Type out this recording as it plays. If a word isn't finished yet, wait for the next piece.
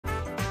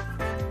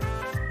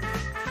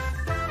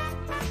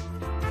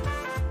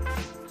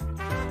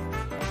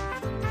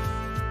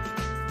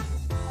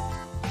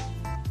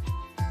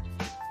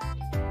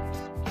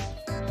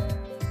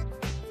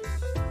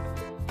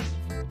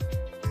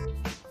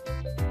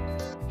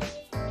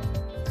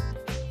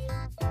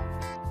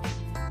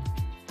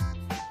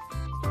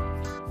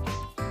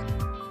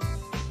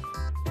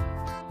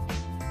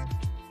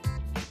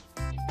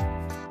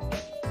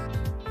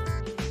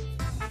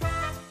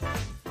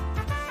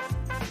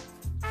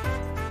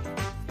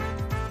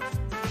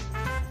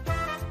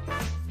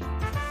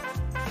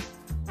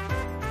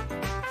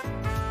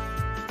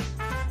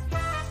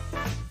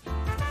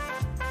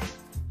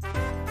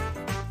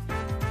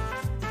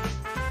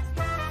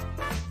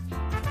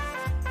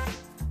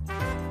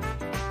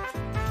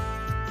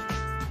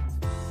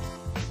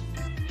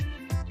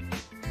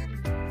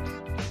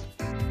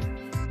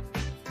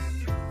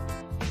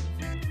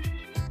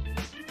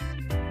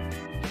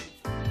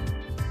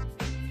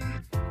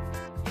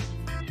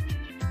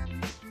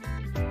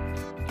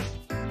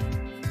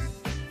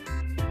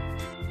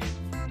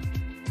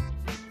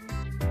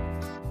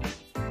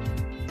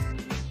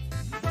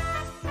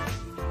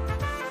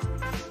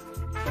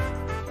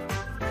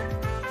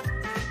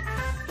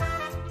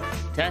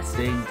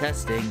Testing,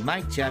 testing.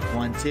 Mic check,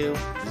 1, 2.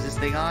 Is this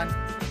thing on?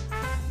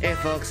 Hey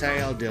folks, how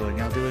y'all doing?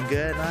 Y'all doing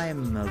good?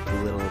 I'm a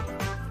little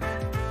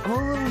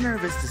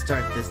nervous to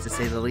start this, to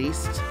say the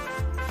least.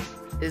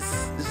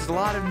 There's a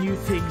lot of new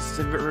things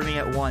to for me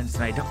at once,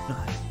 and I don't know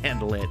how to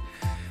handle it.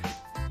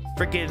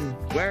 Freaking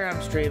where I'm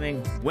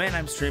streaming, when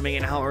I'm streaming,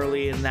 and how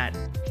early in that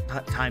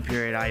time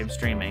period I am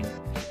streaming.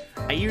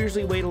 I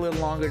usually wait a little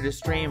longer to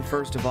stream,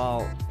 first of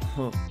all.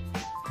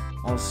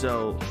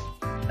 Also,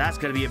 that's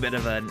going to be a bit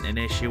of an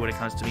issue when it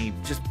comes to me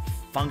just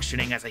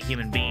functioning as a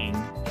human being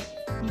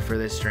for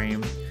this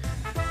stream.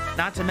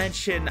 Not to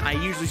mention, I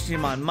usually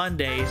stream on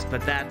Mondays,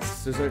 but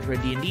that's reserved for a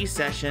D&D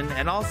session,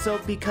 and also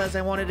because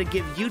I wanted to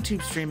give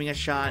YouTube streaming a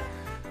shot,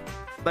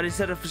 but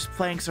instead of just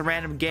playing some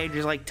random game,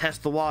 just like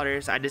test the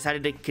waters, I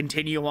decided to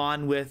continue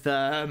on with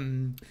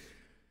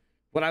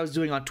what I was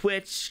doing on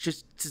Twitch,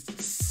 just to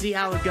see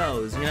how it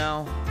goes, you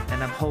know?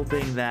 And I'm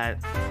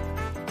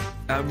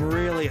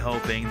really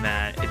hoping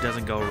that it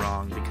doesn't go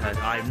wrong, because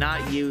I'm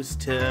not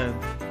used to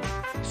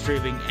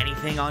streaming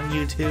anything on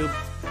YouTube.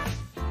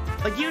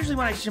 Like, usually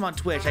when I stream on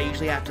Twitch, I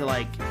usually have to,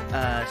 like,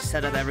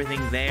 set up everything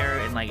there,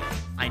 and, like,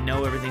 I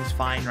know everything's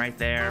fine right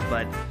there,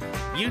 but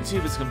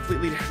YouTube is a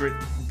completely different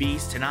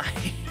beast, and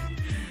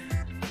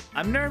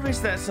I'm nervous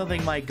that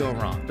something might go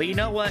wrong. But you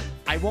know what?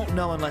 I won't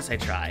know unless I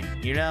try,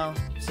 you know?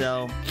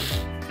 So,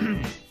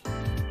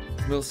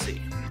 we'll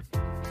see.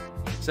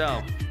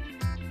 So,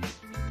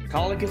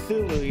 Call of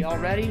Cthulhu, y'all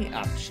ready?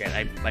 Oh, shit,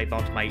 I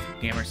bumped my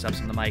gamer subs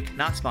from the mic.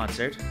 Not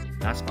sponsored.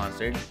 Not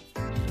sponsored.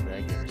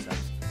 Gamer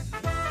subs.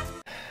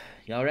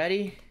 Y'all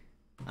ready?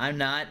 I'm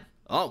not.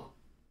 Oh!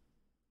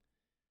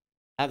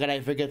 How could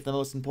I forget the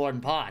most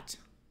important part?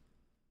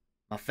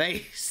 My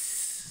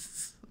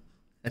face.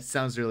 That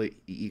sounds really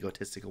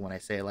egotistical when I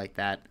say it like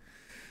that.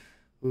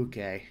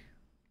 Okay.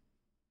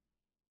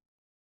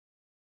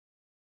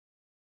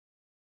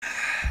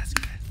 That's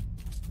good.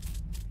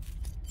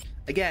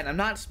 Again, I'm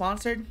not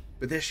sponsored,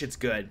 but this shit's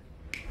good.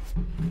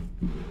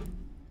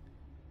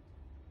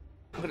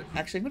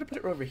 Actually, I'm gonna put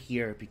it over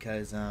here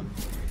because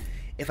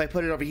if I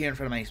put it over here in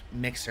front of my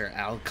mixer,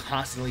 I'll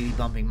constantly be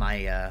bumping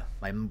my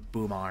my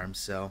boom arms.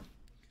 So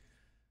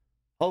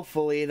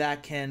hopefully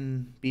that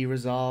can be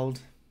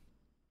resolved.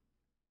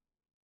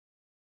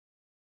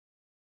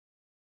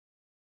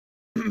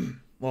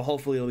 Well,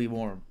 hopefully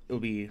it'll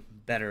be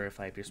better if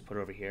I just put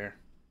it over here.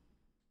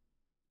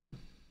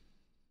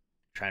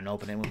 Trying to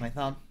open it with my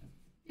thumb.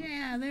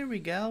 Yeah, there we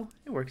go.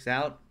 It works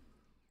out.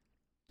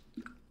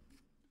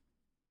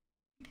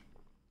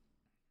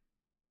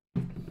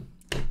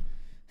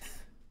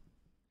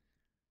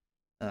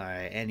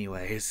 Alright,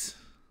 anyways.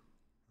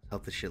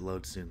 Hope this shit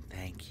loads soon.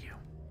 Thank you.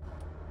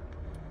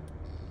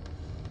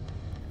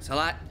 So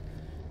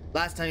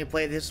last time we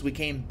played this, we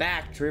came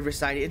back to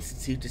Riverside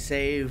Institute to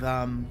save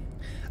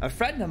a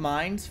friend of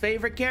mine's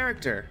favorite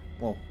character.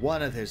 Well,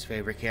 one of his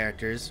favorite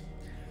characters.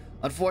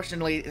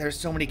 Unfortunately, there's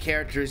so many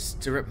characters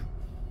to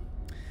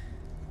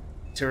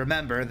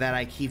remember that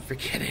I keep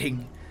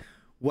forgetting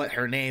what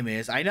her name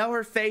is. I know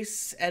her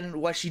face and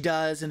what she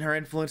does and her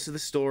influence to the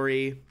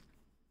story.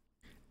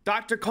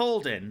 Dr.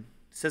 Colden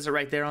says it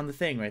right there on the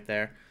thing right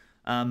there.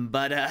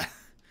 But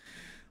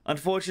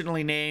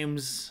unfortunately,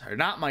 names are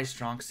not my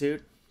strong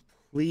suit.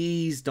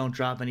 Please don't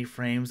drop any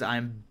frames.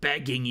 I'm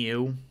begging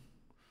you.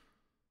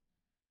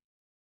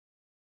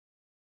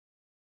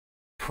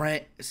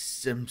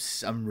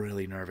 I'm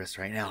really nervous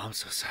right now. I'm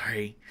so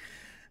sorry.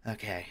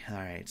 Okay, all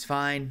right. It's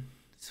fine.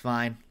 It's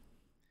fine.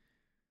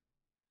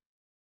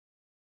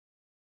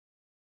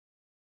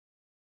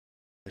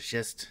 Let's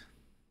just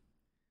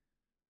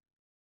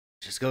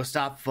go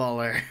stop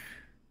Fuller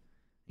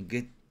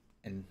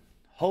and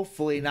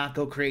hopefully not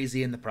go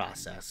crazy in the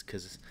process.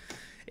 Because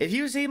if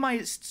you see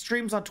my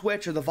streams on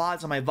Twitch or the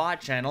VODs on my VOD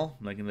channel,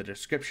 like in the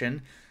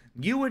description,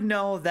 you would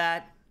know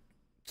that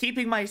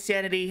keeping my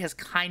sanity has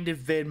kind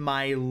of been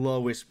my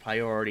lowest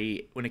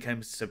priority when it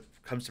comes to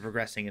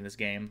progressing in this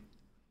game.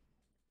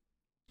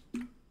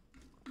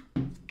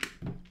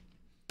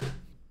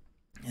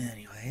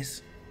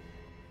 Anyways.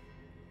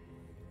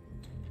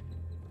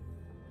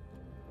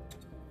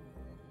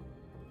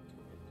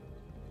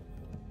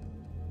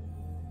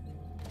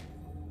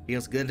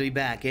 Feels good to be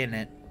back, isn't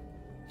it?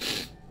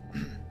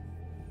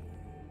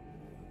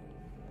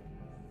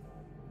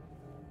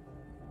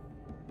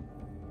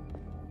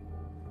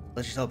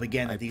 Let's just hope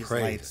again that these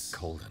lights.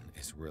 Colden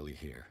is really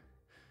here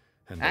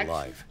and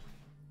alive.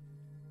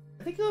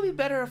 I think it would be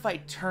better if I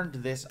turned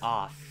this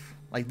off,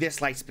 like this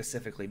light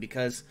specifically,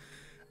 because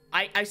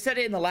I said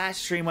it in the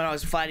last stream when I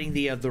was fighting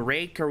the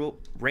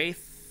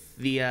Wraith,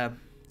 the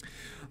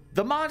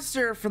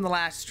monster from the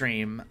last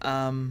stream.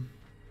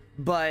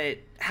 But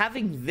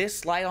having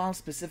this light on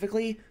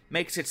specifically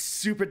makes it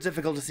super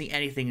difficult to see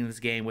anything in this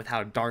game with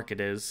how dark it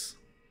is.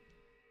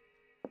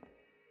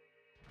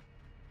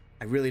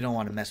 I really don't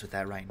want to mess with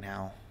that right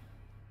now.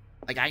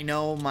 Like, I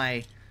know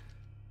my...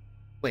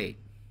 Wait.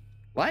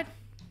 What?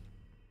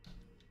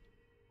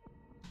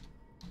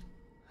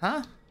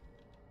 Huh?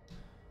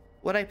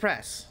 What'd I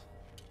press?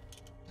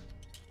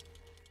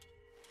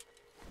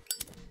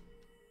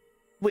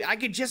 Wait, I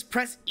could just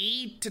press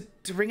E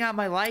to bring out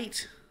my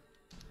light?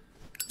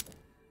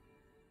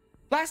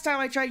 Last time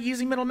I tried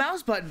using middle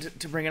mouse button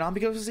to bring it on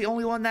because it was the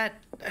only one that...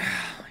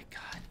 Oh my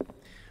god.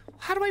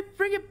 How do I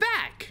bring it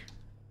back?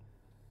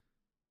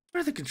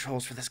 What are the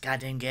controls for this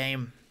goddamn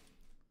game?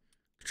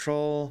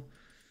 Control.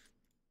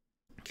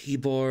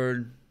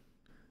 Keyboard.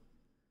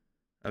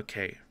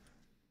 Okay.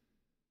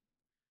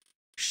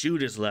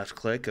 Shoot is left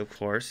click, of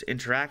course.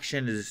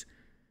 Interaction is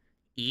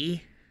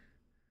E.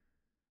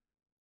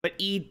 But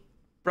E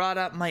brought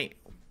up my...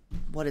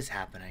 What is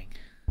happening?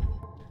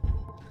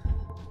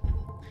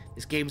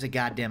 This game's a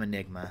goddamn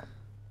enigma.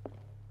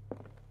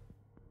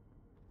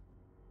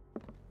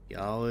 You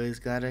always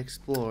gotta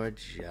explore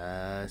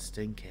just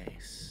in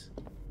case.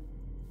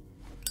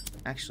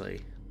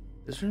 Actually,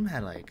 this room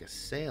had like a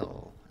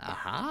sale.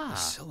 Aha!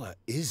 Priscilla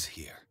is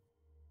here.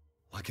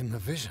 Like in the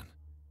vision.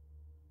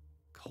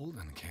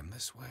 Colden came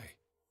this way.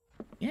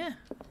 Yeah,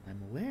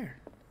 I'm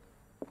aware.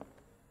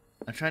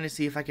 I'm trying to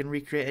see if I can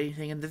recreate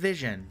anything in the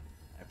vision.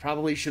 I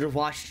probably should have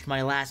watched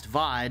my last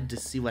VOD to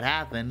see what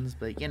happens,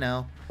 but you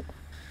know.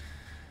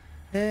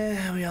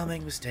 We all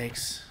make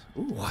mistakes.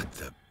 Ooh. What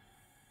the...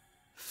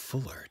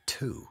 Fuller,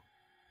 too.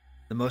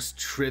 The most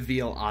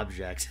trivial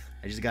object.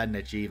 I just got an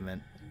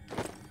achievement.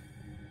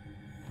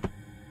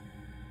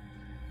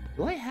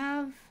 Do I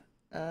have,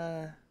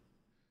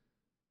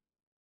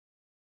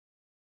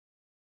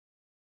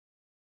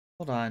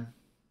 Hold on.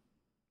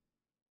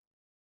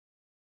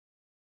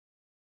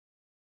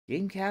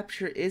 Game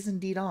capture is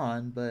indeed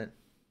on, but...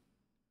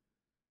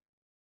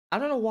 I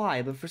don't know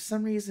why, but for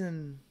some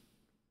reason...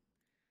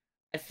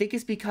 I think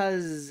it's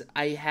because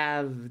I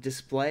have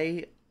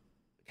display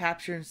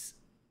captures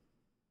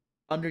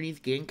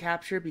underneath game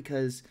capture,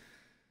 because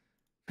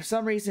for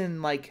some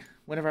reason, like,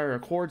 whenever I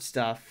record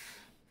stuff,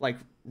 like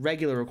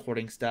regular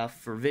recording stuff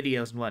for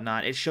videos and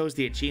whatnot, it shows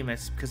the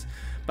achievements,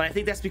 but I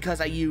think that's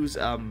because I use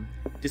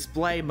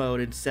display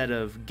mode instead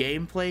of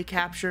gameplay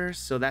capture,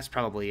 so that's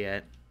probably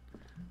it.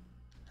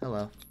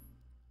 Hello.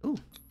 Ooh.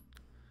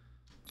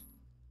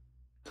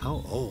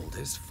 How old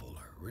is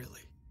Fuller,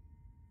 really?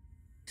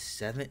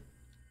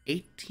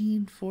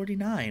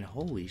 1849.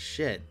 Holy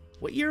shit.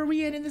 What year are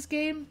we in this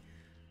game?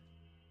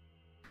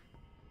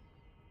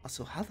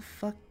 Also, how the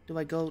fuck do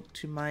I go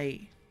to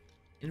my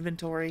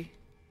inventory?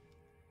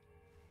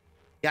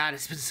 God,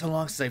 it's been so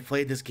long since I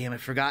played this game. I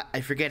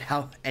forget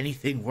how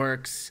anything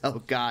works.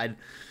 Oh god.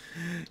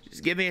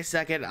 Just give me a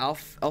second. I'll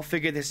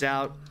figure this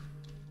out.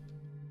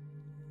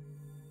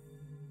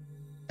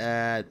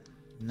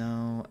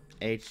 No.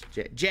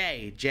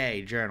 J.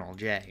 Journal.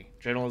 J.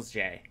 Journal is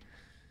J.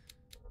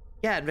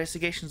 Yeah,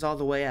 investigation's all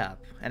the way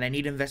up. And I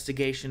need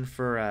investigation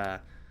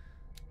for,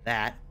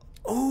 that.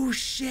 Oh,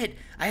 shit!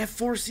 I have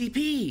 4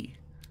 CP!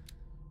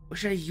 What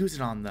should I use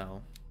it on,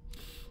 though?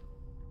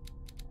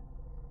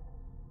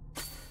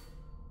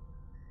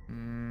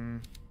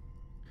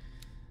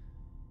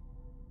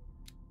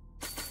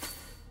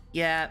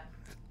 Yeah.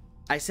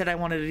 I said I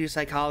wanted to do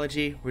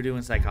psychology. We're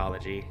doing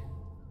psychology.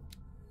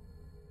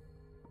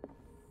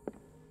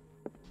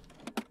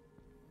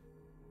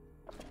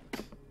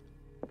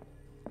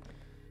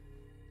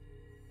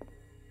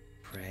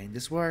 Praying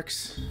this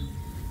works.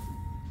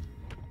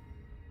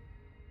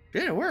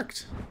 Yeah, it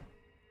worked.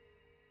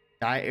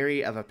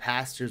 Diary of a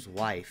pastor's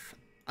wife.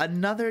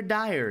 Another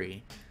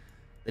diary.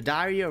 The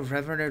diary of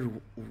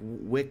Reverend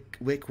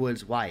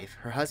Wickwood's wife.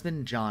 Her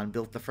husband John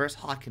built the first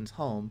Hawkins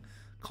home,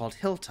 called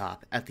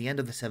Hilltop, at the end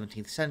of the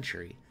 17th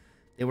century.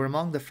 They were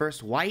among the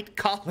first white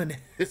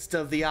colonists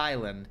of the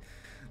island.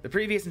 The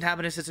previous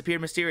inhabitants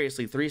disappeared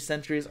mysteriously 3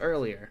 centuries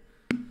earlier.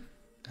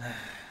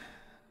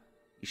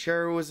 You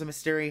sure it was a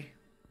mystery?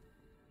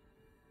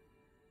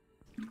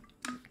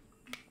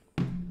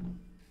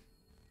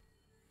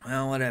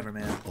 Well, whatever,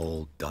 man.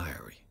 Old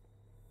diary.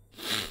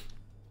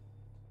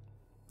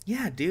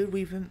 Yeah, dude,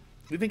 we've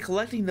been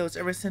collecting those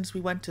ever since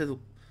we went to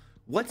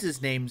what's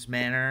his name's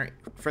manor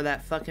for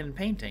that fucking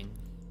painting.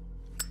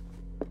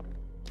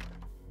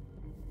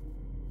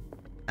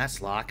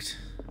 That's locked.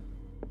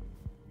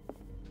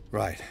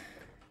 Right.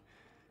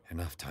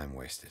 Enough time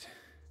wasted.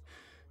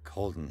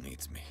 Colden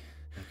needs me.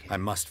 Okay. I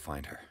must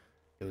find her.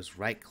 It was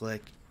right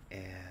click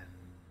and...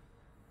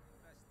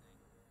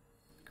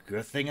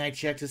 Good thing I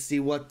checked to see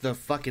what the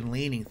fucking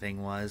leaning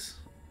thing was.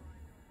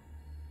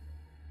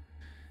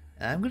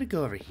 I'm gonna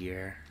go over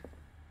here.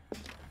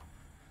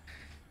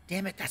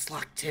 Damn it, that's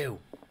locked too.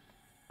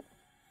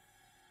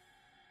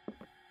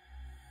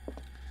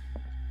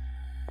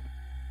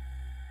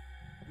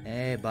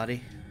 Hey,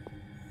 buddy.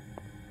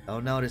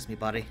 Don't notice me,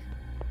 buddy.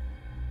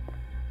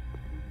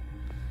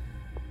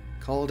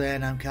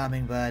 Colden, I'm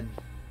coming, bud.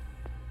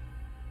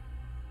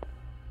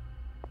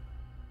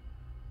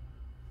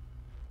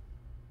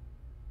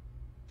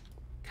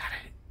 Got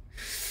it.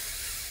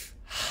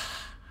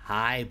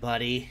 Hi,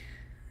 buddy.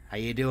 How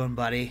you doing,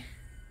 buddy?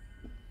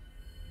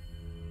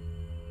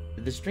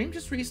 Did the stream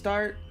just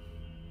restart?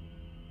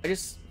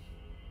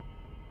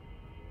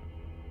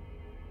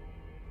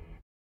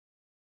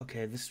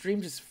 Okay, the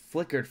stream just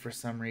flickered for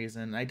some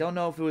reason. I don't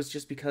know if it was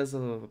just because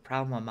of a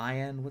problem on my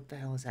end. What the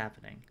hell is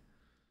happening?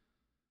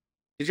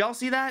 Did y'all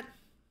see that?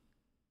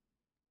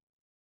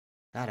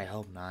 God, I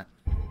hope not.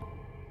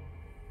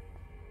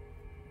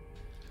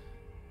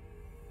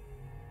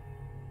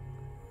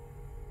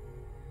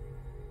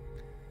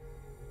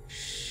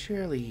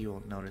 Surely he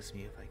won't notice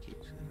me if I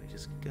keep... Let me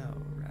just go,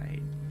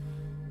 right?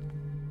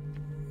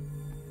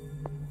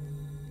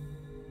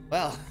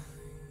 Well,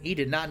 he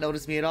did not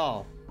notice me at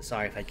all.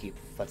 Sorry if I keep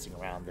futzing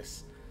around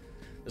this.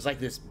 There's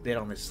like this bit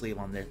on this sleeve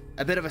on this...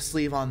 A bit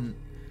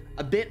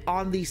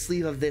on the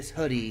sleeve of this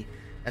hoodie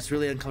that's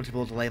really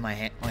uncomfortable to lay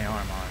my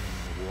arm on.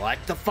 What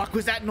the fuck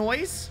was that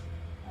noise?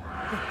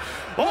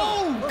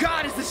 Oh,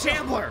 God, it's the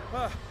Shambler!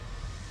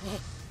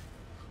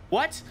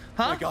 What?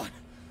 Huh? Oh my God.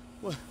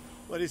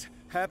 What is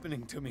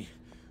happening to me?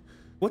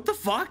 What the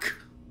fuck?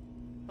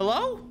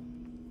 Hello?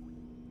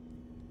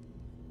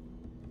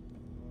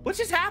 What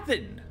just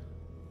happened?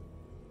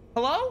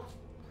 Hello?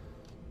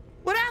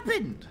 What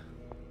happened?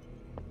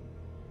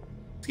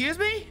 Excuse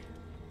me?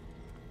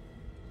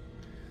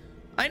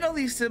 I know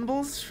these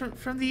symbols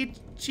from the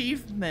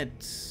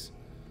achievements.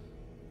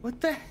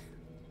 What the?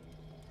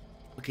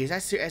 Okay,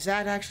 is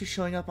that actually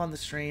showing up on the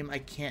stream? I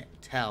can't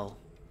tell.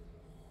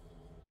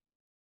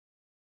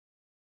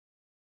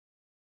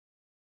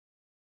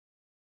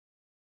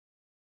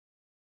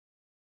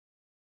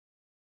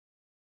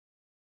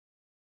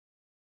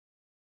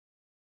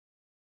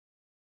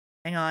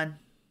 Hang on.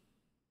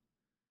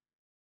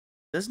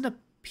 Doesn't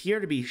appear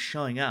to be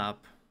showing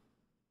up.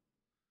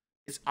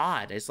 It's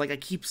odd. It's like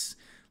it keeps,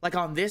 like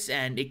on this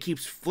end, it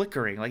keeps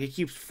flickering. Like it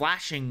keeps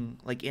flashing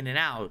like in and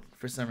out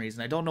for some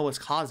reason. I don't know what's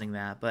causing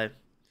that, but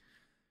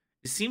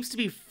it seems to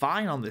be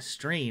fine on the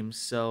stream.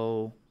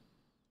 So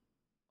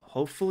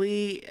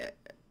hopefully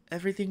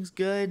everything's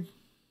good.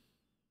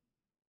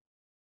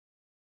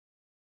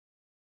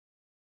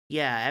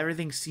 Yeah,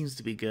 everything seems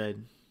to be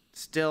good.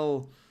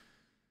 Still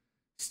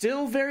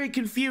very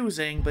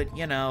confusing, but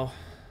you know.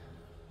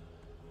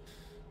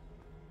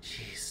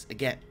 Jeez,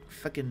 again,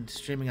 fucking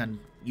streaming on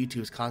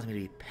YouTube is causing me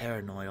to be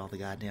paranoid all the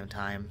goddamn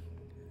time.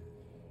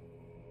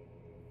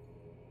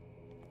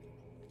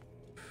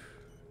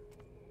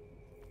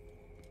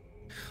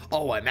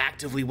 Oh, I'm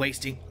actively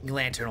wasting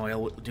lantern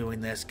oil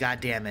doing this.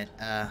 God damn it.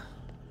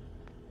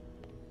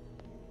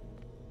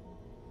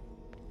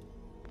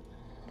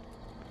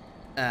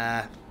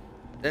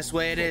 This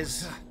way it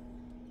is.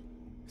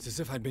 It's as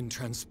if I'd been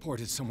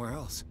transported somewhere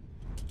else.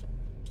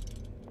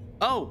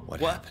 Oh, what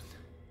happened?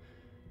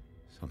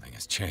 Something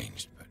has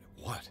changed, but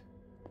what?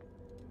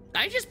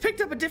 I just picked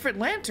up a different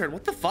lantern.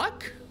 What the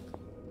fuck?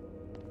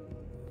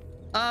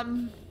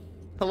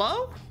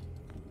 Hello?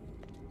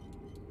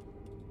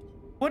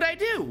 What'd I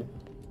do?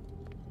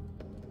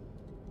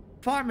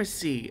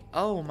 Pharmacy.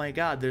 Oh my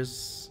god,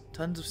 there's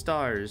tons of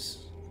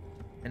stars.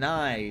 And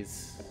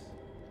eyes.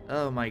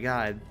 Oh my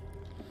god.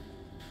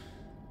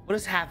 What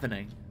is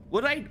happening?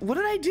 What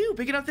did I do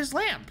picking up this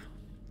lamp?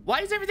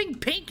 Why is everything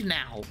pink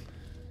now?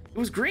 It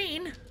was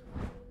green.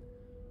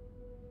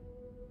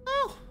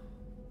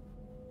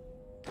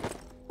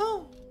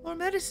 Oh, more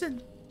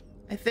medicine.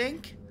 I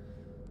think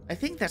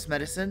that's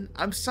medicine.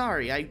 I'm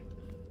sorry. I'm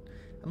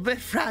a bit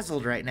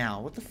frazzled right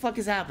now. What the fuck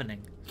is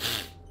happening?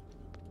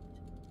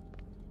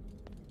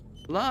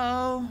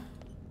 Hello?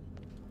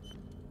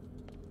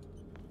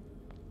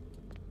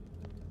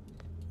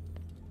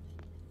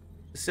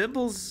 The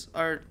symbols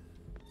are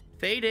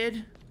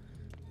faded.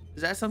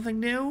 Is that something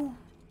new?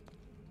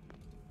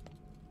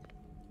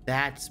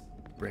 That's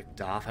bricked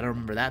off. I don't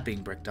remember that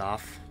being bricked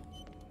off.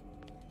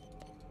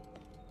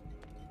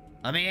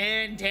 I'm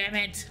in, damn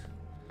it.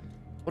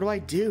 What do I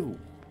do?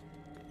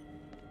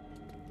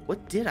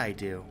 What did I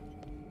do?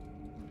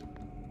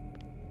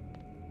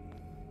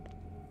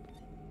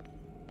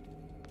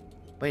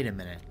 Wait a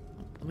minute.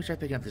 Let me try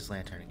picking up this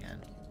lantern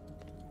again.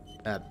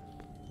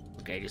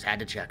 Okay, just had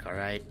to check,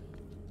 alright?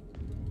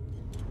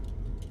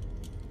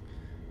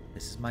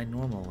 This is my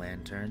normal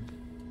lantern.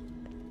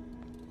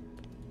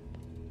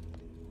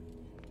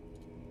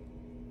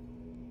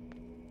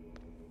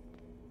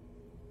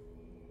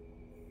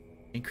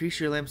 Increase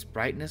your lamp's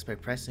brightness by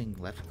pressing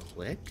left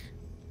click.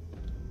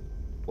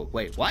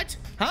 Wait, what?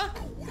 Huh?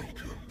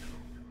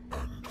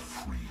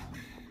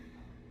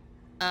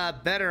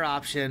 Better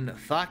option.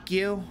 Fuck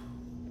you.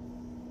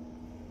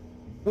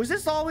 Was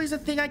this always a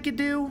thing I could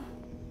do?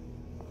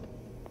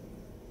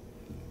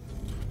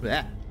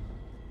 Blech.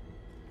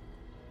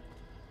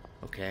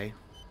 Okay.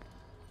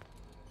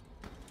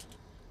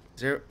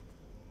 Is there...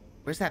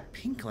 Where's that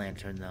pink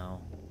lantern,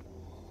 though?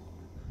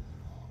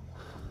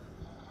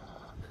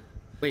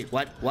 Wait,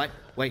 what? What?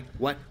 Wait,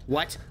 what?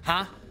 What?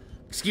 Huh?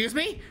 Excuse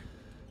me?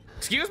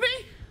 Excuse me?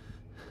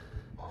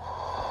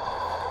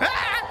 Ah!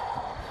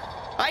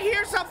 I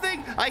hear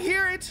something! I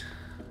hear it!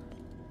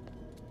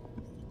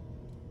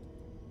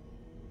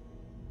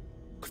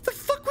 What the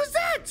fuck was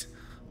that?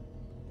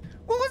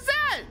 What was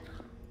that?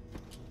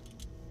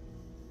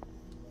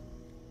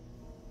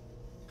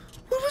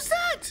 What was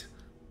that?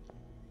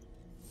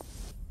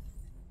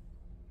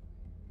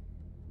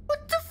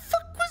 What the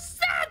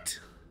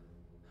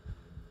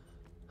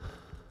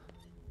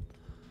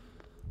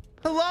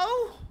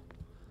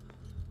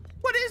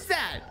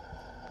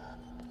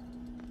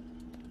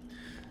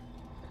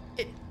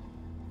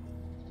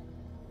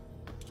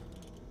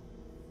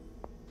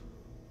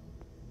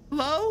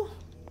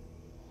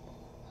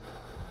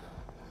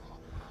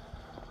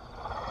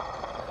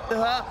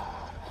What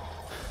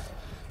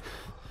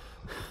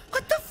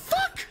the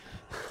fuck?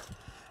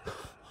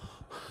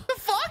 The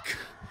fuck?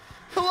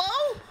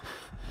 Hello?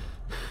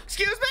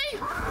 Excuse me?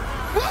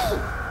 Whoa!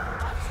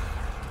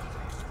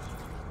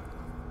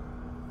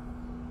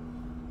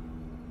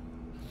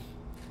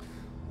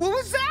 What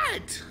was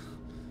that?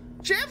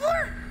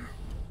 Shambler?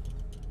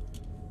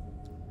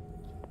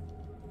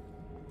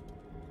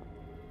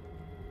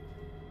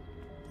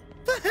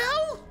 The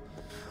hell?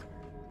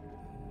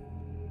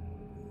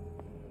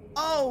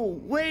 Oh,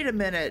 wait a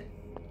minute.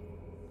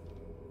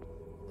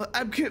 What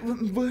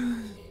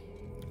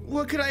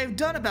could I have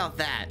done about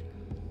that?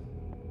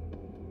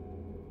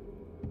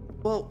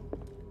 Well,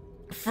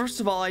 first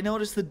of all, I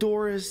noticed the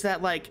door is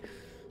that, like,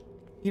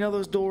 you know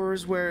those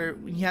doors where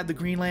when you have the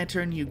green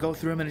lantern, you go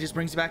through them and it just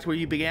brings you back to where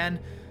you began?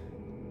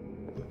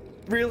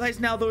 Realize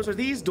now those are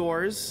these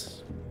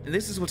doors, and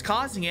this is what's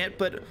causing it,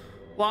 but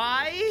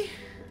why?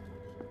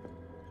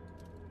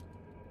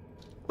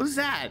 What is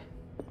that?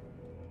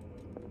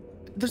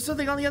 There's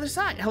something on the other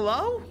side.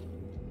 Hello?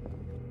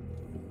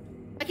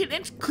 I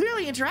can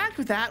clearly interact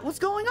with that. What's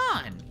going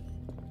on?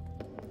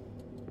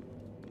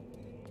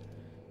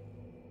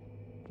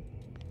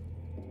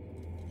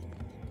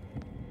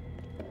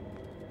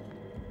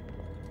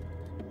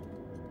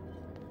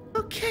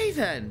 Okay,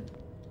 then.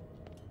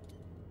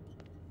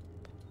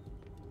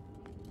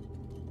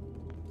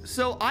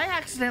 So I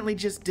accidentally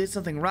just did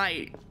something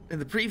right in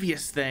the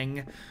previous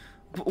thing.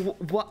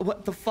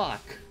 What the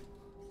fuck?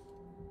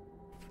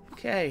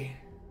 Okay.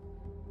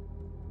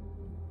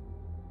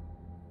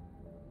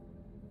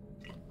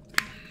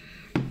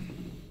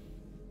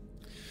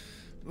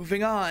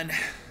 Moving on.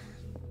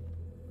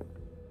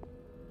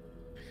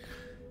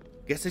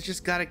 Guess I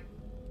just gotta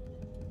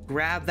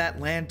grab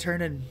that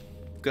lantern and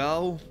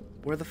go.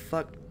 Where the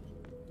fuck?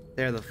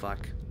 There the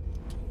fuck.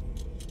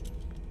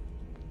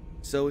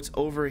 So it's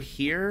over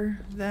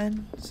here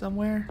then,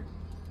 somewhere?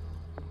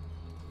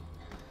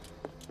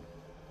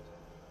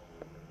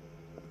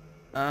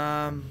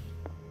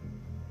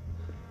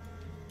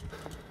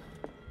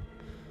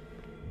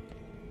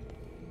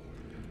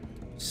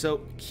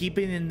 So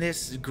keeping in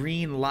this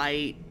green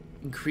light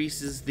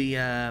increases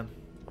the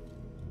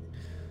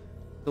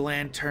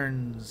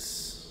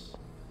lantern's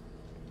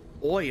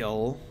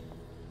oil.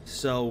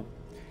 So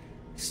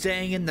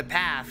staying in the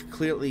path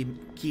clearly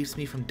keeps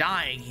me from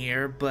dying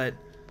here, but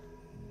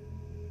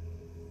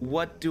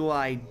what do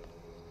I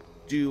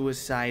do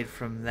aside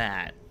from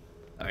that?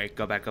 All right,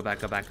 go back.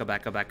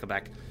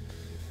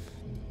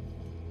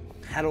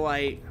 How do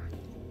I...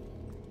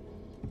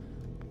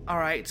 All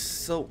right,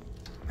 so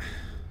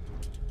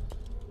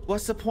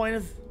what's the point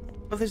of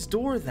this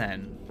door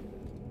then?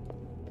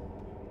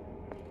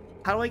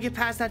 How do I get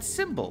past that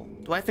symbol?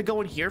 Do I have to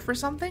go in here for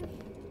something?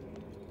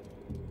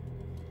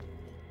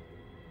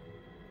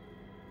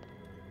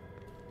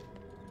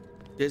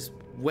 This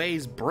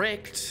way's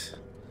bricked.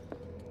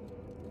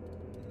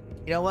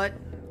 You know what?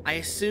 I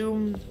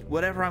assume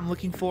whatever I'm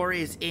looking for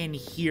is in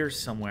here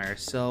somewhere,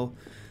 so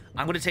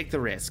I'm gonna take the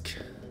risk.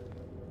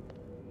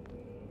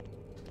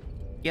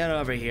 Get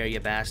over here, you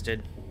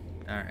bastard.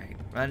 Alright,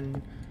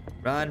 run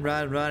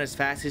as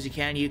fast as you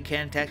can. You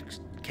can't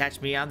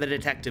catch me, I'm the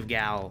detective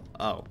gal.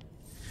 Oh.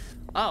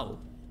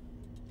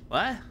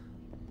 What?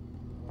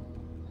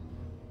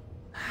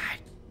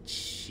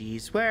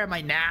 Jeez, where am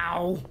I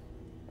now?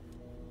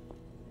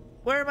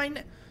 Where am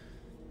I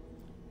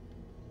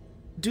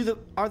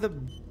are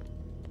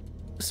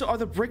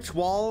the bricked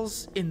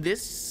walls in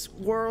this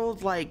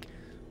world like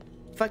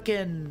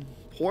fucking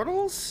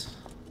portals?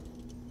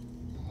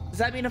 Does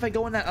that mean if I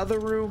go in that other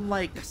room,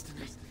 like...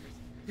 Destiny,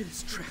 it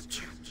is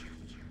trapped.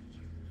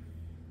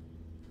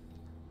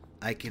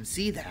 I can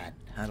see that.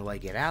 How do I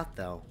get out,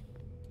 though?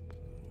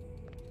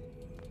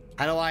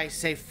 How do I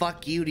say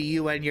fuck you to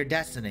you and your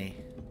destiny?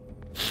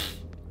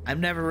 I've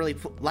never really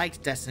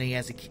liked Destiny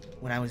as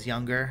when I was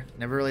younger.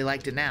 Never really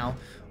liked it now.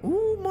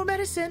 Ooh, more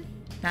medicine.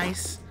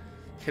 Nice.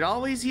 Could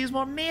always use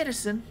more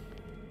medicine.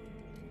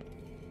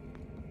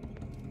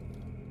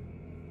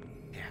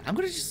 Yeah, I'm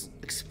gonna just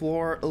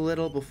explore a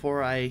little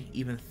before I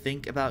even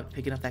think about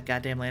picking up that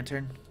goddamn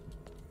lantern.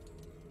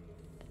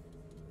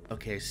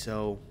 Okay,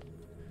 so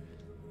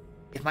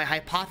if my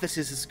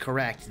hypothesis is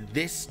correct,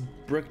 this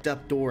bricked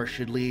up door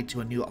should lead to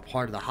a new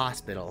part of the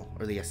hospital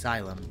or the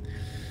asylum.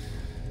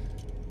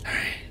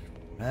 Alright.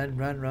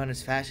 Run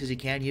as fast as you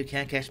can. You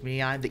can't catch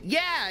me. I'm the...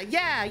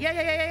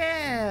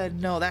 Yeah.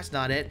 No, that's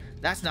not it.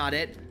 That's not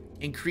it.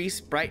 Increase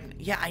bright...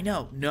 Yeah, I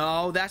know.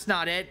 No, that's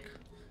not it.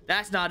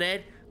 That's not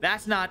it.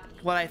 That's not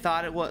what I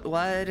thought it was.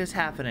 What is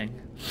happening?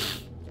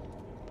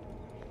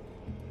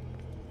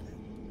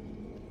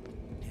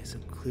 Yeah, so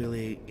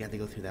clearly you have to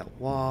go through that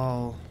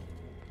wall.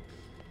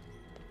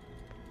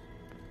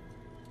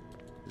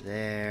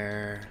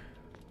 There.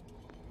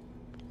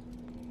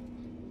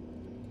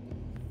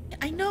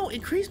 I know,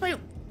 increase my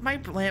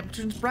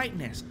lantern's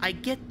brightness. I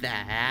get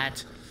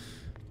that.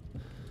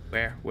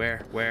 Where?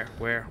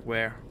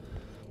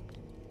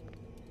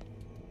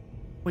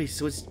 Wait,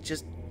 so it's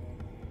just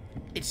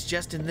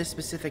in this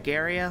specific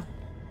area?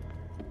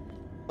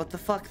 What the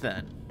fuck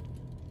then?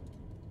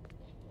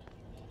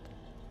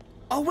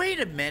 Oh, wait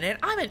a minute.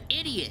 I'm an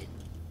idiot.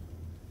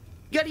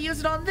 You gotta use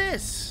it on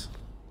this.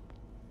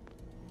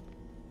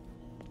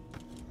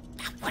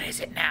 What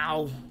is it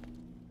now?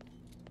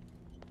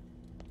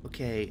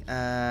 Okay,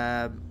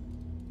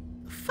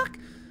 fuck.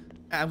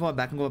 I'm going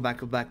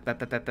back,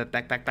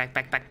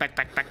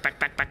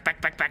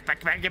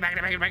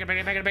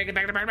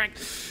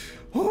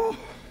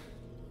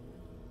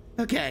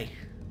 Okay.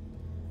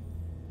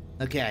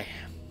 Okay.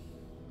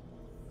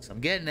 So I'm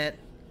getting it.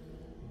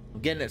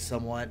 I'm getting it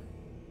somewhat.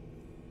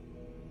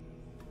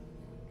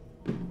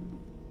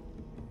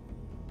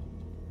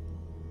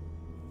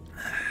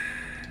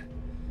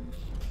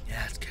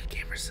 Yeah, it's good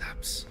gamer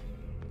subs.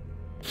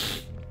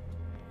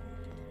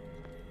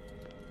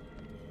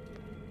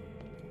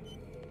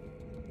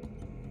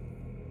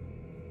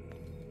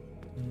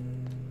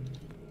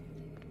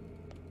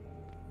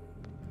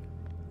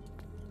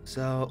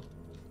 So,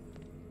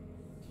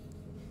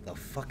 the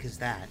fuck is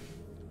that?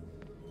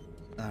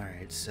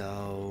 Alright,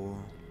 so...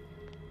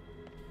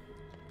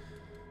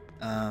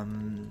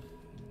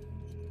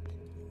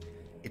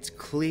 It's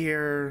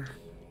clear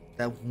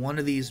that one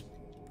of these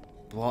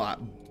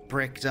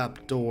bricked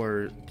up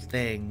door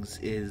things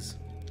is...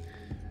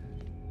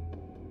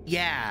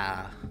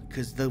 Yeah,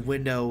 because the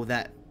window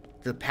that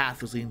the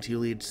path was leading to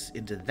leads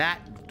into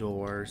that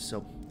door,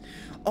 so...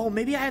 Oh,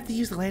 maybe I have to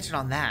use the lantern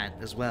on that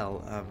as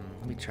well.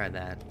 Let me try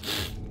that.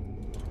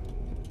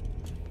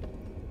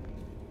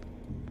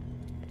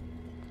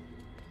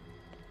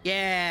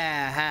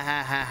 Yeah, ha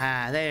ha ha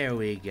ha, there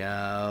we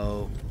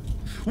go.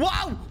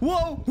 Whoa,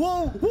 whoa,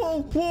 whoa,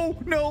 whoa, whoa,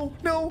 no,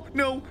 no,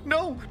 no,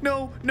 no,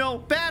 no, no,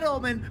 bad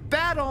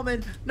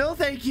omen, no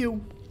thank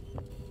you.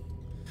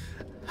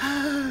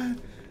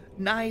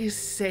 Nice,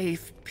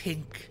 safe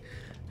pink.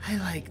 I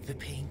like the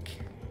pink.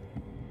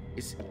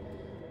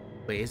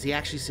 Wait, is he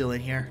actually still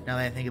in here, now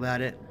that I think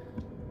about it?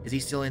 Is he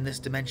still in this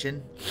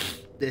dimension?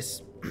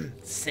 This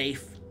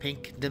safe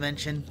pink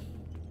dimension?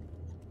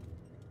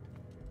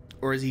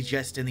 Or is he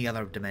just in the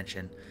other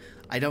dimension?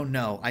 I don't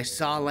know. I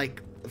saw,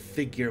 like, a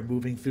figure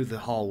moving through the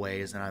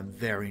hallways, and I'm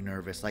very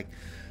nervous. Like,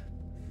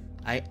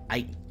 I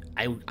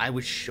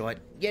was short.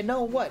 Yeah,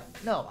 no, what?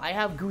 No, I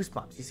have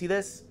goosebumps. You see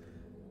this?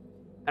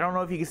 I don't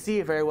know if you can see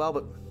it very well,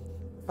 but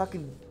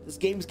fucking, this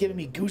game's giving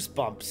me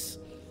goosebumps.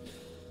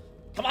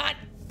 Come on!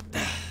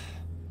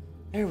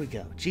 There we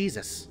go.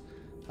 Jesus.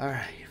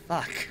 Alright,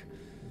 fuck.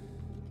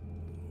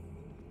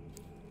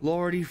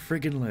 Lordy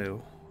friggin'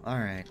 Lou.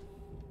 Alright.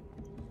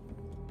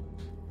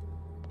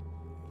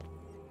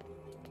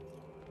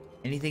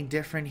 Anything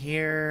different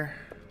here?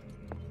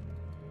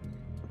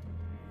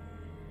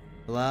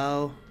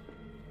 Hello?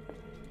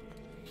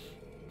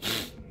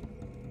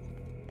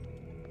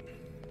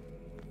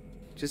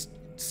 Just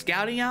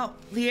scouting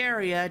out the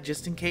area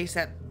just in case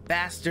that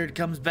bastard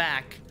comes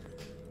back.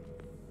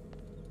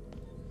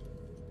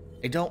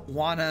 I don't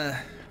wanna...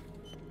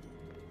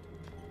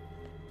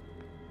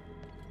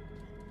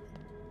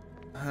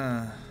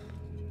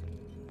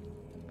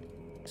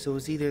 So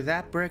it's either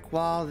that brick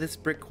wall, this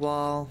brick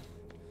wall...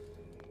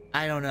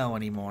 I don't know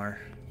anymore.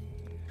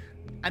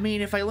 I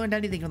mean, if I learned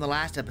anything from the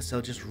last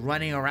episode, just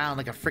running around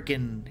like a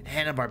freaking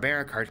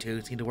Hanna-Barbera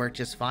cartoon seemed to work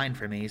just fine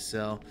for me,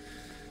 so...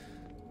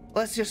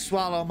 Let's just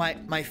swallow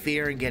my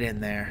fear and get in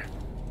there.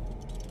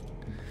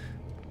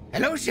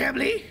 Hello,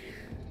 Shambling!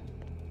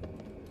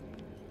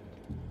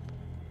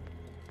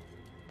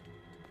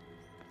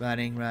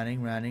 Running.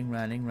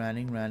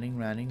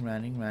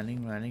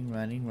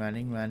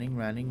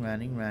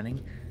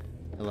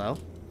 Hello?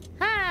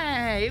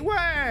 Hey, it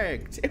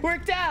worked! It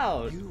worked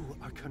out! You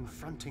are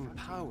confronting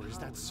powers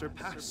that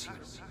surpass you.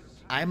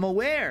 I'm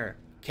aware.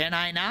 Can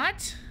I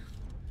not?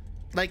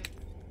 Like,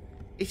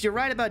 if you're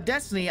right about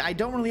destiny, I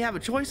don't really have a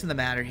choice in the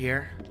matter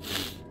here.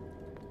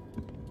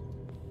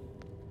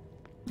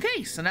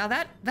 Okay, so now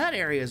that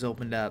area is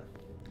opened up.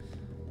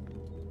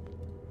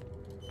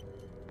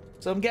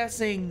 So I'm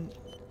guessing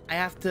I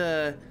have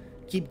to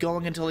keep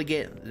going until I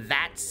get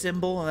that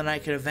symbol, and then I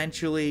can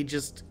eventually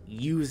just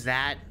use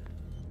that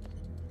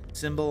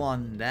symbol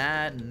on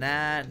that,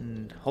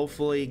 and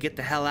hopefully get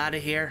the hell out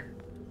of here.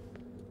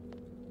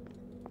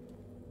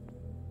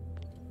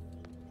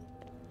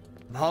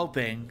 I'm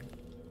hoping.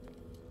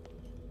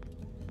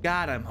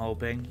 God, I'm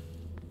hoping.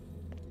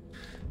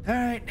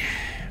 Alright.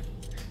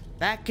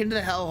 Back into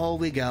the hellhole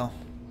we go.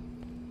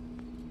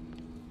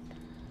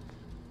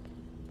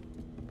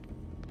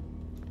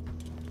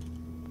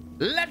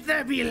 Let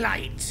there be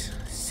light,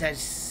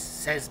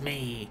 says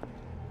me.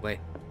 Wait.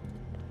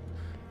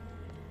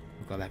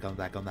 I'm going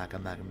back. I'm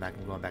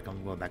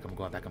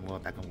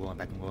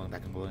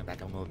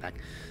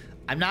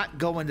not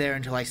going there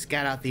until I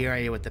scout out the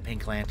area with the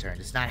pink lantern.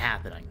 It's not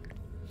happening.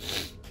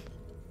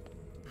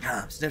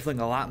 I'm sniffling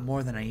a lot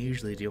more than I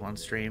usually do on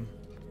stream.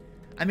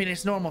 I mean,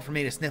 it's normal for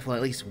me to sniffle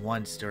at least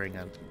once during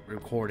a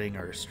recording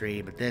or a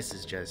stream, but this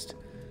is just...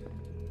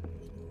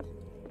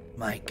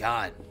 My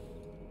God.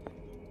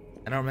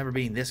 I don't remember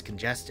being this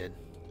congested.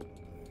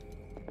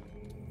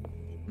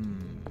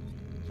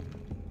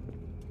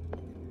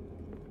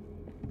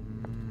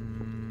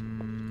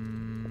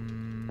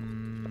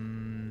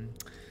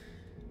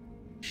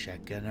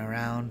 Checking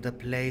around the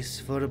place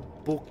for the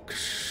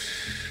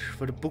books.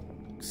 For the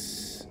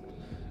books.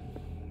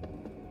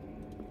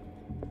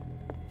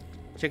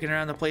 Checking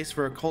around the place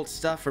for occult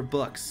stuff or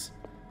books.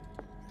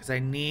 Because I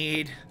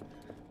need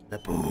the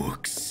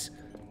books.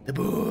 The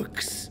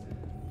books.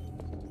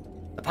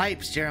 The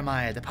pipes,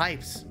 Jeremiah, the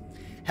pipes.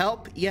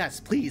 Help? Yes,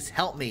 please,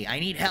 help me.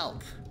 I need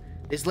help.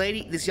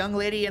 This young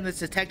lady and this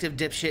detective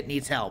dipshit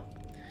needs help.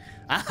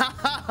 Ah ha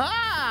ha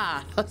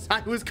ha!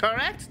 I was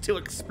correct to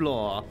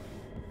explore.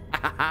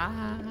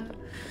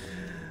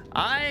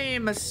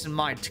 I'm a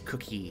smart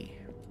cookie.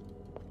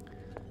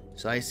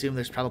 So I assume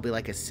there's probably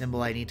like a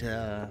symbol I need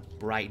to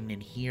brighten in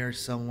here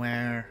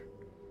somewhere.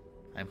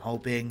 I'm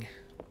hoping.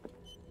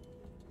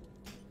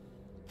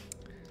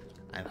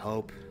 I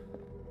hope.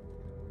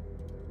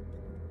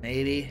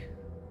 Maybe.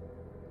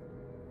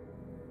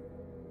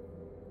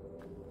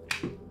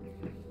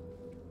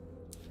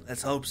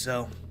 Let's hope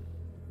so.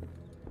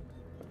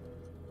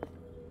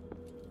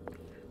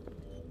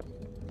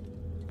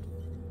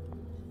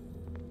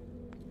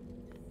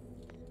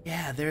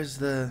 Yeah, there's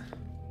the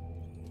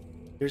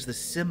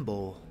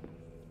symbol.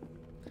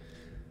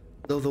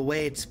 Though the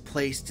way it's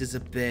placed is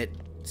a bit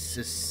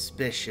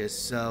suspicious,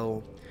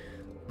 so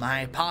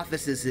my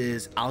hypothesis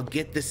is I'll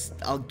get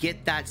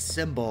that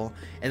symbol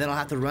and then I'll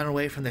have to run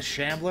away from the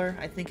Shambler,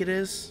 I think it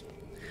is.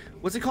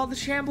 What's it called, the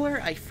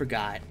Shambler? I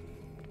forgot.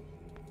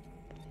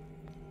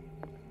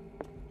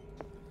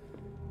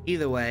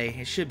 Either way,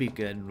 it should be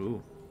good.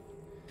 Ooh.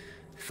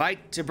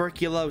 Fight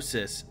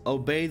tuberculosis.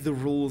 Obey the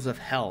rules of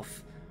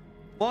health.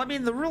 Well, I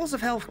mean, the rules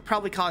of health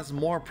probably cause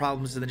more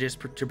problems than just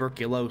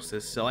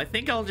tuberculosis, so I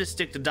think I'll just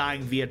stick to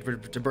dying via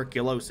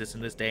tuberculosis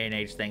in this day and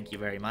age. Thank you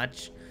very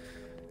much.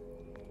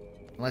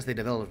 Unless they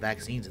develop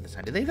vaccines at the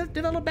time. Did they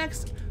develop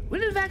vaccines?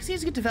 When did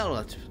vaccines get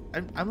developed?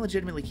 I'm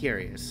legitimately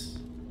curious.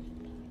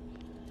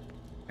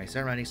 Alright,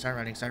 start running.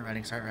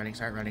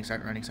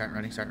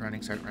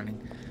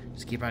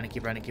 Just keep running.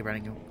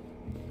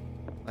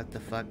 What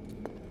the fuck?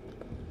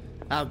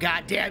 Oh,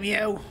 goddamn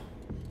you!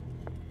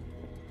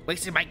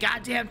 Wasting my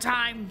goddamn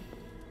time!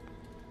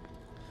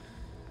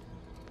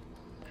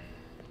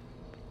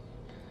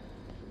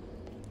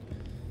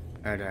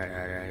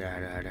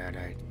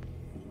 Alright.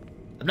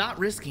 I'm not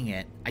risking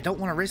it. I don't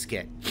want to risk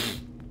it.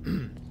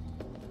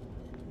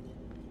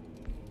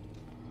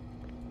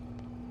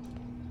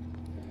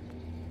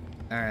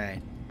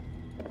 Alright.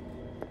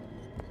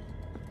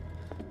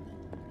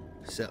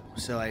 So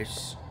I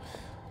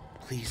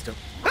please don't.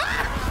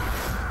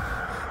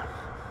 Ah!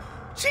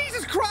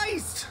 Jesus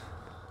Christ!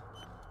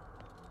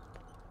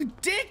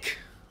 Dick!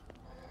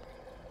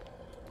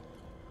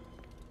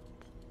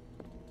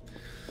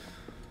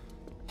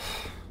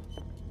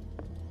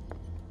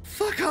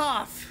 Fuck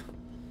off!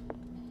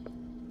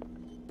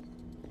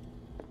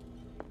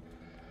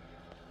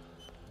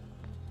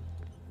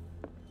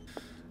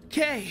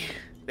 Okay,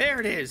 there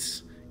it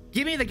is.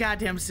 Give me the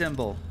goddamn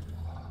symbol.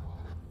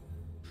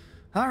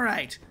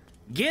 Alright,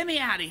 get me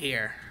out of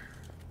here.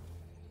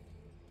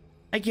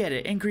 I get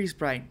it, increase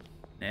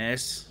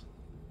brightness.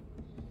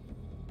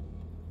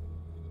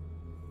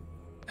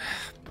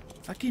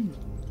 Fucking,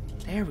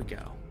 there we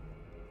go.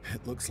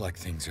 It looks like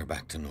things are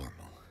back to normal.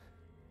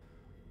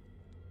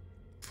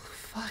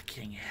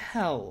 Fucking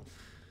hell.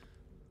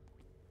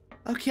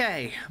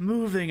 Okay,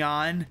 moving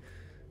on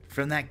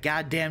from that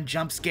goddamn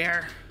jump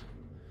scare.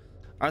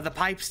 Are the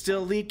pipes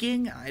still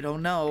leaking? I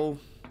don't know.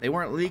 They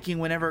weren't leaking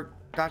whenever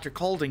Dr.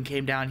 Colden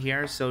came down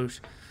here, so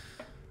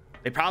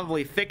they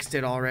probably fixed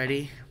it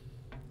already.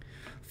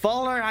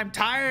 Fuller, I'm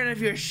tired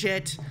of your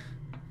shit.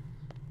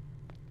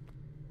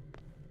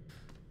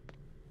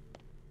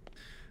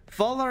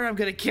 Fuller, I'm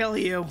gonna kill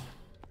you.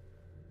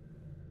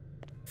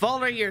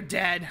 Fuller, you're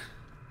dead.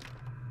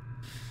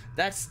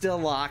 That's still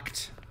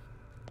locked.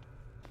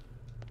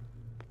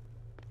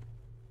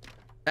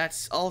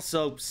 That's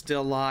also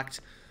still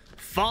locked.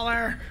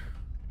 Fuller!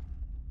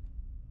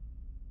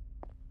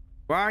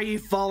 Where are you,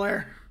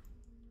 Fuller?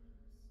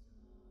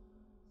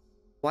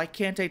 Why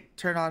can't I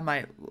turn on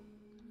my...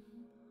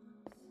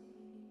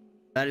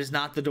 That is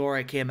not the door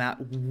I came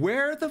out.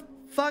 Where the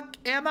fuck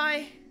am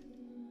I?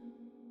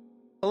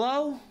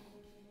 Hello?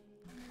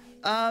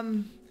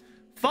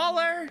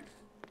 Fuller?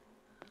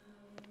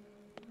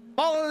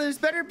 Fuller, this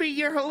better be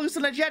your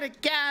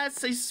hallucinogenic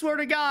gas, I swear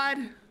to God.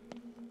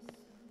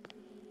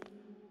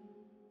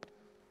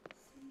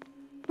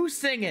 Who's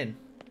singing?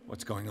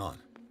 What's going on?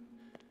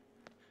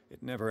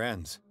 It never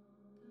ends.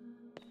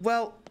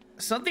 Well,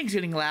 something's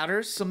getting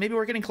louder, so maybe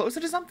we're getting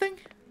closer to something?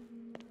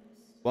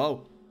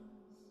 Whoa.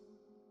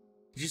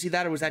 Did you see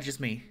that, or was that just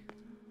me?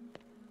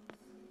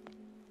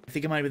 I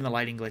think it might have been the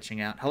lighting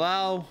glitching out.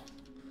 Hello?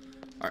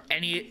 Or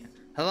any...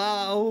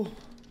 Hello?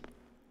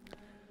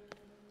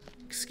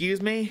 Excuse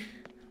me?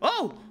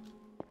 Oh!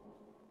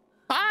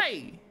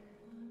 Hi!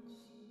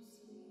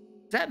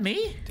 Is that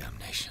me?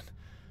 Damnation.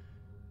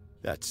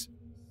 That's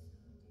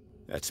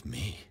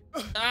me.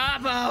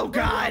 Oh,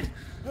 God!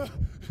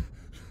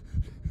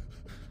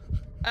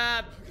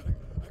 I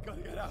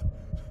gotta get out.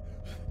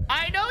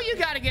 I know you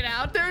gotta get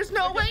out. There's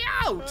no way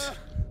out.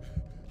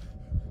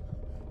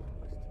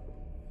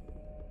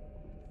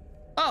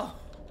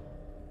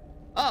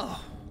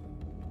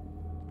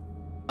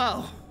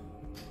 Oh.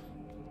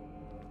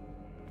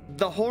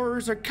 The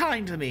horrors are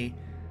kind to me.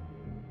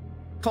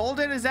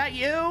 Colden, is that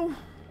you?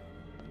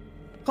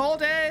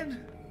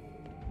 Colden?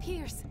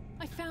 Pierce,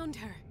 I found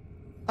her.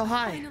 Oh,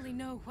 hi. I finally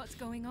know what's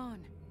going on.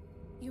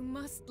 You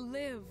must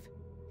live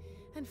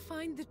and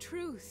find the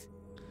truth.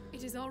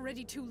 It is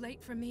already too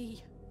late for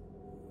me.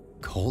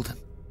 Colden?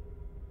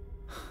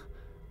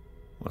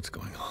 What's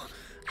going on?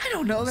 I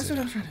don't know. Was That's what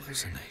it I'm a trying to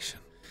figure. hallucination?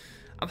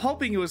 I'm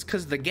hoping it was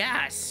because of the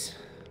gas.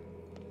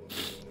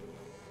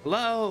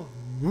 Hello?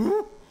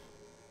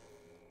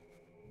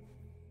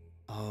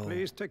 Oh.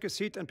 Please take a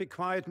seat and be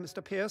quiet,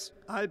 Mr. Pierce.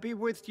 I'll be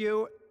with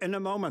you in a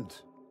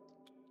moment.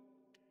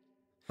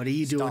 What are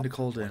you doing Stop to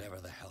Colden?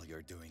 whatever the hell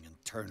you're doing and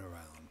turn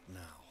around now.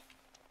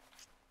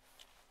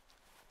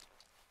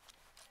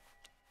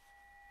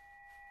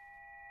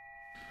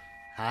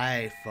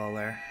 Hi,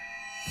 Fuller.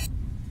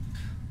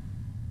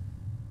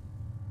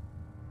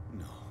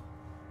 No,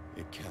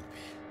 it can't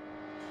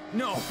be.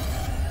 No!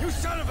 You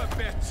son of a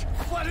bitch!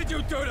 What did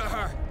you do to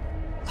her?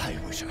 I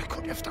wish I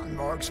could have done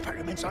more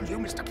experiments on you,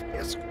 Mr.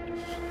 Pierce.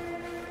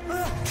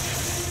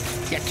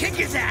 Yeah, kick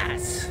his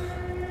ass!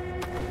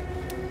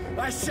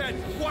 I said,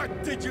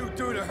 what did you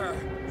do to her?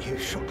 You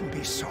shouldn't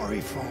be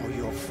sorry for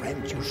your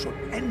friend. You should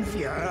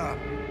envy her.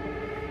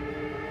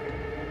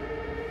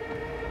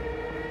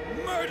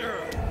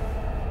 Murderer!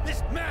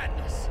 This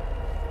madness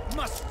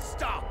must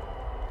stop!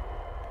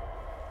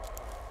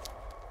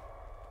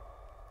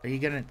 Are you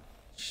gonna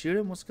shoot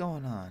him? What's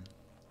going on?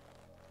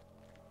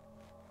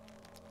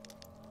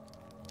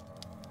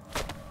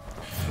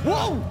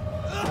 Whoa!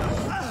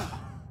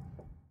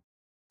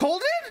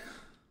 Colden?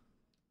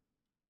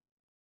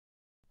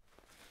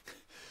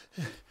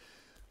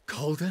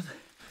 Colden?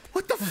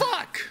 What the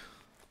fuck?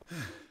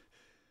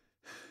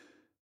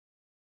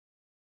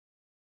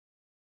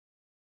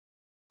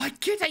 Why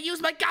can't I use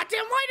my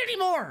goddamn light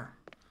anymore?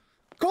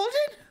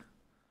 Colden?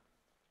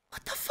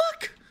 What the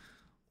fuck?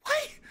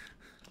 Why?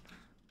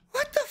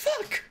 What the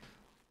fuck?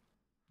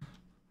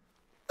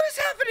 What is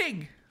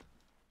happening?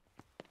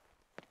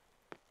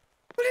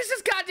 What is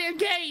this goddamn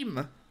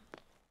game?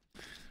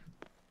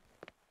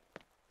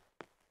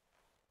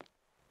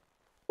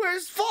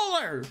 Where's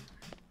Fuller?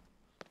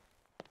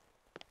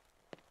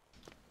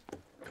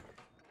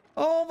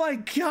 Oh my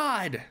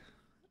god.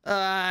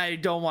 I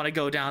don't want to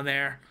go down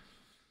there.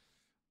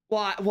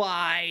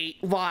 Why?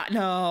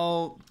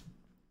 No.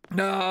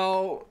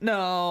 No,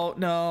 no,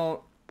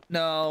 no,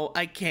 no.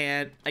 I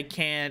can't.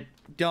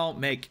 Don't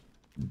make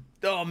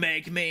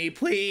me,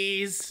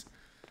 please.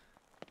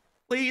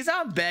 Please,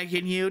 I'm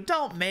begging you.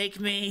 Don't make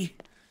me.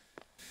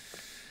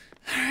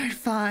 Alright,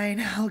 fine.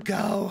 I'll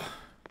go.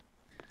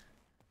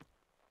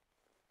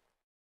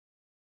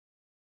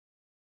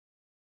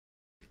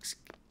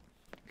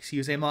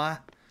 Excusez-moi.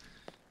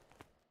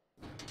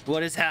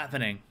 What is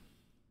happening?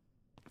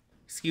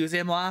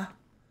 Excusez-moi.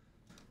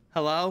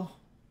 Hello?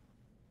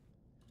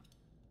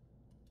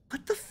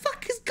 What the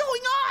fuck is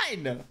going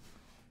on?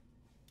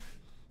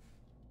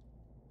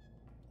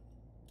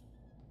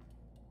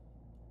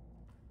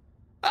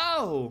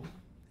 Oh,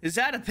 is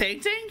that a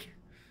painting?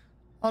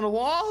 On a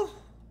wall?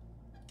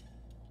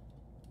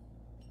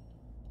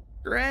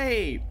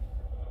 Great.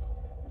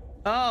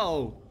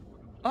 Oh,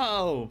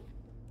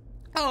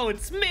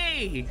 it's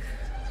me.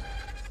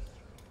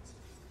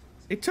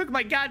 It took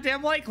my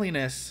goddamn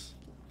likeness.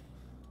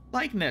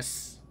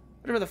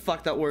 Whatever the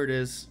fuck that word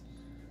is.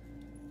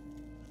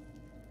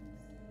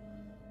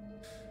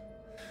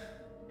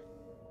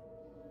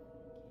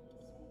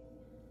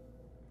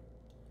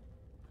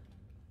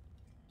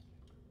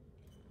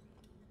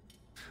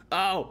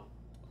 Oh,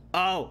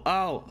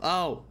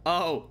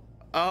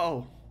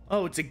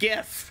 it's a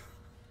GIF.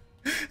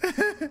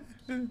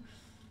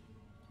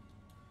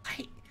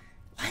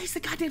 Why is the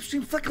goddamn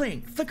stream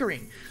flickering?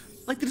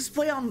 Like the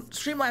display on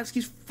Streamlabs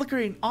keeps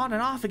flickering on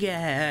and off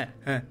again.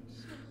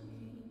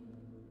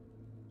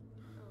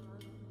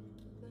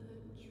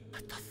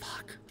 What the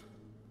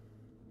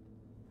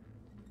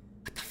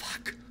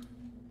fuck?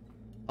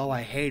 Oh,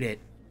 I hate it.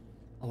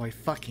 Oh, I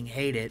fucking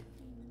hate it.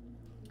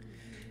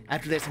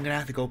 After this, I'm gonna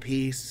have to go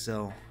pee,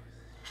 so...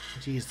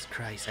 Jesus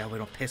Christ, I hope I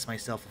don't piss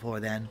myself before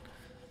then.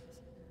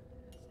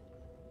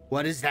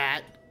 What is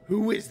that?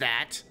 Who is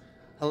that?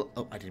 Oh,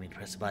 I didn't mean to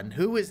press the button.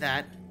 Who is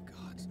that? In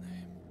God's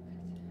name.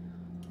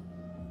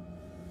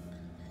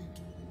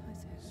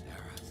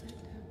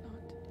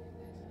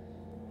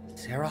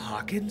 Sarah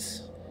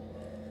Hawkins?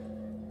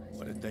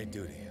 What did they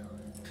do to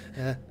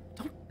you?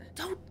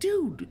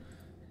 Dude.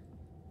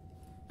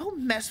 Don't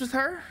mess with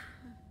her.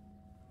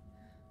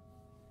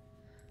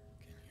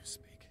 Can you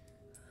speak?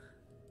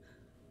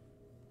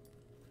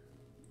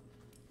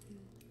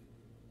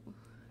 What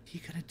are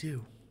you gonna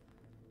do?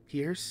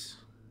 Pierce?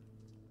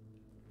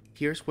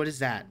 Pierce, what is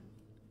that?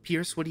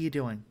 Pierce, what are you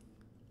doing?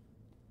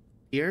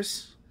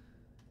 Pierce? Is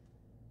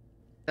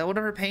that one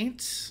of her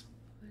paints?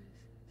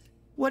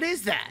 What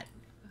is that?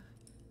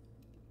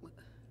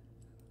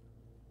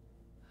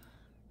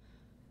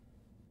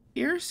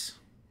 Pierce?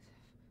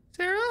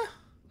 Sarah?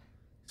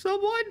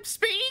 Someone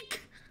speak?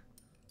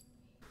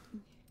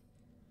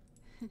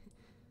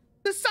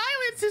 The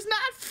silence is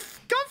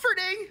not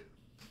comforting.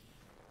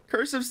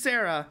 Curse of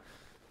Sarah.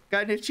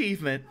 Got an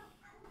achievement.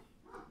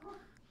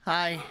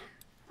 Hi.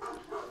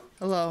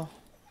 Hello.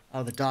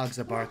 Oh, the dogs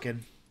are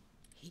barking.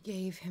 He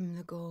gave him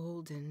the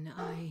gold and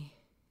I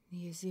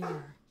the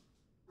azure.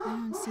 I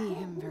don't see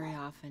him very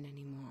often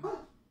anymore.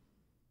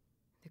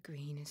 The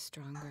green is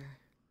stronger.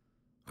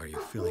 Are you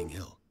feeling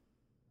ill?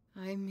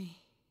 I'm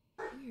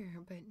here,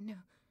 but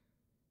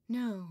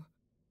no.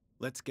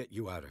 Let's get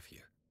you out of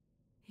here.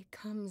 It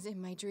comes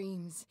in my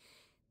dreams.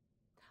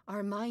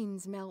 Our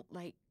minds melt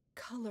like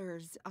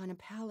colors on a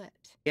palette.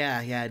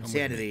 Yeah,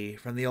 insanity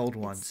from the old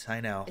ones. I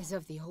know. Is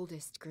of the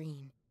oldest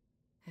green.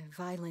 A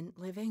violent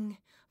living,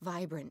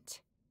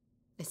 vibrant.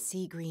 A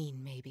sea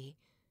green, maybe.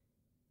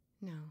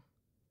 No.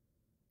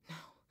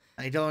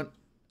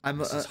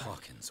 Mrs.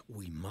 Hawkins,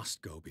 we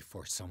must go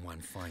before someone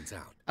finds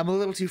out. I'm a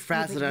little too but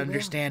frazzled to he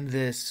understand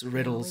this He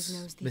riddles,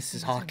 always knows these Mrs.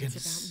 things when Hawkins.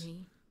 it's about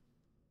me.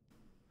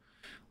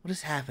 What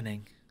is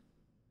happening?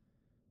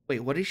 Wait,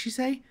 what did she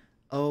say?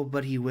 Oh,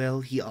 but he will.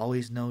 He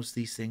always knows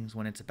these things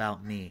when it's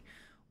about me.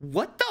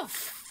 What the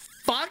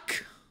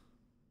fuck?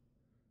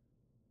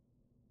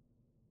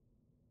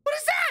 What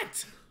is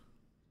that?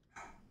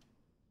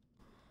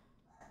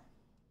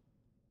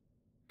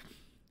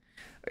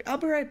 I'll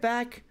be right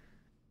back.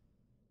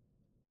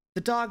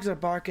 The dogs are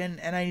barking,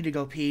 and I need to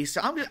go pee.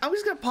 So I'm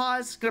just gonna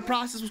pause, gonna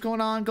process what's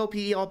going on, go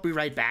pee. I'll be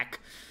right back.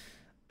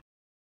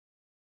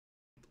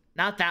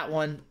 Not that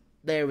one.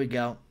 There we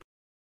go.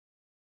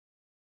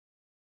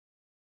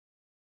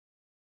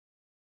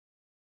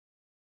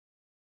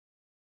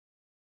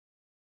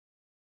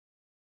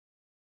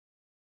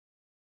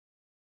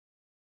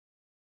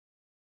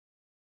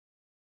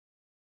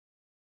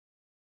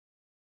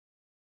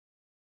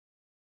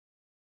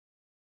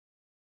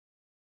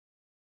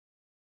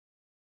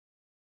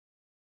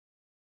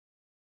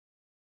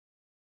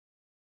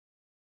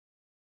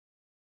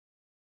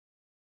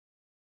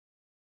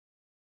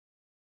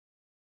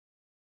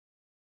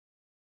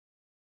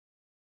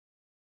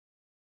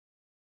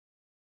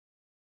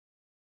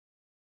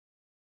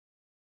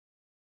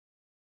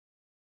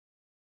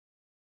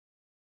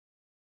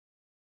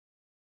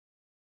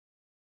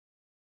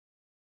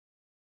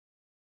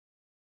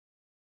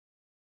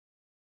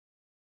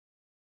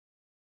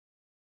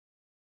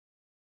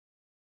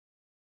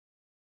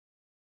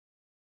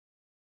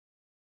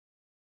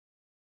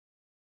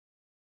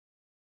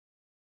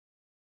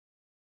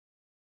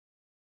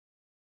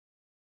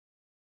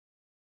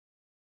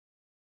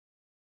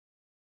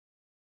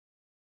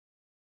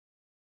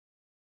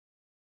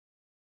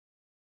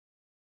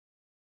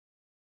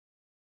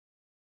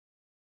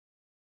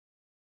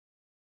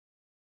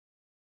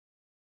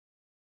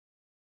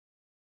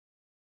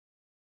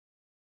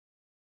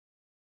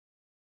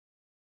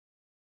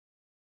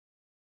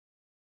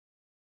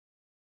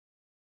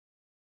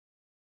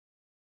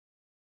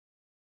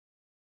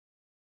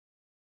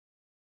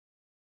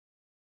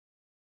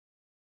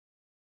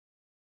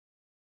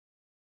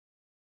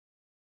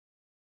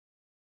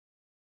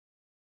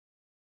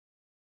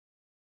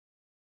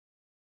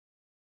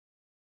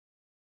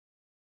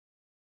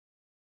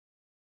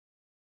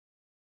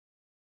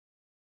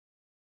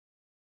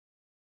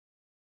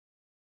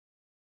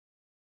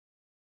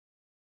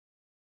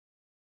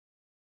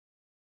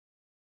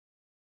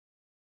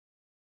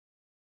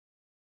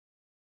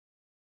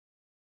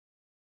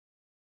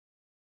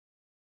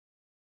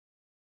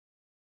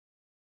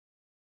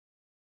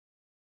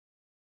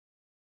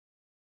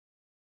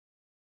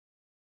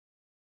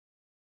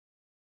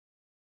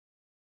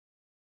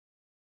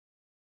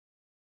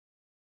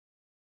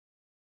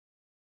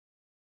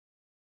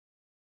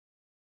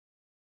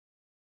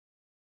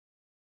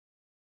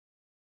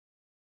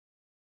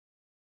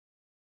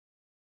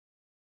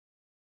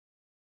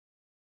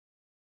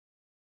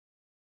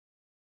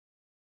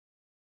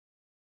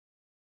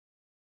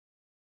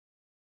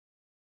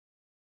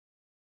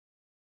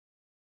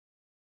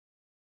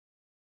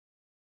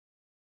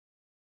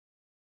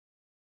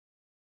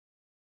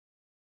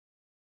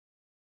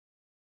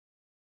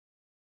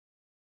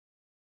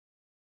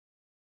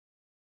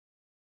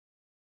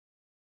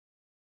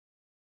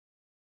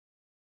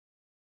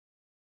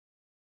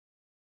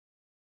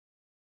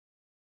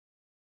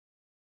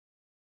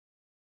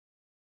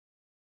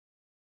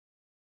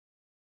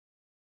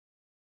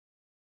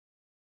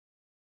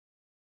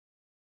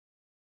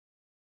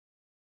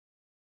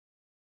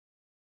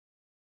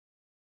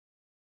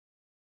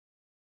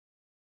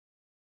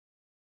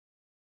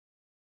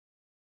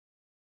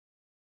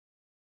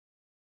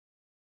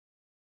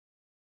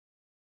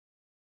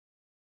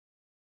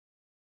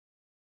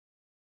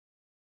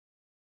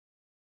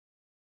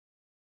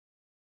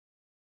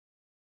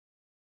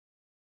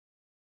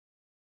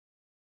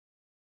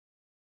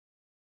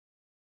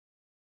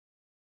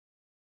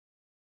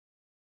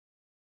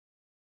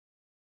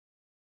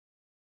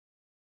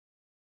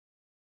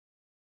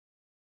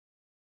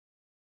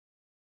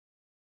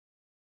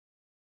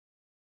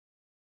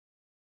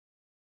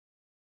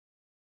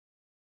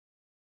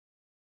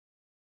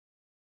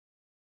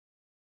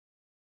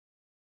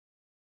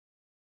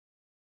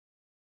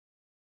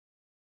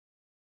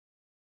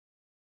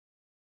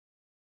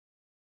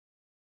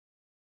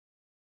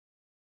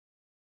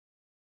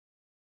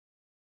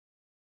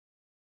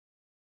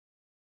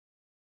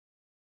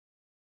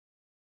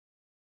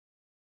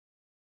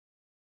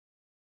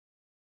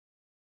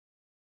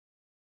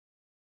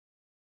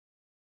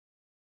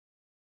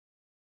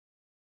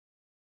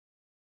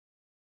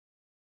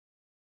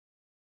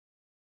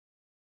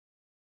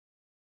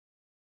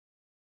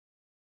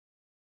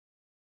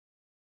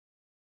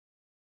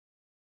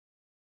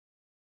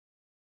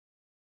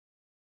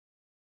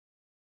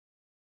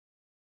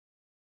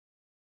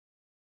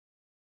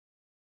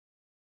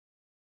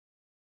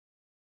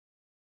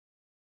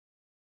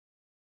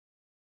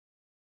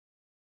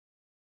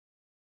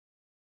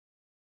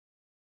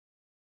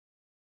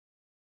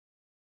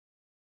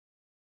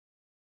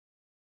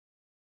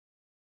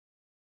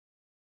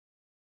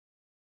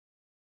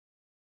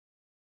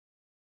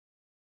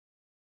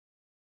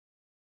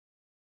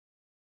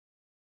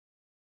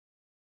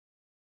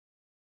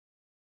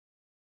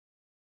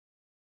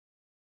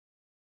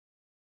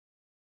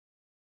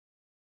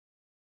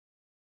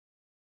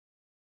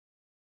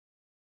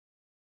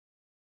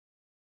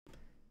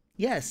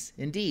 Yes,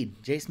 indeed.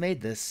 Jace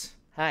made this.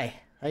 Hi,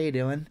 how you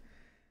doing?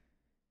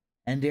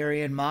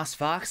 Endarian Moss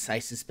Fox, I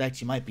suspect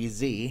you might be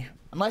Z.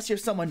 Unless you're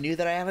someone new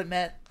that I haven't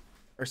met,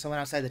 or someone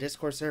outside the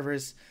Discord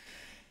servers.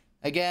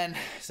 Again,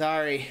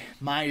 sorry,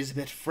 mine is a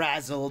bit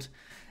frazzled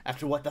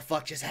after what the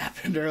fuck just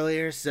happened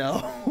earlier,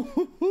 so...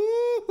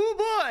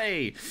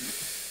 boy!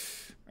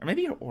 Or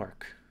maybe you're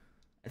Orc.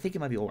 I think it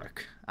might be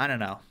Orc. I don't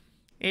know.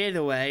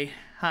 Either way,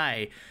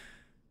 hi.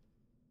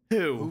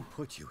 Who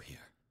put you here?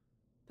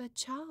 But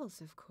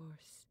Charles, of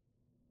course.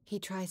 He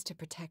tries to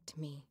protect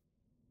me.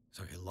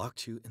 So he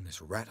locked you in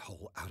this rat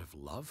hole out of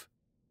love?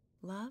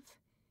 Love?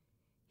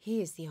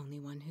 He is the only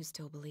one who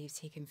still believes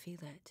he can feel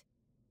it.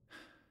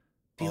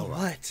 Feel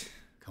what?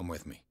 Come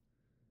with me.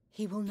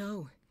 He will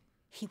know.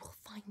 He will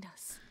find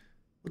us.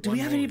 Do we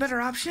have any better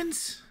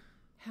options?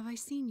 Have I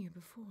seen you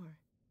before?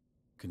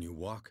 Can you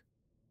walk?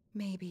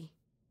 Maybe.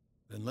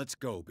 Then let's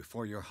go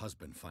before your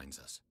husband finds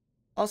us.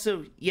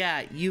 Also,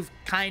 yeah, you've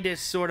kind of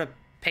sort of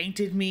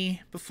painted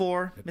me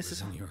before, It Mrs.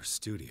 was in your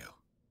studio.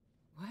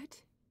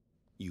 What?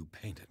 You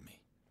painted me.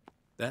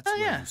 That's where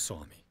yeah. you saw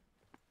me.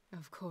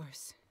 Of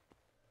course.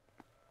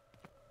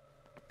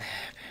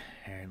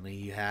 Apparently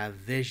you have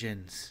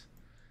visions.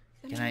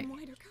 The Can men I- in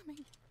white are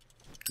coming.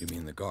 You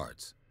mean the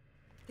guards?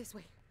 This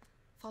way.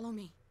 Follow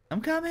me.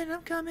 I'm coming,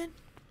 I'm coming.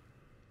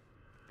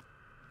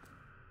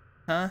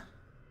 Huh?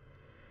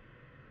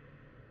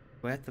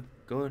 Do I have to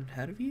go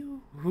ahead of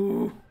you?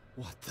 Ooh.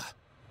 What the?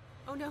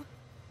 Oh no.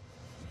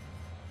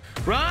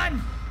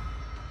 Run!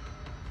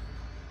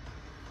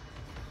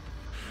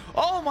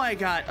 Oh my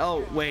god.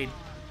 Oh, wait.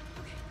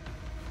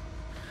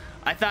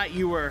 I thought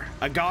you were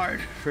a guard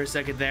for a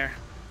second there.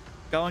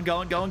 Going.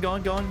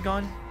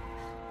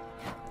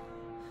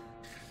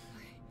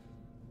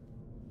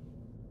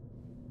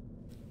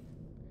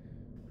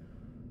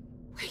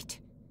 Wait.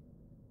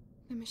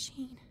 The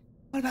machine.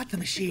 What about the The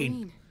machine?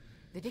 green.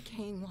 The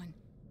decaying one.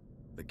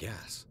 The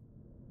gas.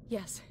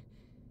 Yes.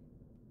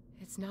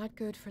 It's not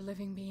good for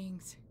living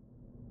beings.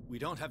 We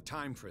don't have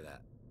time for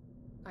that.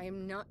 I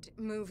am not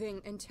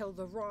moving until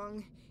the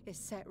wrong is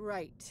set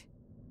right.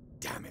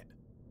 Damn it.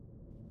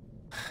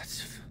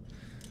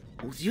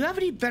 Do you have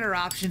any better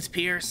options,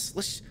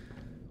 Pierce?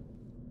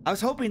 I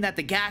was hoping that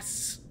the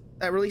gas,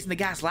 releasing the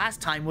gas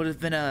last time would have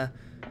been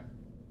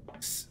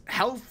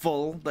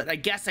helpful, but I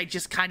guess I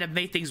just kind of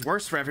made things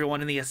worse for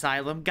everyone in the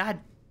asylum. God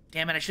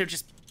damn it, I should have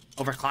just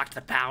overclocked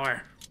the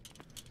power.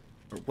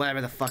 Or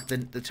whatever the fuck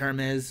the term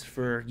is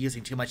for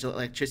using too much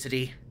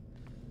electricity.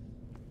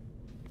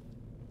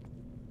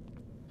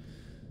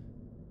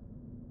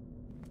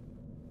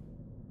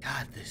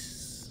 God,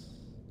 this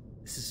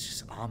is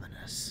just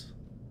ominous.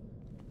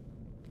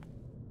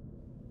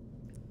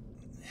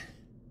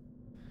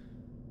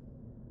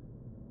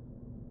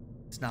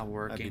 It's not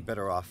working. I'd be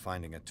better off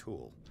finding a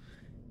tool.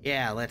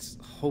 Yeah, let's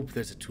hope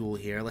there's a tool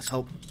here. Let's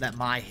hope that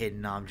my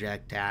hidden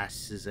object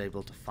ass is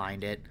able to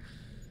find it.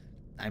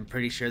 I'm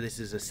pretty sure this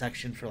is a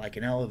section for like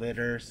an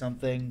elevator or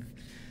something.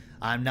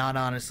 I'm not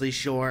honestly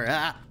sure.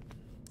 Ah!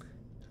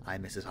 Hi,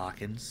 Mrs.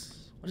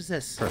 Hawkins. What is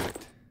this?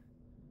 Perfect.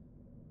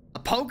 A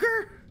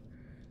poker?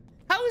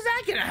 How is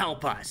that gonna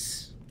help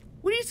us?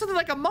 We need something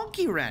like a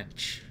monkey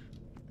wrench.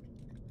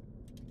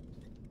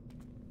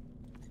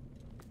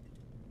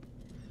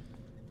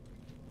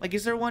 Like,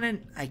 is there one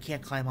in... I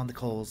can't climb on the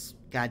coals.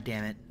 God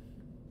damn it.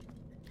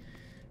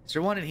 Is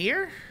there one in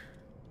here?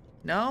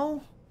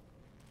 No?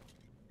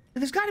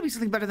 There's gotta be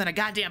something better than a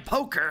goddamn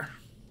poker.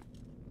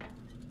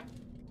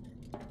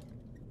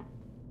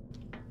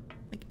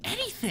 Like,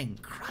 anything.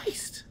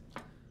 Christ.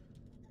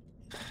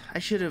 I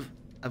should have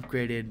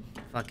upgraded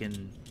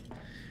fucking...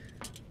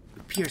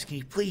 Pierce, can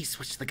you please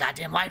switch to the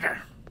goddamn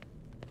lighter?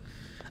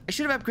 I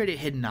should have upgraded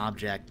hidden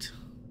object.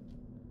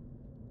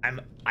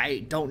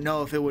 I don't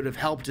know if it would have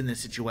helped in this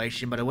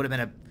situation, but it would have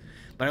been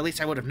but at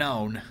least I would have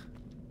known.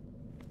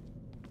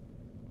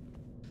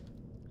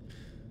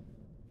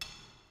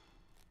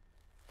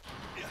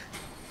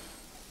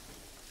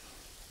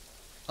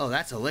 Oh,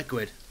 that's a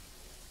liquid.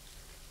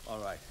 All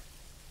right.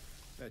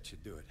 That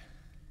should do it.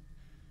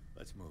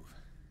 Let's move.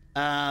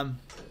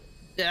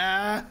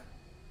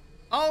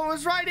 Oh, I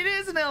was right. It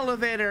is an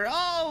elevator.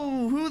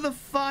 Oh, who the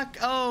fuck?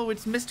 Oh,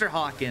 it's Mr.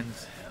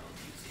 Hawkins.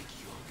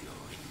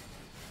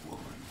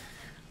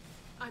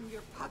 I'm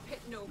your puppet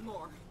no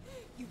more.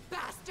 You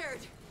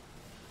bastard!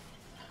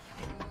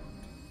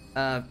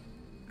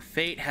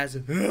 Fate has...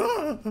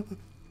 You're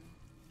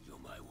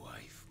my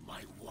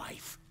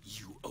wife.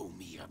 You owe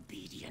me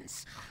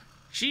obedience.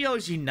 She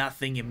owes you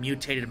nothing, you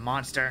mutated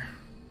monster.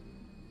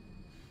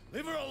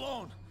 Leave her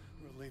alone.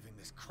 We're leaving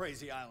this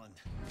crazy island.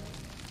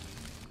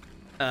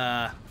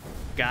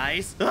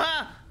 Guys?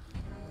 Ah!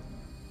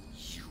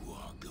 You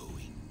are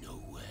going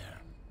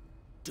nowhere.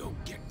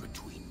 Don't get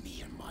between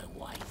me and my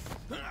wife.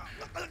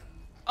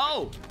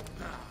 Oh!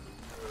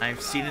 I've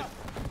seen it.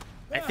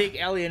 I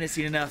think Elian has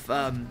seen enough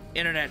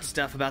internet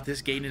stuff about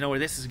this game to know where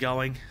this is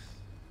going.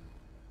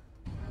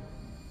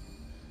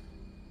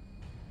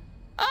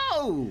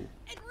 Oh!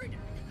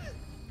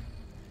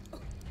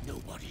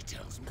 Nobody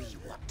tells me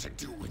what to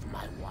do with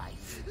my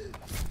wife.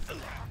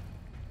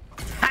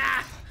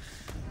 Ha!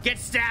 Get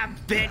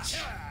stabbed,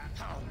 bitch!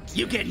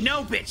 You get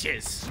no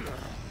bitches!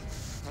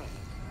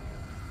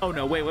 Oh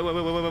no, wait.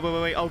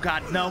 Oh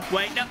god, no,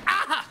 wait, no.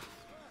 Ah!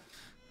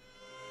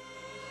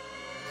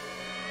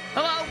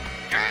 Hello?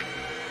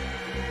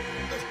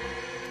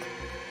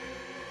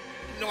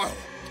 No!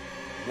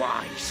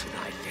 Why should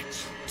I let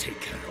you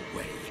take her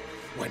away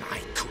when I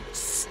could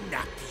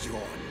snap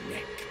your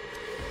neck?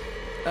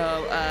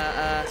 Oh,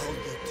 All you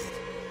did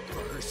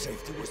for her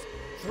safety was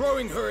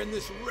throwing her in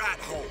this rat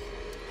hole.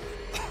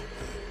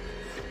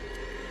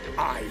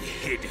 I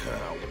hid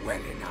her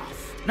well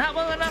enough. not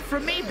well enough for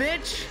me,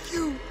 bitch!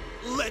 You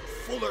let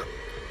Fuller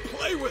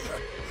play with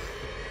her.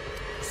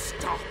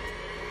 Stop.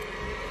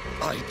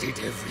 I did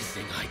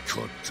everything I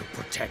could to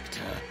protect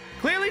her.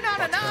 Clearly not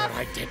But enough!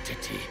 her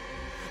identity,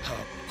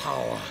 her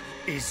power,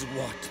 is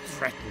what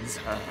threatens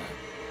her.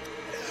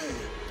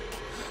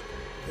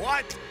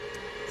 What?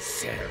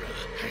 Sarah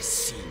has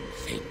seen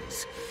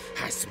things,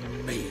 has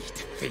made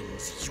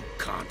things you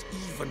can't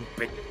even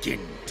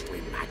begin to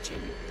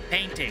imagine.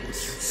 Paintings. You'd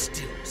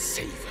still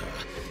save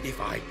her if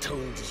I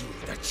told you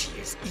that she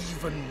is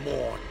even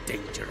more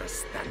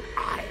dangerous than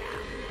I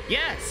am.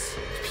 Yes,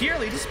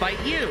 purely despite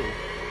you.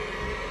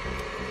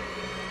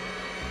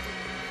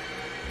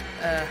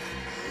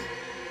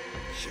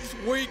 She's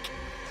weak.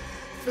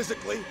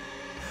 Physically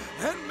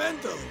and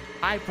mentally.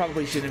 I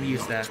probably shouldn't have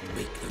used that. Don't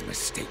make the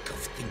mistake of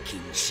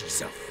thinking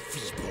she's a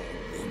feeble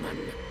woman.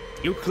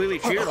 You clearly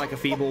treat her like a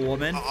feeble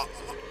woman.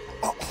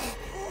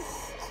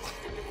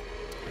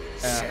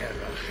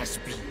 Sarah has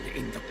been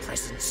in the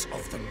presence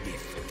of the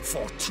myth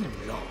for too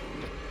long.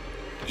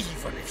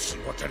 Even if she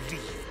were to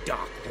leave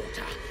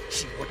Darkwater,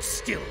 she would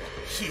still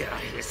hear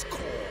his call.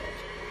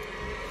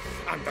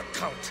 And the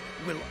cult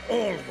will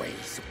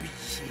always be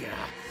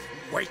here,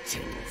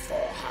 waiting for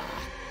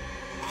her.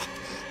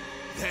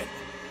 Then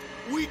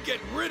we get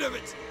rid of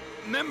its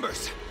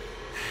members.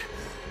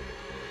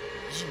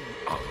 You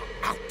are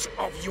out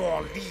of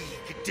your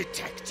league,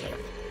 detective.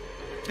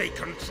 They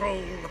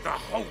control the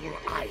whole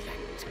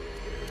island.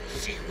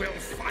 She will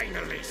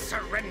finally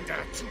surrender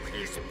to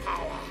his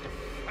power,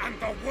 and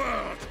the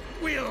world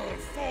will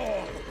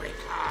fall with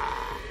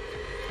her.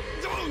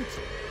 Don't!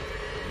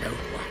 No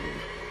one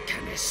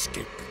can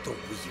escape the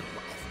wheel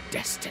of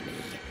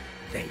destiny,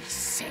 they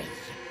say.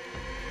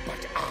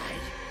 But I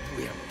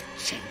will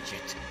change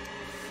it.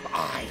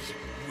 I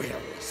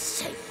will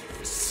save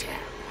Sarah.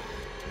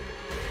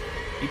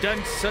 You've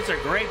done such a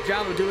great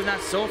job of doing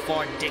that so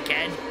far,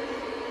 dickhead.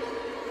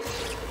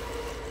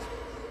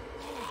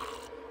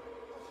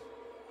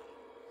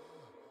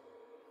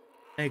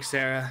 Thanks,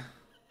 Sarah.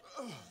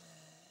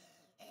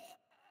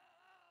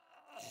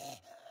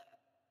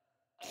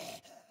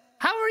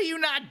 How are you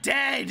not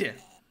dead?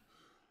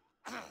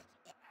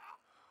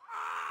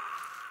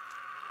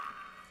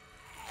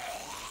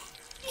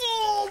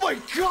 Oh my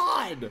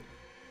god!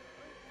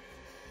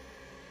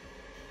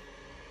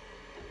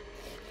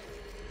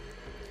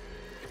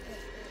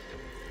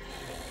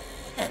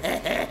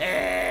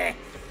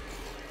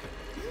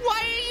 Why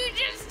are you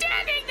just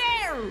standing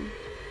there?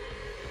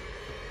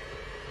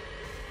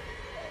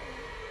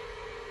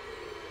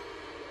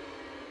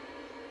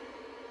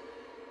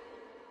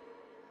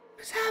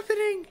 What's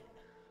happening?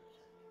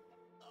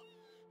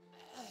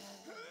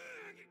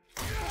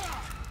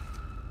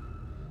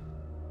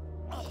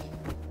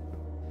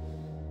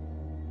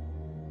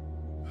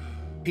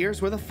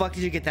 Pierce, where the fuck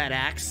did you get that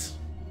axe?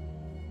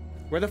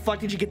 Where the fuck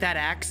did you get that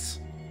axe?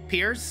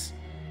 Pierce?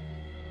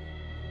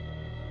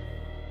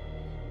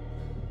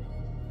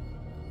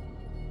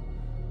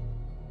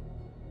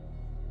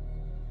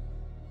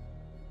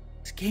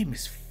 This game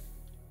is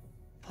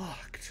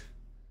fucked.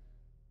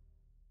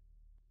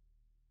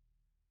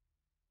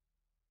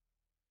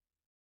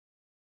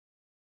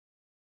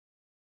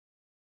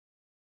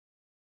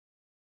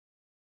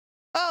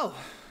 Oh,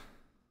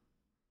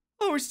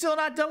 we're still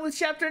not done with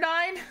chapter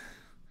 9?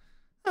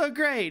 Oh,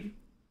 great.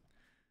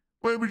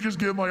 Let me just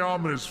get my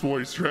ominous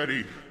voice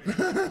ready.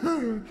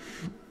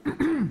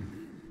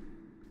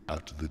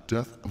 After the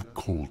death of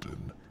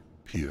Colden,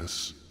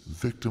 Pierce,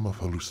 victim of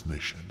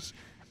hallucinations,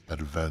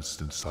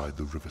 advanced inside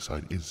the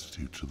Riverside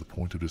Institute to the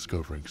point of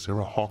discovering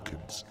Sarah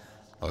Hawkins,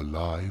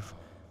 alive,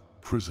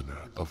 prisoner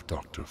of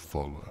Dr.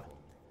 Fuller.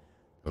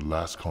 The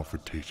last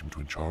confrontation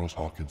between Charles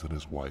Hawkins and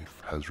his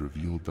wife has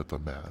revealed that the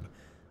man,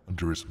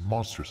 under his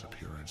monstrous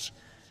appearance,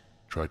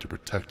 tried to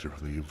protect her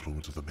from the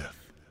influence of the myth.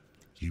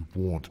 He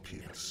warned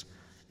Pierce,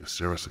 if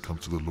Sarah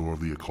succumbs to the lure of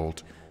the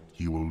occult,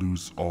 she will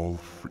lose all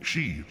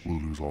free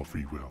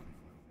will.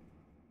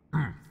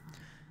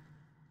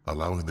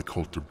 Allowing the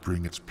cult to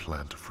bring its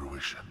plan to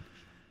fruition,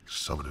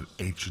 summon an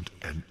ancient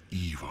and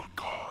evil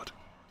god.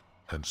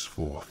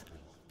 Henceforth,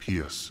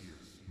 Pierce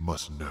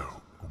must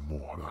know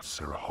more about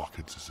Sarah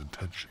Hawkins'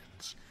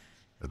 intentions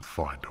and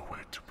find a way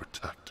to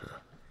protect her.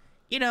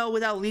 You know,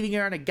 without leaving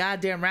her in a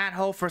goddamn rat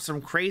hole for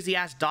some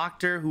crazy-ass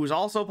doctor who's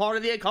also part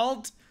of the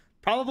occult,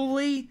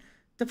 probably,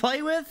 to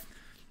play with.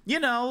 You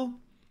know,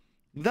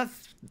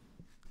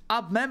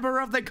 A member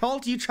of the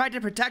cult you tried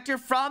to protect her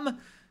from?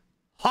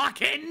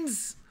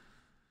 Hawkins?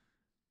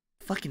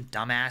 Fucking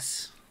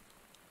dumbass.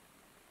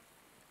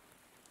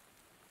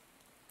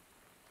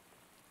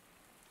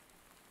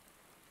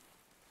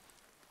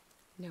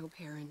 No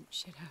parent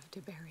should have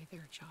to bury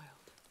their child,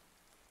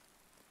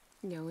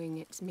 knowing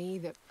it's me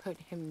that put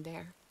him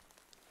there.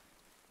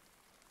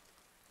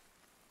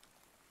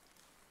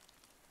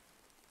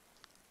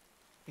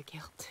 The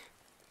guilt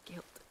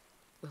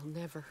will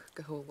never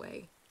go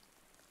away.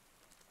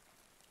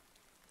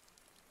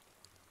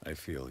 I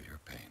feel your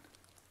pain.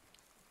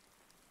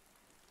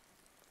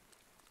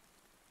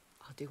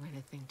 I'll do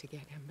anything to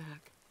get him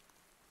back.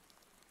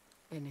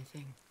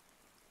 Anything.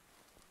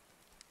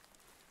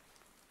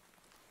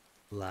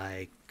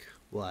 Like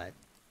what?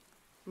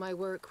 My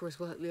work was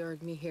what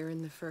lured me here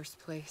in the first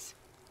place.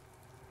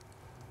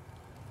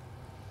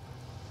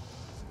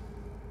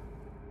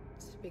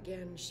 It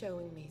began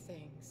showing me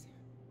things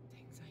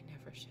I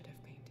never should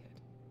have painted.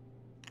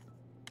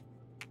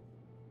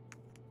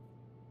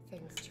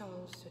 Things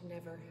Charles should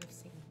never have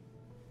seen.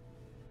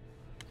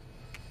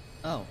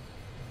 Oh,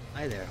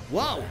 hi there.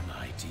 Whoa! What am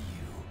I to you?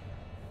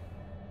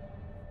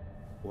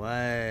 What?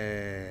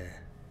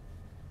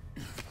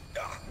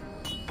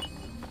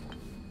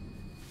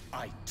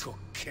 I took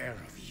care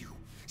of you,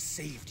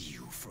 saved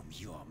you from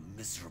your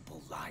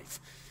miserable life.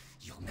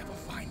 You'll never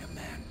find a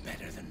man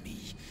better than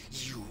me.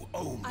 You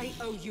owe me. I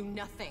owe you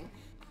nothing.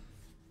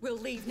 We'll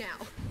leave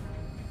now.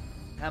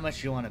 How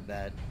much you want to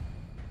bet?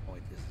 Oh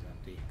wait, this is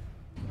empty.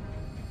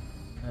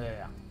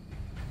 Yeah.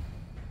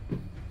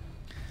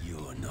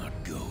 You're not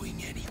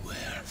going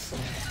anywhere.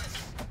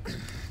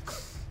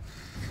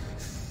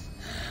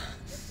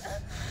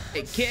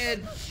 Hey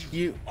kid,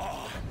 you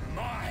Are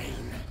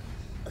mine.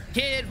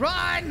 kid,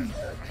 run!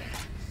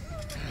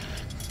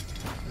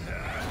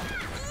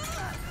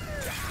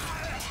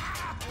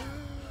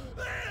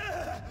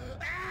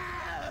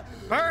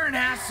 Burn,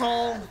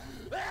 asshole!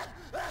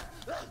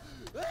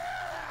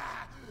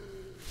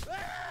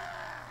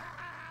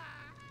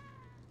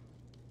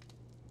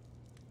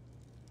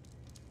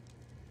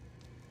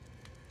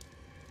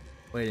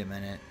 Wait a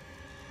minute.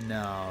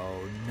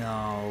 No,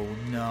 no,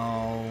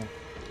 no.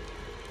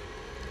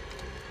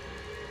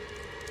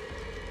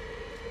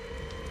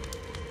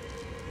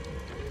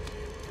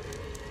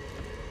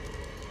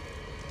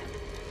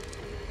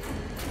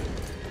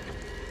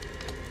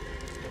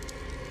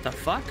 The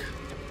fuck?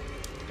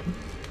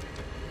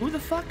 Who the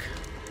fuck?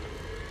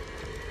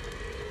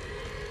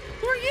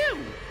 Who are you?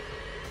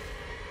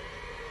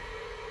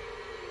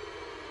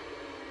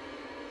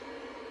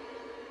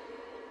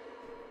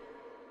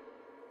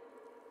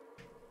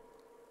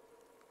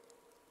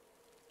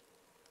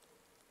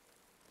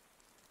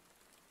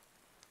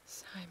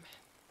 Simon.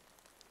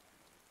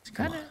 It's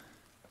kind of...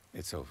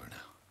 It's over now.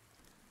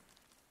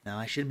 No,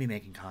 I shouldn't be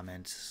making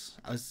comments.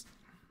 I was...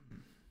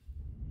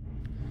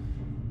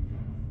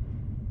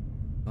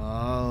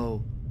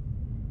 Oh.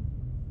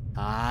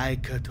 Hi,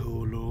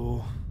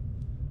 Cthulhu.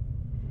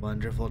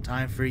 Wonderful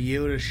time for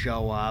you to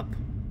show up.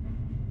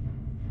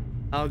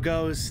 How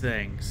goes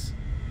things?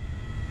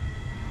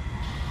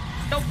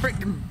 No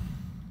freaking...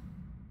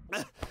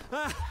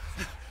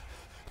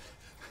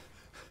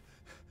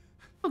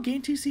 Oh,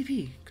 gain 2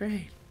 CP.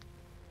 Great.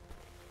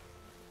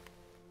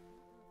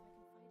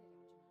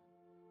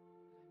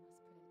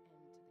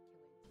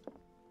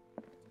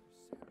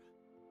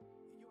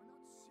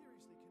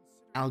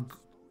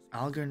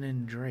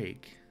 Algernon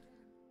Drake.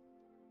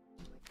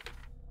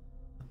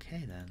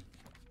 Okay, then.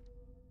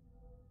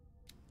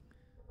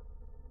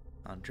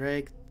 On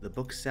Drake, the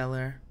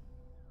bookseller.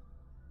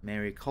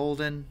 Mary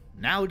Colden,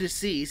 now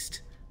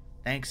deceased,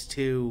 thanks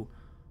to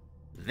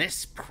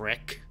this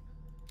prick.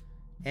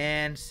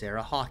 And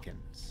Sarah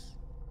Hawkins,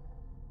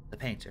 the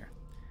painter.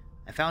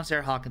 I found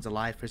Sarah Hawkins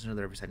alive, prisoner of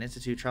the Riverside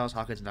Institute. Charles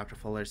Hawkins and Dr.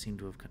 Fuller seem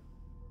to have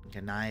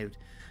connived.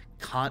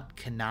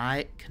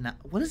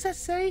 What does that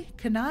say?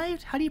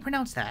 Connived? How do you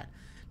pronounce that?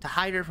 To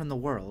hide her from the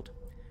world.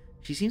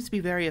 She seems to be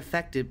very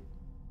affected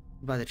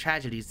by the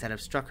tragedies that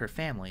have struck her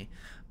family,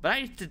 but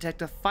I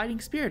detect a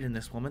fighting spirit in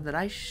this woman that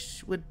I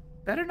would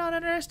better not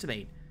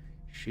underestimate.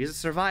 She is a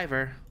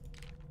survivor.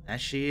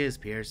 That she is,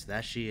 Pierce.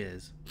 That she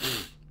is.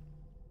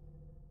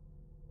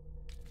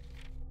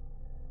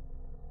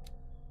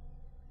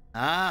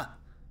 Ah,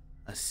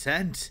 a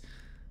scent.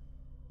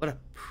 What a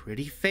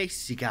pretty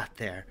face you got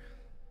there.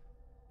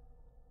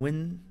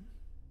 When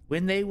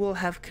they will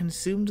have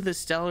consumed the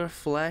stellar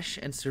flesh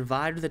and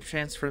survived the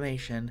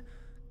transformation,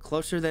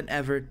 closer than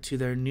ever to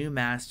their new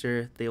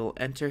master, they will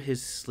enter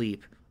his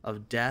sleep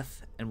of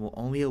death and will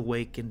only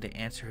awaken to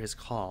answer his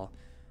call.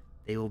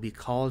 They will be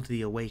called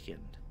the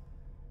Awakened.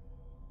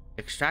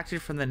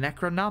 Extracted from the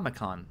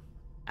Necronomicon.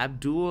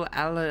 Abdul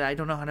Allah, I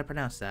don't know how to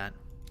pronounce that.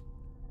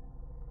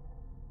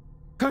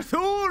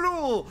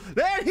 Cthulhu!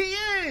 There he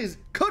is!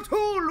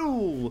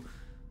 Cthulhu!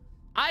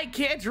 I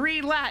can't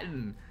read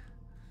Latin.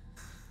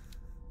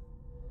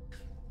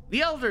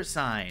 The Elder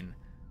Sign.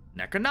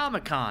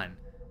 Necronomicon.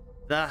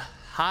 The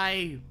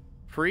High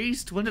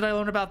Priest? When did I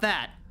learn about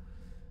that?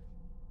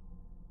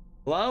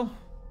 Hello?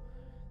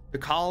 The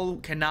call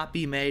cannot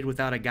be made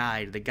without a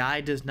guide. The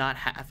guide does not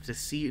have to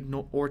see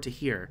or to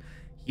hear.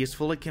 He is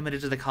fully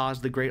committed to the cause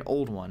of the great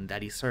old one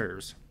that he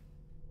serves.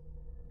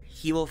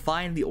 He will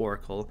find the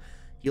oracle.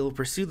 He will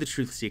pursue the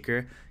truth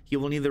seeker. He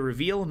will neither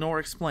reveal nor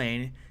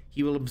explain.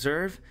 He will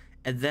observe,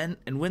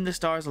 and when the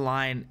stars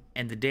align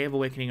and the day of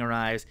awakening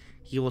arrives,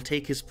 he will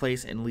take his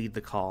place and lead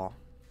the call.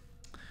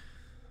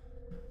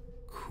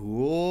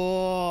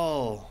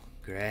 Cool.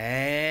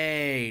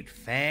 Great.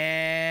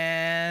 Fan-dabby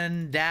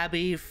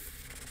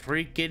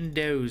freaking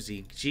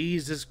dozy.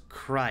 Jesus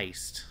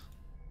Christ.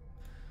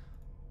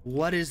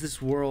 What is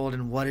this world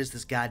and what is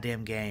this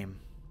goddamn game?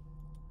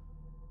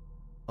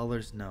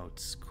 Colors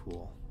notes.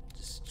 Cool.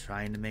 Just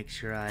trying to make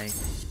sure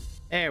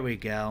There we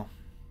go.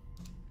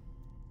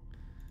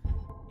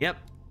 Yep.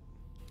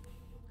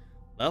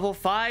 Level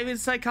 5 in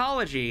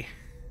psychology.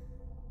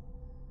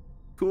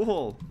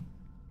 Cool.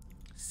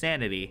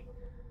 Sanity.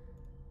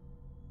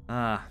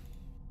 Oh.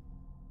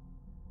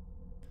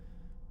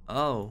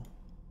 Oh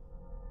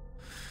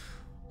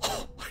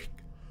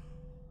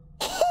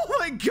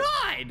my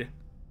god!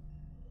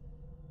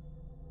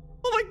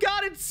 Oh my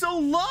god, it's so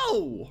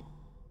low!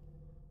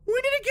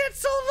 When did it get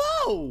so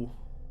low?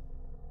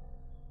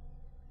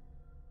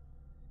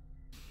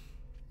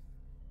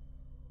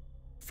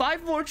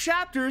 Five more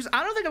chapters?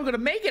 I don't think I'm gonna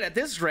make it at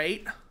this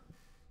rate.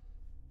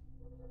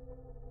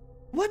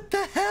 What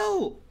the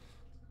hell?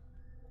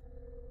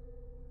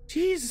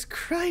 Jesus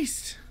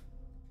Christ.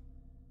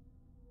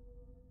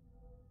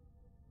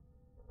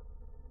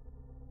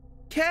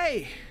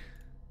 Okay.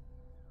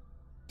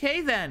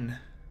 Okay then.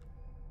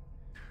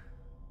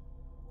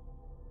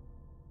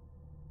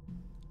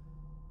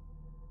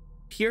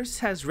 Pierce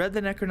has read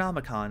the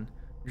Necronomicon.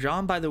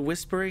 Drawn by the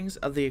whisperings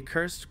of the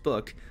accursed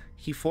book,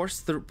 he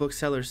forced the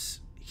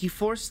bookseller's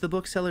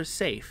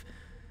safe,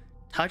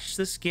 touched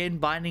the skin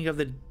binding of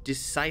the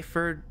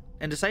deciphered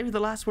the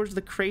last words of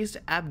the crazed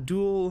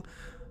Abdul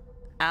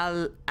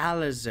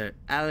Al-Azred.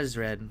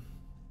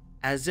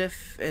 As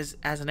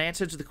an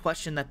answer to the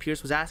question that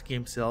Pierce was asking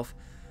himself,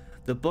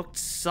 the book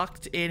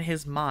sucked in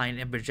his mind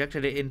and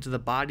projected it into the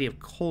body of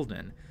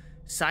Colden.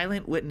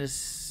 Silent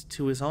witness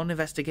to his own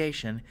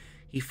investigation,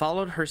 he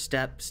followed her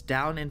steps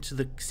down into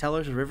the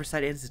cellars of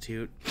Riverside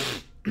Institute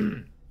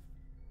and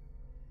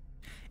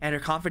her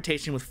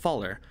confrontation with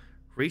Fuller.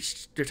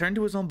 Returned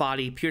to his own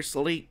body, Pierce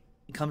slowly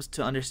comes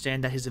to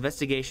understand that his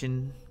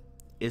investigation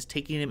is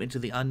taking him into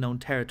the unknown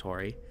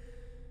territory.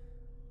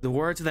 The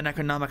words of the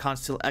Necronomicon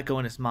still echo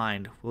in his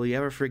mind. Will he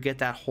ever forget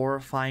that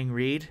horrifying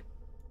read?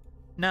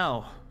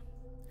 No.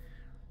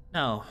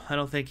 No, I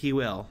don't think he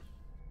will.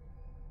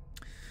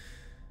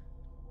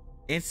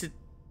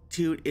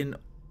 Institute in...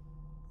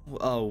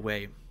 Oh,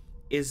 wait.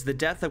 Is the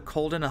death of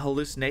Colden a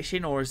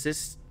hallucination, or is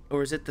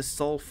it the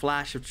sole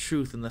flash of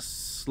truth in the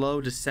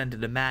slow descent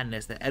into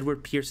madness that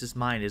Edward Pierce's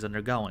mind is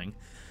undergoing?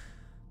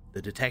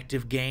 The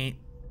detective gained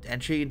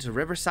entry into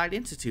Riverside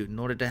Institute in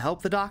order to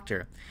help the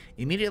doctor.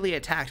 Immediately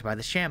attacked by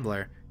the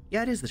Shambler.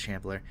 Yeah, it is the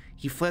Shambler.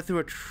 He fled through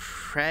a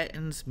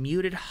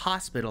transmuted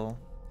hospital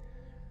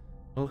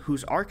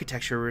whose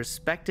architecture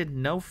respected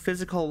no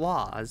physical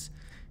laws.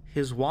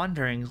 His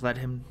wanderings led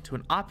him to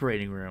an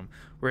operating room,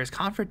 where his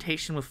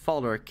confrontation with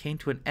Fuller came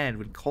to an end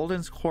when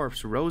Colden's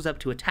corpse rose up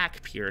to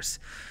attack Pierce.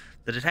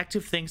 The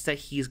detective thinks that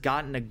he's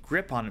gotten a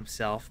grip on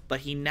himself,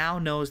 but he now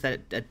knows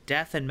that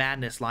death and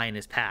madness lie in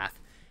his path.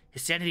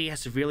 His sanity has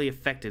severely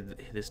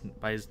affected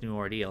by his new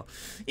ordeal.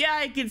 Yeah,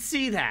 I can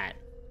see that.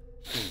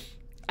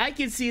 I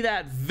can see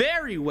that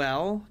very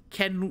well.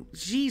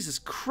 Jesus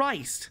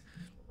Christ.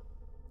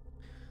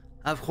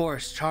 Of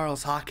course,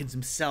 Charles Hawkins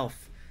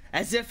himself.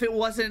 As if it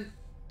wasn't...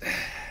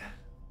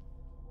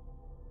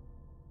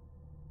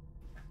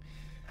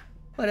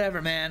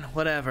 Whatever, man.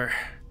 Whatever.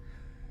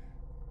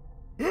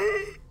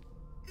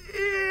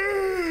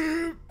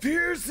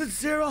 Pierce and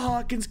Sarah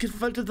Hawkins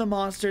confronted the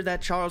monster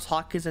that Charles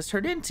Hawkins has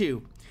turned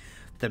into.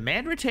 The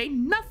man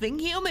retained nothing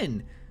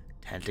human.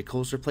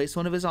 Tentacles replaced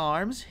one of his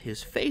arms,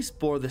 his face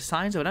bore the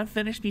signs of an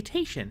unfinished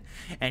mutation,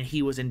 and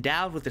he was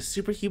endowed with a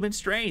superhuman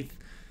strength.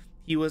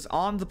 He was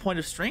on the point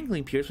of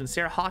strangling Pierce when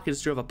Sarah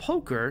Hawkins drove a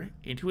poker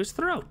into his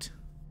throat.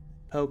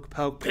 Poke,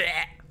 poke,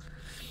 bleh.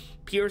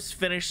 Pierce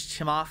finished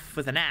him off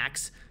with an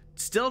axe.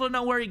 Still don't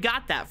know where he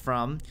got that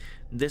from.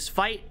 This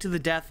fight to the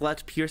death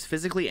left Pierce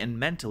physically and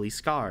mentally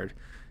scarred.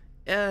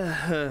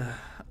 I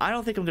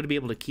don't think I'm going to be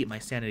able to keep my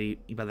sanity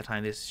by the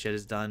time this shit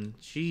is done.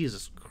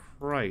 Jesus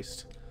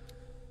Christ.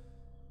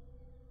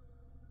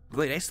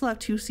 Wait, I still have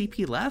 2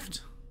 CP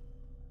left?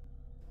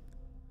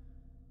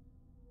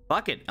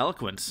 Fuck it,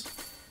 eloquence.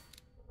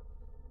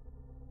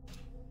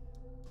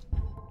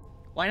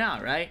 Why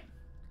not, right?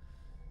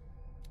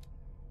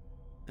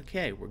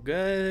 Okay, we're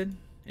good.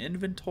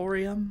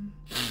 Inventorium.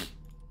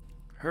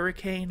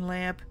 Hurricane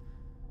lamp.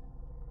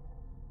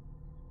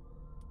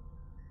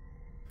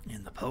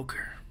 And the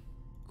poker.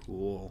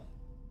 Cool.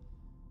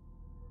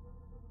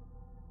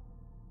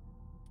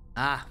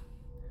 Ah.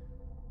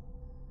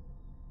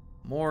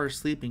 More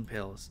sleeping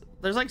pills.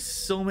 There's like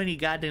so many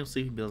goddamn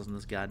sleeping pills in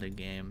this goddamn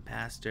game.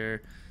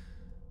 Pastor.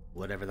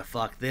 Whatever the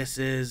fuck this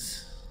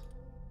is.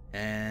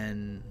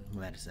 and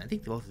medicine. I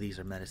think both of these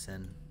are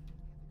medicine.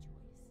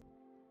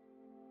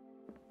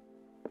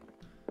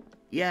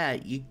 Yeah,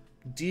 you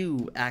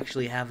do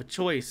actually have a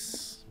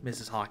choice,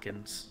 Mrs.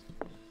 Hawkins.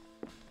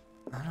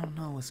 I don't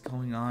know what's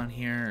going on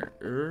here.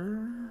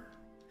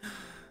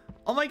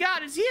 Oh my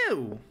god, it's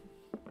you!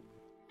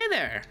 Hey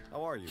there.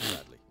 How are you,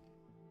 Bradley?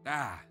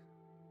 Ah,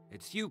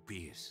 it's you,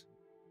 Pierce.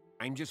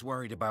 I'm just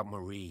worried about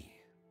Marie.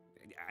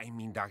 I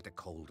mean, Dr.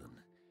 Colden.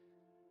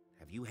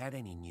 Have you had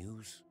any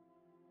news?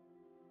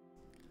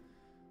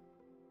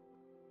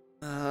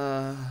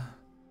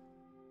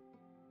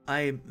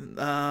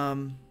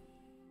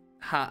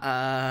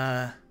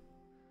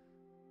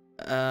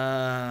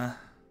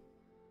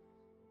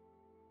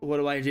 What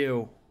do I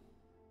do?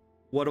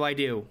 What do I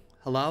do?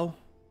 Hello?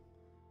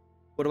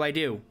 What do I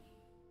do?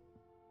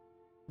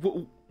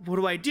 What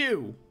do I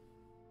do?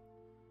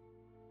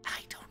 I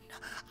don't know.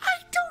 I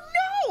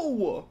don't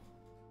know!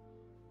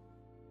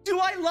 Do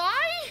I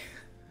lie?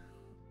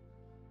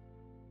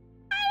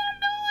 I don't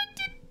know what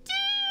to do.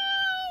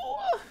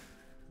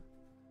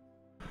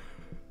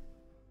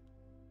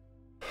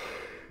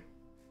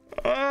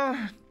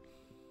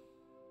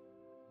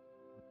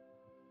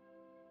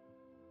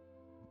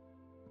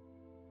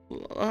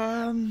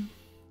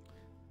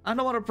 I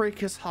don't want to break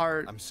his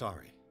heart. I'm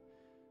sorry.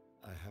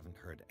 I haven't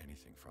heard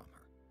anything from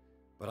her,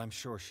 but I'm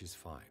sure she's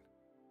fine.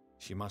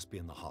 She must be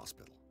in the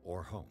hospital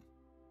or home.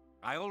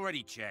 I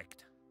already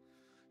checked.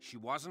 She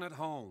wasn't at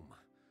home.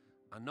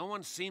 And no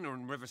one's seen her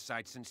in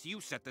Riverside since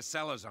you set the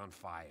cellars on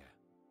fire.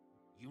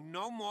 You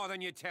know more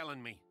than you're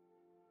telling me.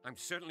 I'm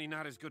certainly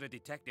not as good a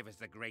detective as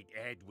the great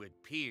Edward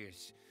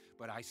Pierce,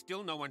 but I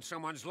still know when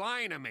someone's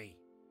lying to me.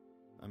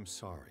 I'm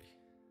sorry.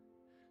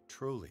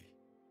 Truly.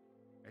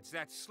 It's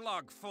that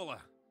slug, Fuller.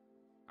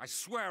 I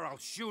swear I'll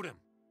shoot him.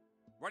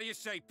 What do you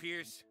say,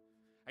 Pierce?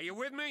 Are you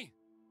with me?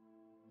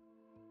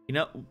 You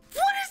know,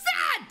 what is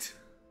that?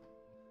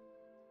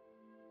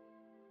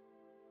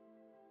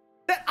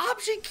 That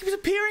object keeps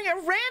appearing at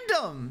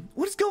random.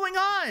 What is going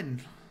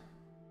on?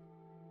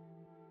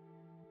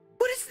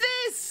 What is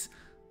this?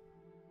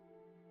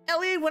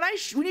 Elliot,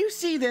 when you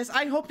see this,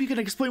 I hope you can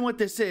explain what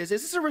this is.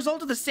 Is this a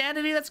result of the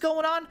sanity that's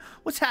going on?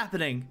 What's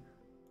happening?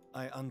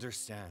 I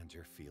understand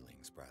your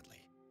feelings,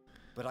 Bradley,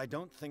 but I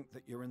don't think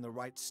that you're in the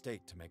right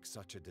state to make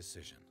such a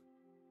decision.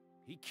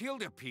 He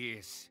killed her,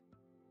 Pierce.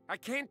 I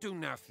can't do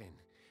nothing,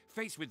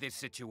 faced with this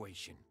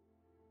situation.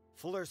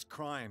 Fuller's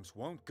crimes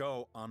won't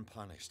go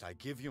unpunished, I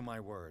give you my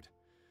word.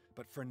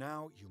 But for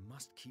now, you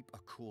must keep a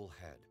cool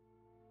head.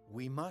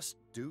 We must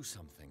do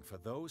something for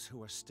those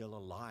who are still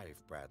alive,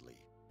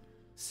 Bradley.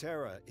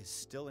 Sarah is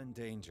still in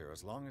danger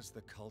as long as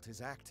the cult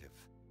is active.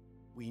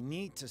 We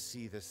need to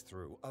see this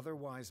through,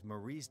 otherwise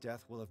Marie's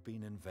death will have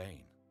been in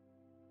vain.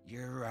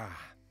 You're,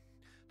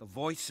 the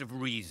voice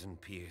of reason,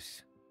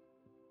 Pierce.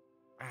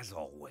 As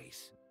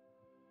always.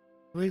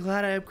 Really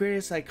glad I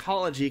upgraded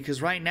psychology,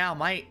 because right now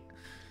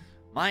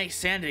my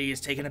sanity is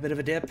taking a bit of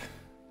a dip.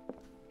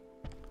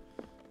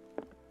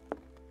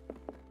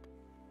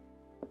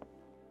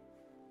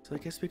 So I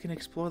guess we can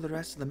explore the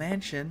rest of the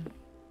manor.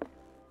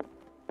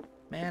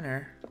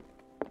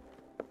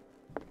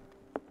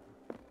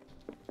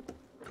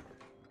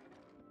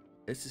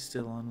 This is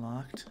still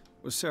unlocked.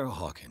 Was Sarah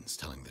Hawkins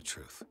telling the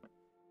truth?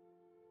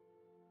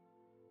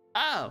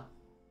 Oh,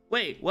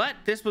 wait, what?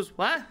 This was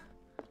what?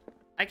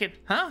 I can,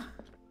 huh?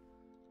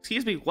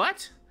 Excuse me,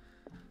 what?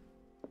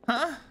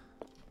 Huh?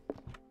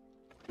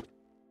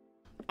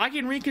 I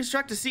can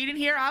reconstruct a seat in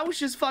here? I was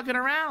just fucking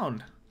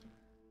around.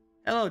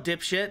 Hello,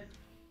 dipshit.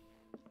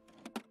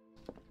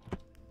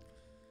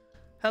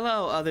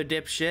 Hello, other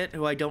dipshit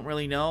who I don't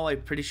really know.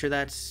 I'm pretty sure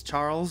that's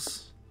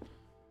Charles.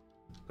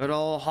 Good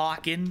old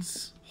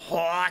Hawkins.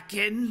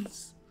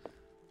 Hawkins!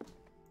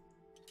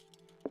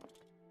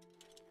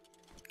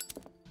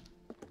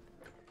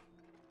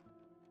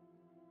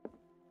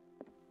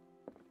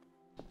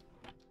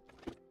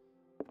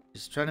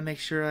 Just trying to make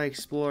sure I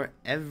explore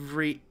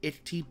every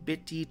itty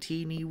bitty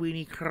teeny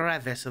weeny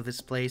crevice of this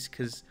place,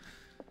 because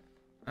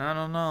I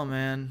don't know,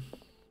 man.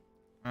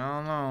 I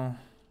don't know.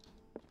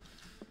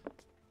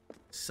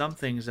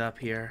 Something's up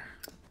here.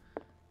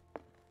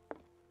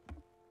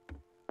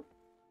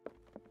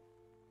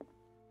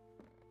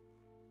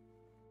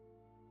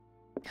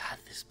 God,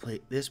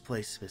 this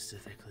place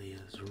specifically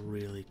is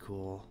really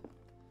cool.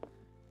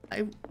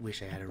 I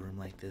wish I had a room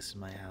like this in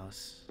my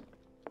house.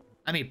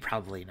 I mean,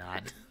 probably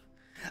not.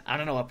 I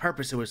don't know what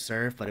purpose it would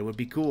serve, but it would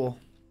be cool.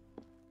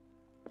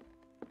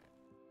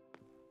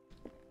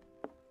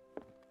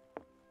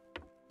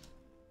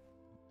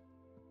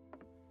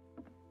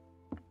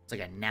 It's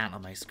like a gnat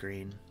on my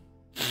screen.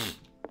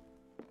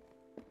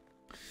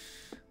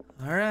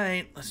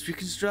 Alright, let's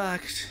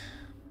reconstruct.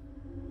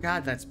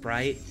 God, that's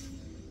bright.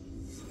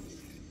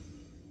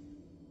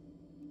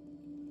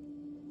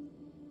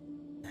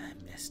 I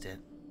missed it.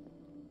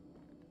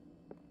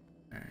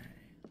 Alright.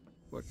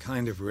 What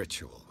kind of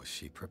ritual was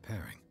she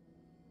preparing?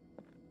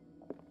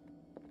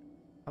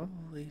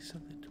 Probably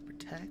something to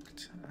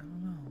protect. I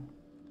don't know.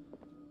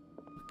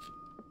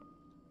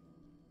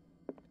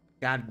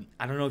 God,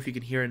 I don't know if you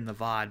can hear it in the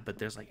VOD, but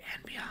there's like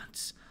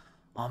ambiance.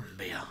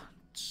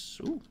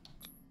 Ooh.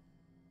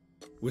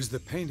 Was the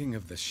painting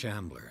of the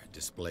Shambler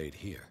displayed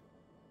here?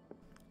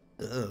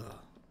 Ugh.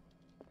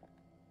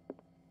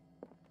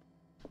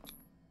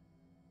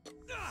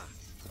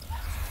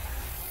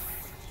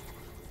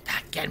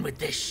 Not again with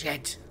this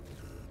shit.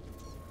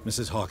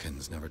 Mrs.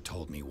 Hawkins never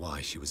told me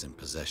why she was in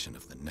possession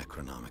of the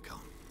Necronomicon.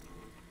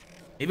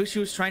 Maybe she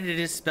was trying to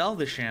dispel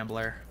the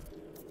Shambler.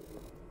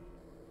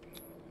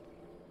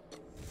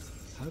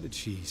 How did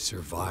she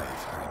survive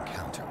her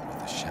encounter with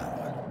the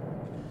Shambler?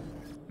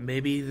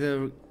 Maybe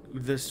the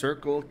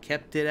circle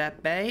kept it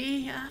at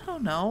bay? I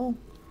don't know.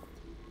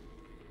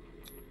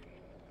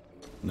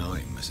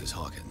 Knowing Mrs.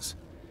 Hawkins,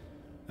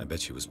 I bet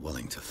she was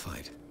willing to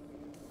fight.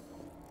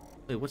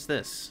 Wait, what's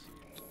this?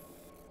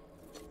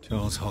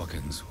 Charles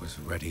Hawkins was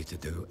ready to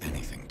do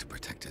anything to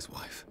protect his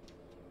wife.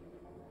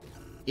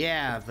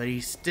 Yeah, but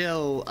he's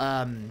still,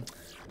 a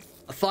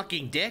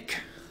fucking dick.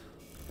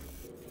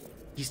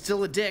 He's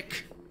still a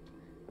dick.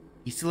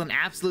 He's still an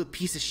absolute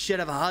piece of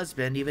shit of a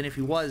husband, even if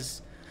he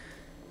was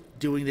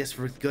doing this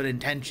for good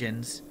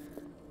intentions.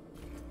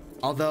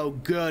 Although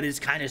good is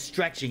kind of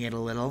stretching it a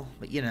little,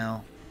 but you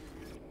know.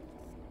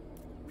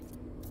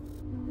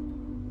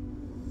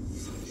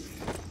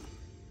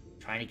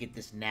 Trying to get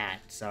this gnat,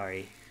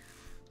 sorry.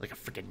 Like a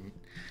freaking...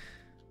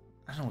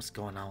 I don't know what's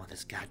going on with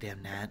this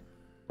goddamn gnat.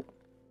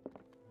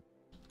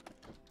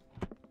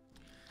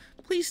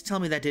 Please tell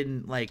me that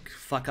didn't, like,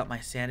 fuck up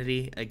my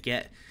sanity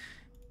again.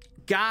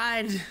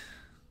 God...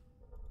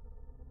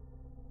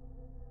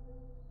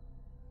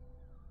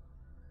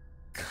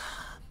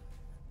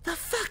 The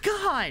fuck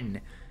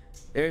on!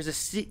 There's a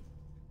psychotic!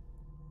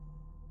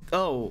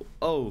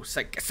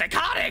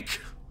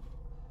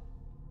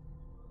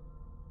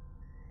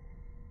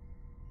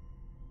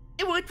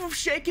 It went from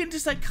shaken to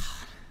psychotic.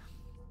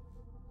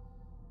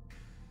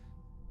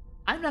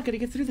 I'm not gonna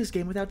get through this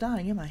game without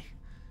dying, am I?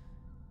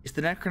 Is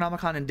the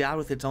Necronomicon endowed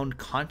with its own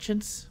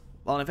conscience?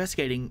 While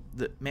investigating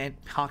the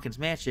Hawkins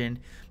mansion,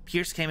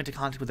 Pierce came into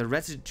contact with a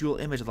residual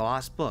image of the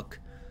lost book.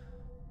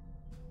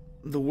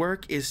 The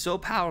work is so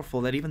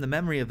powerful that even the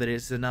memory of it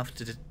is enough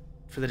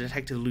for the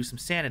detective to lose some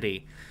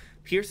sanity.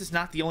 Pierce is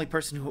not the only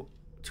person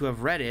to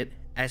have read it,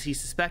 as he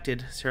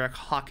suspected Sarah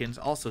Hawkins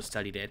also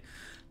studied it.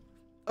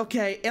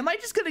 Okay, am I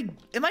just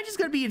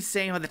gonna be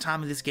insane by the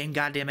time of this game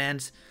goddamn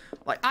ends?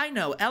 Like, I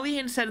know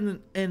Elian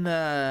said in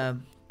the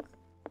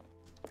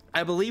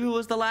I believe it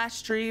was the last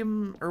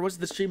stream, or was it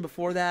the stream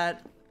before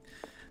that,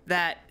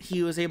 that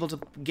he was able to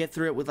get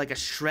through it with like a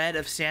shred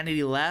of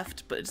sanity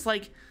left, but it's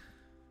like,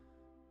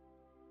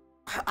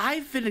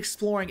 I've been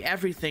exploring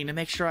everything to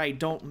make sure I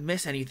don't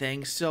miss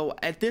anything, so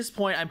at this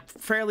point I'm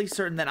fairly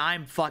certain that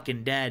I'm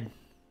fucking dead.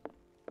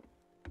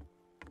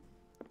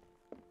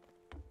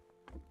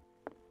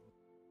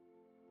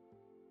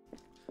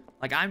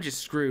 Like, I'm just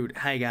screwed.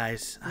 Hi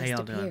guys, how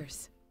y'all doing?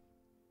 Pierce,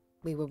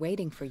 we were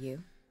waiting for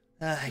you.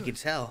 I can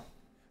tell.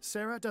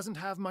 Sarah doesn't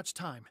have much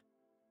time.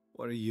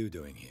 What are you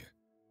doing here?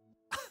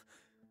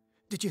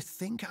 Did you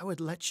think I would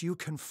let you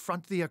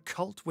confront the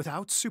occult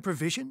without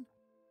supervision?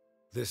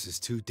 This is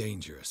too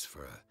dangerous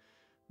for a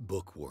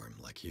bookworm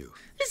like you.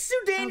 This is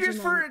too dangerous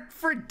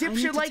for a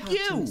dipshit like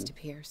you. Mr.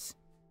 Pierce.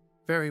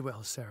 Very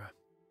well, Sarah.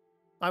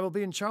 I will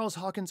be in Charles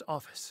Hawkins'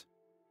 office.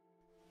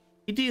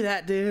 You do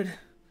that, dude.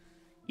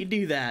 You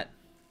do that.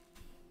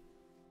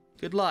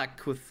 Good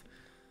luck with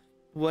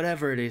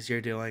whatever it is you're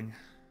doing.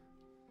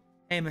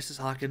 Hey, Mrs.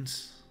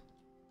 Hawkins.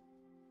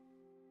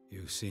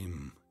 You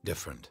seem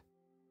different.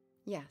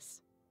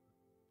 Yes.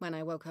 When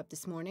I woke up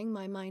this morning,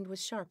 my mind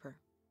was sharper.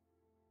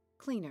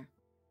 Cleaner.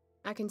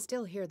 I can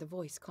still hear the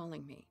voice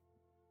calling me.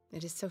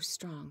 It is so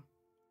strong.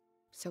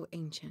 So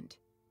ancient.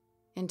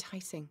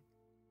 Enticing.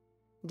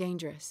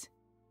 Dangerous.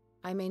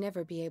 I may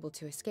never be able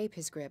to escape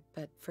his grip,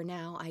 but for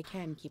now, I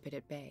can keep it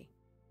at bay.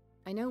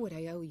 I know what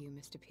I owe you,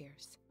 Mr.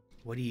 Pierce.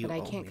 What do you But I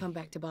owe can't me? come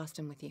back to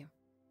Boston with you.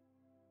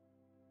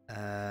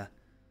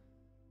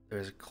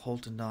 There's a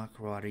cult in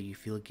Knockwater. You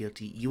feel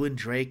guilty. You and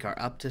Drake are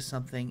up to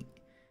something.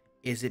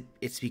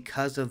 It's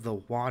because of the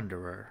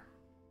Wanderer.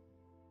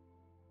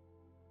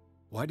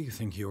 Why do you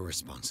think you're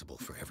responsible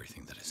for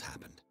everything that has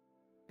happened?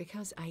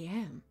 Because I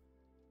am.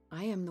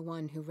 I am the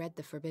one who read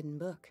the Forbidden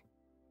Book.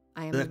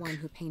 I am the one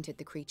who painted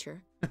the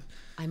creature.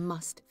 I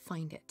must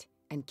find it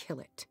and kill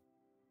it.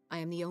 I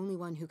am the only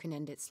one who can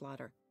end its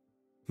slaughter.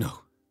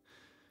 No.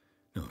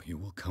 No, you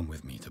will come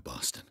with me to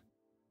Boston.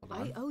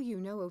 I owe you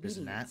no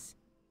Isn't that? obedience.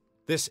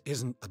 This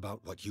isn't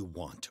about what you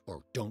want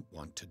or don't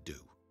want to do.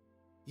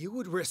 You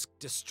would risk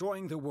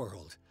destroying the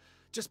world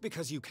just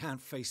because you can't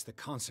face the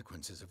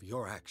consequences of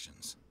your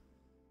actions.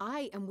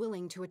 I am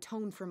willing to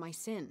atone for my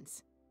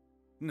sins.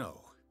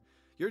 No.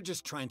 You're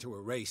just trying to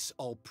erase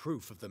all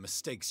proof of the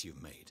mistakes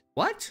you've made.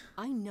 What?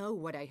 I know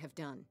what I have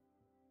done.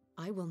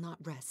 I will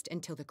not rest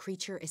until the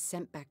creature is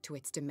sent back to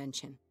its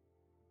dimension.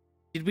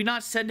 Did we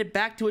not send it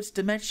back to its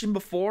dimension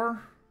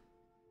before?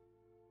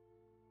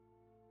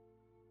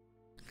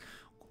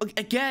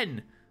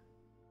 Again,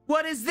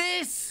 what is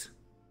this?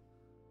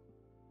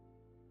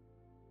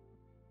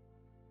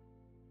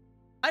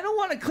 I don't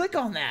want to click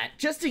on that,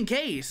 just in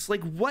case.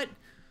 Like, what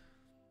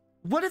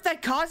if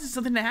that causes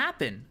something to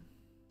happen?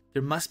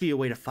 There must be a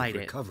way to fight it.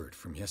 Recovered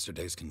from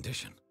yesterday's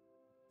condition.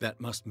 That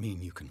must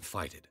mean you can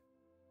fight it.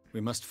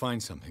 We must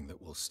find something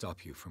that will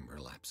stop you from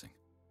relapsing.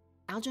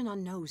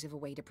 Algernon knows of a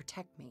way to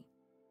protect me.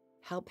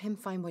 Help him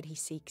find what he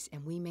seeks,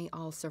 and we may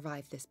all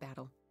survive this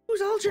battle.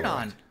 Who's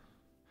Algernon? Right.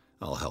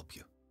 I'll help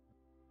you.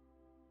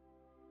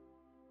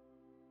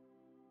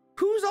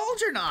 Who's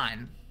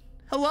Algernon?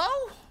 Hello?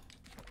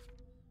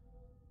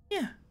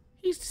 Yeah,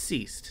 he's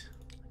deceased.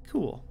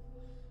 Cool.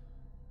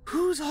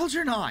 Who's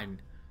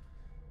Algernon?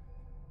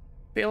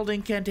 Failed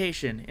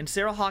incantation. In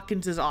Sarah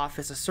Hawkins'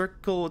 office, a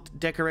circle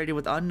decorated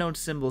with unknown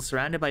symbols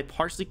surrounded by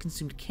partially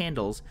consumed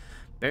candles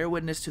bear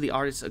witness to the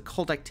artist's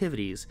occult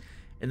activities.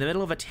 In the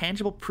middle of a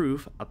tangible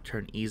proof,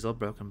 upturned easel,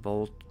 broken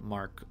bolt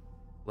mark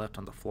left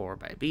on the floor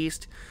by a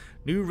beast,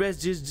 new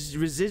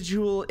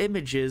residual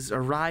images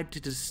arrived to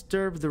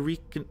disturb the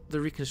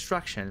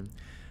reconstruction.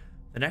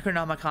 The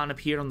Necronomicon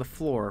appeared on the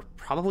floor,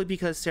 probably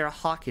because Sarah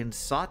Hawkins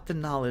sought the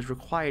knowledge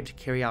required to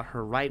carry out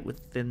her rite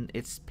within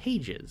its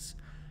pages.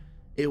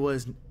 It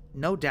was,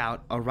 no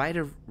doubt, a rite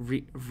of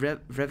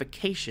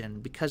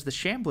revocation because the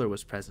Shambler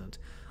was present.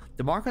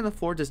 The mark on the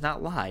floor does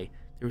not lie.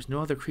 There was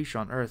no other creature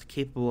on Earth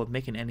capable of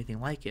making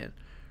anything like it.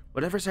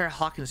 Whatever Sarah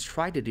Hawkins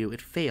tried to do,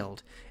 it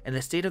failed, and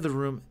the state of the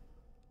room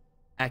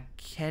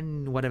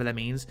akin, whatever that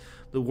means,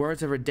 the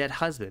words of her dead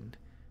husband.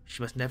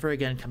 She must never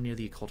again come near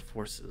the occult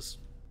forces.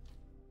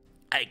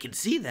 I can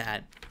see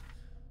that.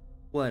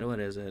 What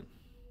is it?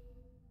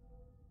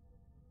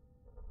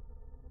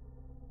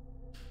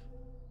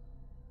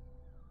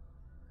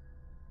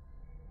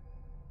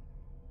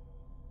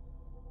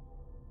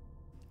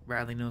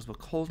 Bradley knows about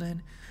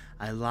Colden.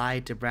 I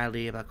lied to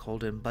Bradley about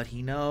Colden, but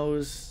he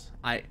knows.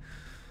 I've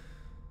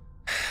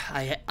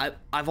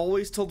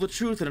always told the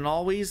truth, and it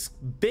always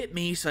bit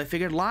me, so I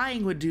figured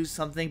lying would do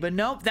something, but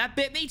nope, that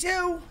bit me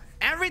too.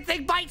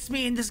 Everything bites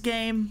me in this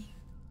game.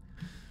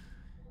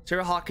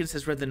 Sarah Hawkins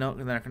has read the note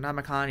in the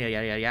Necronomicon, yada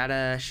yada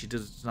yada. She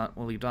does not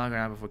want to leave dog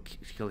around before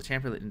she kills the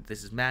champion.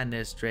 This is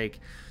madness.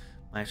 Drake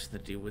might have something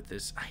to do with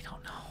this. I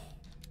don't know.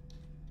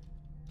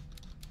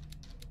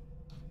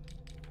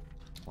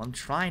 Well, I'm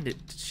trying to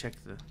check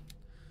the...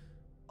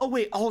 Oh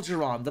wait,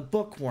 Algernon, the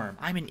bookworm.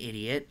 I'm an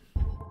idiot,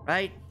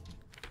 right?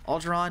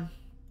 Algernon.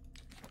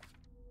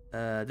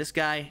 This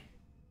guy.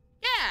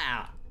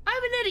 Yeah,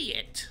 I'm an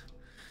idiot.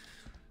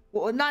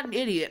 Well, I'm not an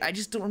idiot. I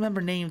just don't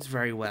remember names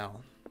very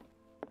well.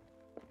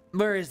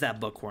 Where is that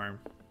bookworm?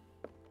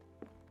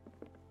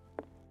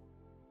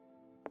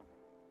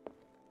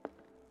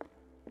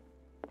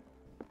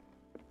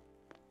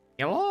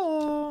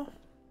 Hello?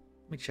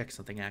 Let me check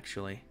something,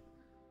 actually.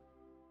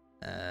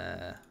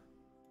 Oh,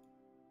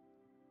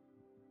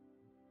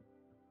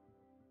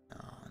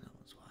 no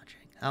one's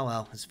watching. Oh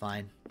well, it's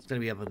fine. It's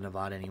gonna be up in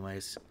Nevada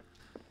anyways.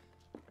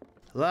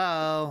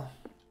 Hello?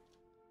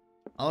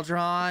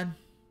 Algernon?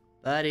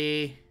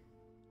 Buddy?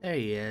 There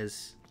he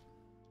is.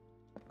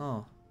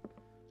 Oh.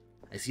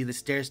 I see the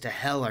stairs to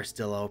hell are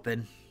still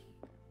open.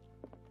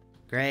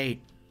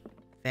 Great.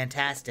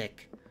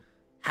 Fantastic.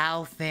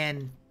 How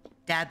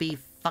fan-dabby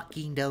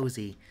fucking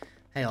dozy.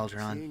 Hey,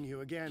 Algernon. Seeing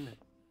you again.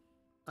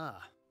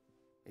 Ah,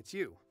 it's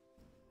you.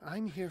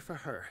 I'm here for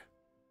her,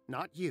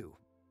 not you.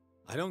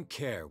 I don't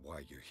care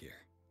why you're here.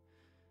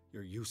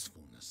 Your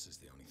usefulness is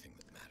the only thing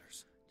that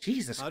matters.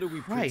 Jesus Christ. How do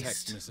we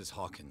protect Mrs.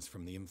 Hawkins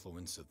from the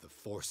influence of the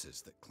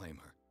forces that claim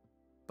her?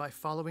 By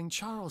following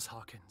Charles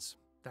Hawkins.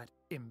 That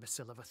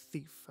imbecile of a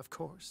thief, of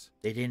course.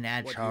 They didn't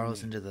add What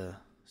Charles into the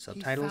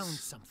subtitles? He found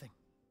something.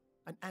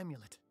 An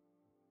amulet.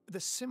 The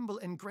symbol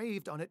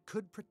engraved on it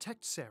could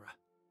protect Sarah.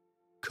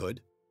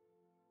 Could?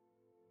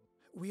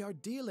 We are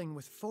dealing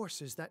with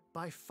forces that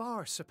by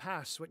far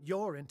surpass what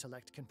your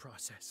intellect can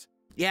process.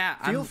 Yeah,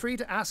 Feel free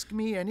to ask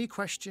me any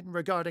question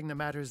regarding the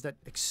matters that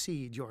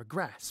exceed your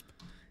grasp.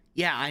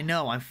 Yeah, I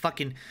know. I'm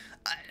fucking...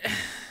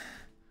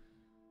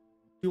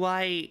 Do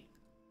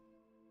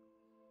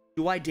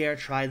I dare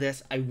try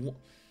this? I'm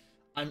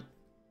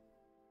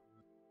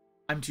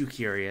too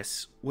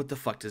curious. What the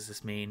fuck does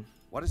this mean?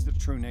 What is the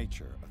true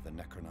nature of the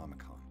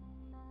Necronomicon?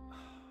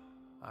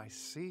 I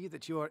see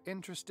that you are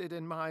interested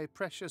in my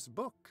precious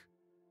book.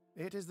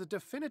 It is the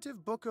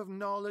definitive book of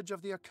knowledge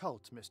of the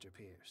occult, Mr.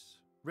 Pierce,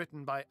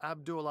 written by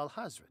Abdul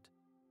al-Hazred.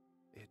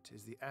 It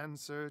is the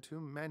answer to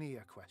many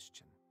a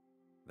question.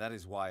 That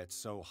is why it's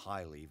so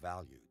highly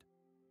valued.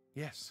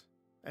 Yes,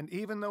 and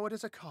even though it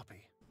is a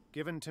copy,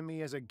 given to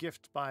me as a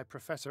gift by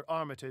Professor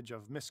Armitage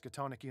of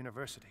Miskatonic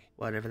University.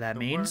 Whatever that the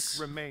means.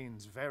 work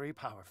remains very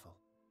powerful.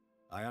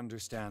 I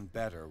understand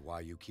better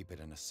why you keep it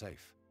in a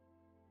safe.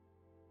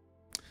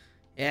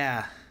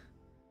 Yeah.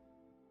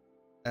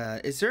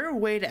 Is there a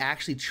way to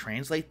actually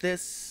translate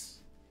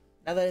this?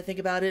 Now that I think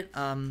about it,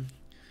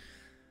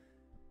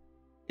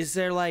 is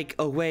there like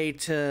a way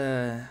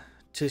to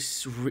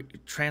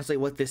translate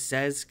what this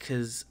says?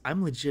 Because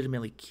I'm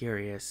legitimately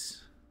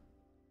curious.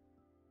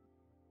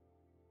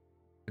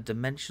 A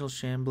dimensional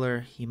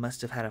shambler. He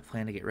must have had a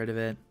plan to get rid of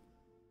it.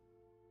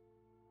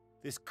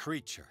 This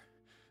creature,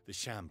 the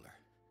Shambler,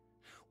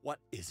 What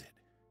is it?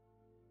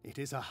 It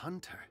is a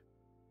hunter.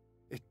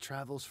 It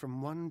travels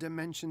from one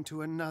dimension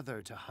to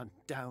another to hunt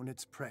down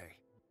its prey.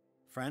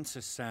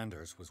 Francis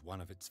Sanders was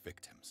one of its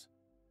victims.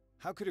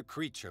 How could a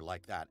creature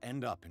like that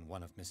end up in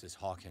one of Mrs.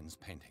 Hawkins'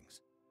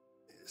 paintings?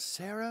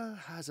 Sarah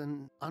has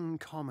an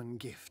uncommon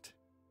gift.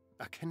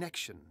 A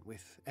connection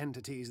with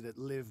entities that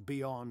live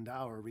beyond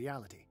our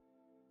reality.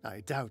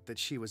 I doubt that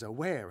she was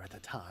aware at the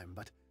time,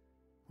 but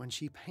when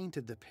she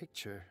painted the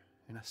picture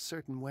in a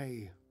certain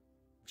way,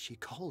 she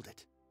called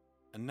it.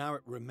 And now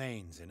it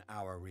remains in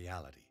our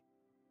reality.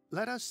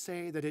 Let us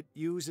say that it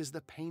uses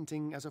the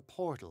painting as a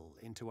portal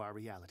into our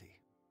reality,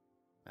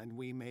 and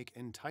we make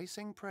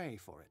enticing prey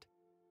for it.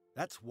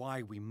 That's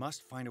why we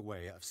must find a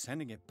way of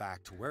sending it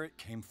back to where it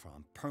came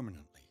from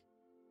permanently.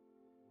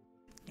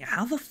 Yeah,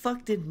 how the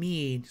fuck did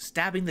me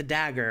stabbing the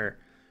dagger,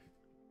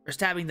 or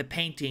stabbing the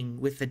painting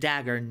with the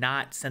dagger,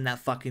 not send that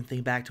fucking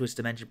thing back to its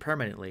dimension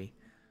permanently?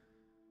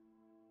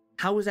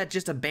 How was that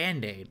just a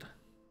band-aid?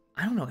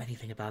 I don't know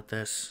anything about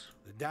this.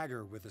 The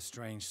dagger with a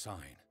strange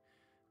sign.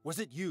 Was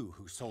it you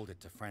who sold it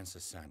to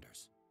Francis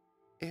Sanders?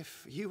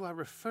 If you are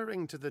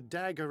referring to the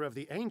dagger of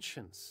the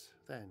ancients,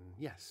 then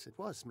yes, it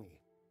was me.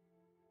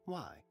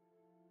 Why?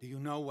 Do you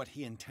know what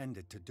he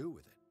intended to do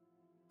with it?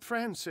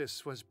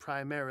 Francis was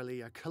primarily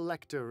a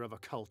collector of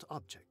occult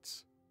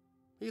objects.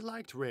 He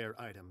liked rare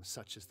items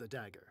such as the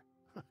dagger,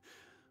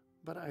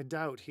 but I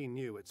doubt he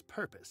knew its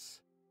purpose.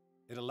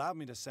 It allowed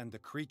me to send the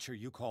creature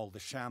you call the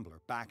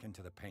Shambler back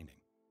into the painting.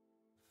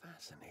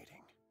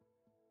 Fascinating.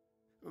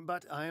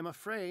 But I am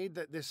afraid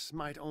that this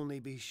might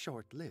only be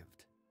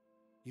short-lived.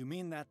 You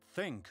mean that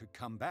thing could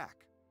come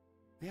back?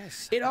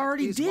 Yes. It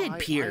already that is did, why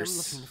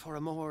Pierce. I am looking for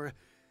a more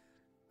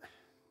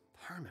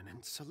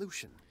permanent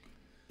solution.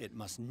 It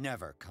must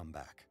never come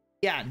back.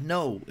 Yeah,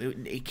 no,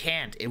 it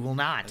can't. It will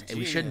not. A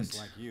We shouldn't. genius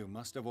like you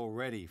must have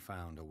already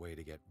found a way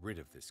to get rid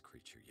of this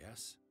creature,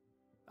 yes?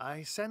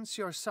 I sense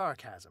your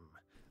sarcasm,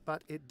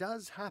 but it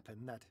does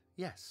happen that,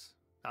 yes,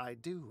 I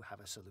do have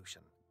a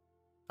solution.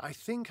 I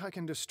think I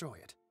can destroy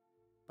it,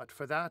 but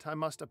for that I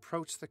must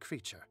approach the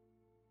creature.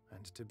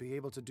 And to be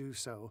able to do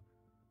so,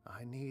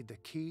 I need the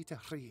key to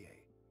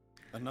Rie.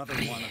 Another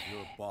one of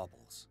your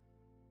baubles.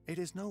 It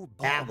is no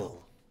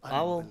Babble.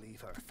 bauble,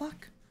 unbeliever. What the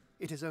fuck?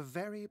 It is a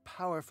very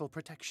powerful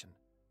protection,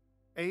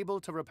 able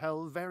to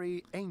repel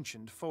very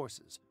ancient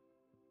forces.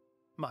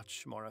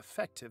 Much more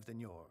effective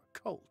than your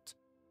Colt.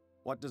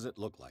 What does it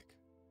look like?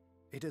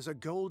 It is a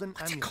golden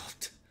What's it amulet,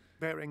 called?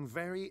 bearing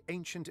very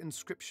ancient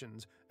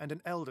inscriptions and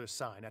an elder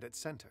sign at its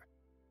center.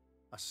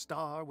 A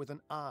star with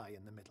an eye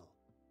in the middle.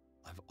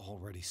 I've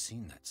already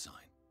seen that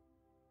sign.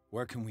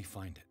 Where can we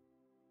find it?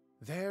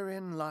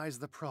 Therein lies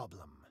the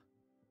problem.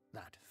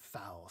 That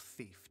foul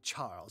thief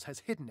Charles has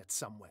hidden it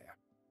somewhere.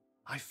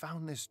 I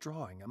found this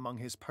drawing among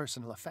his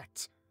personal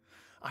effects.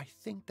 I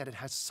think that it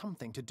has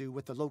something to do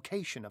with the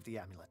location of the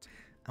amulet.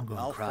 I'm going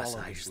I'll follow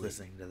cross-eyed his just lead.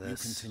 listening to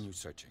this. You continue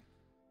searching.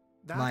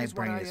 That My is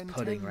what brain I is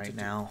pudding intend to right do.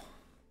 now.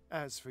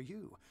 As for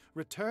you,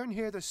 return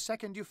here the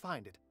second you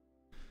find it.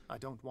 I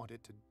don't want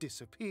it to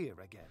disappear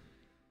again.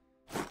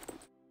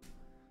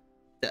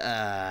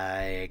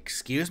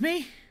 Excuse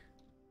me?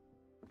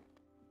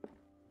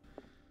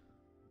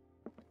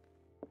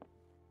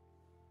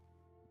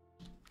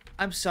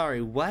 I'm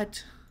sorry,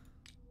 what?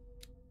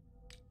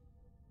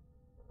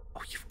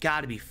 Oh, you've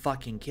got to be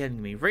fucking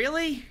kidding me.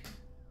 Really?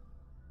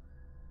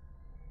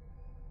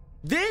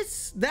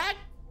 That?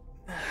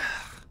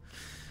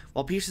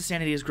 While Pierce's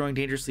sanity is growing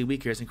dangerously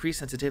weaker, his increased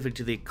sensitivity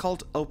to the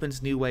occult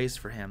opens new ways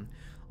for him.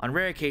 On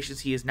rare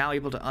occasions, he is now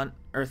able to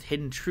unearth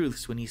hidden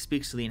truths when he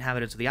speaks to the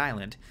inhabitants of the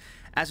island.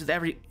 As with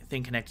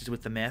everything connected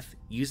with the myth,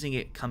 using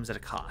it comes at a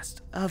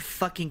cost. Of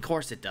fucking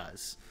course it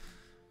does.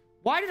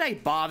 Why did I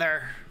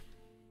bother?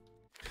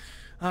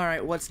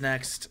 Alright, what's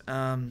next?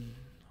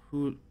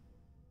 Who...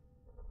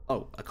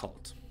 Oh,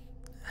 occult.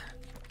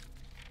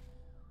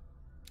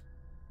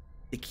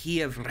 The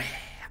Key of Re...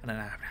 I don't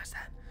know how to pronounce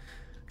that.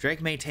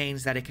 Drake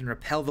maintains that it can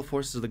repel the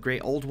forces of the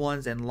Great Old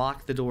Ones and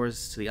lock the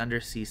doors to the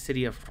undersea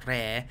city of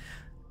Re.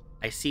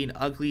 I see an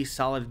ugly,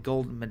 solid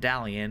gold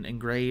medallion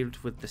engraved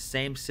with the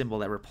same symbol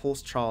that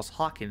repulsed Charles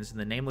Hawkins in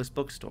the Nameless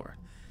bookstore.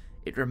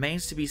 It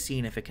remains to be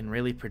seen if it can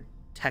really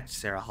protect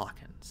Sarah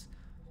Hawkins.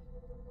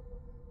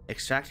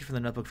 Extracted from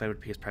the notebook of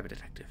Edward P. as private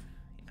detective.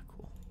 Yeah,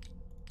 cool.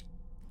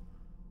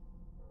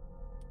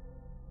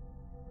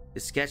 The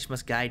sketch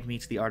must guide me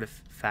to the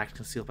artifact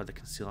concealed by the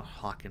concealed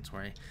Hawkins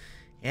wearing.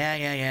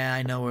 Yeah,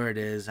 I know where it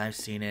is. I've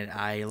seen it.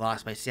 I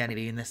lost my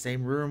sanity in the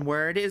same room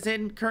where it is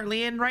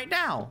currently in right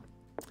now.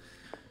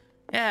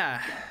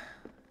 Yeah,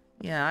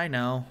 I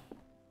know.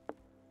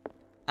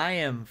 I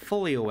am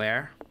fully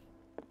aware.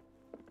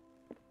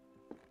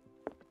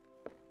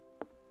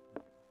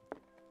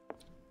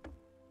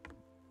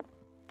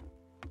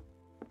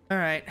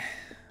 Alright,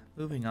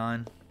 moving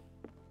on.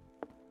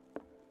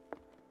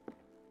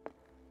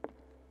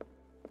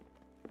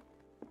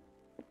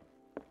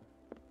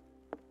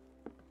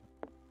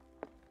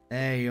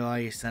 There you are,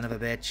 you son of a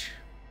bitch.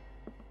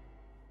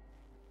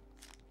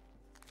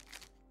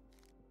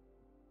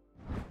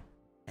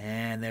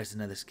 And there's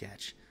another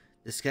sketch.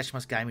 The sketch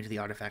must guide me to the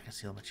artifact and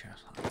seal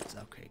materials.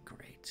 Okay,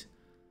 great.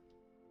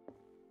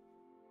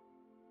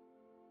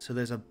 So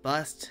there's a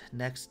bust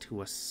next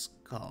to a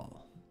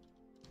skull.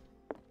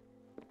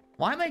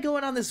 Why am I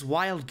going on this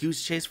wild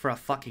goose chase for a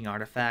fucking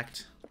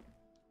artifact?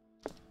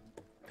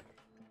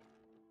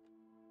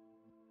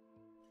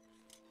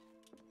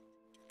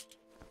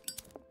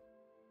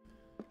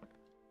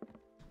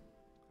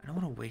 I don't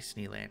want to waste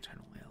any lantern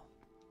oil.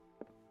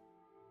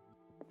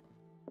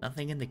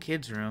 Nothing in the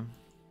kids' room.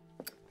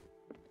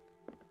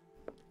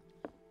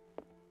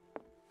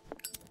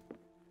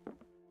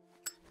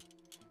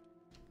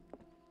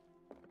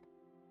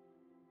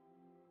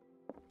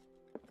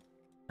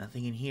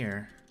 Nothing in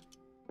here.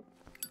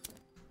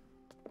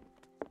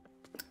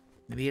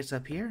 Maybe it's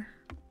up here?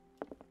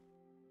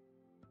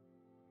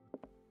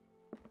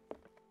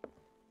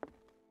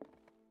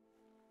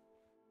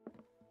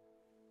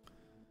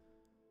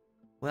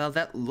 Well,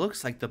 that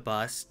looks like the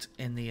bust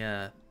in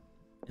the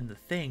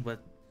thing,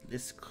 but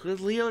this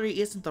clearly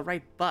isn't the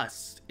right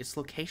bust. Its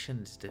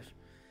location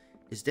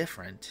is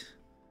different.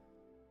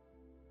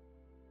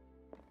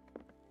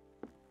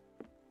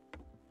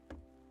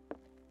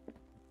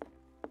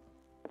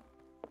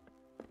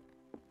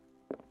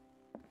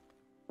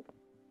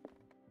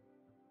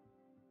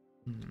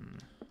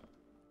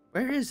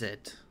 Where is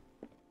it?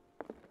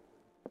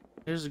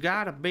 It's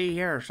gotta be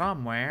here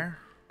somewhere.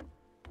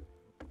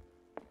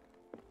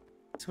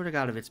 I swear to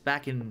God, if it's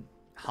back in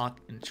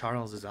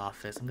Charles's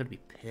office, I'm gonna be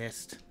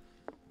pissed.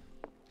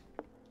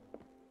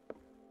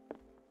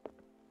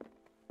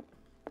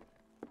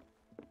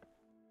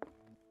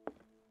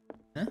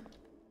 Huh?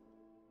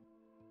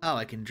 Oh,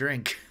 I can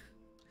drink.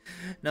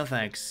 No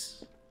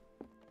thanks.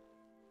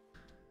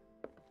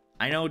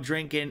 I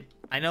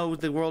know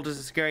the world is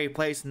a scary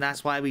place and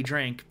that's why we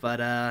drink,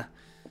 but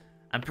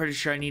I'm pretty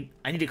sure I need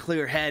a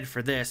clear head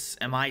for this,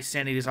 and my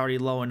sanity is already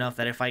low enough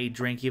that if I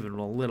drink even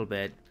a little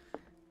bit,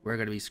 we're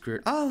gonna be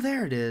screwed. Oh,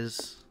 there it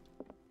is.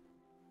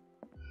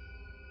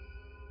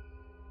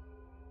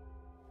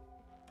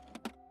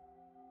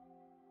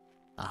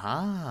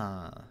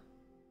 Aha.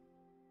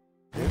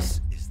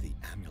 This is the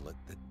amulet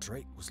that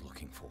Drake was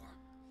looking for.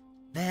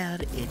 There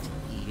it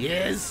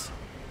is.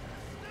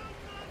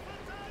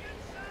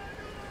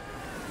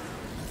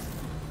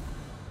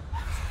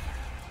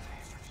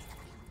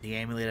 The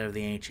amulet of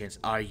the ancients.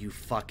 Are you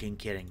fucking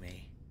kidding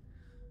me?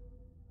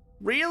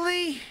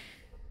 Really?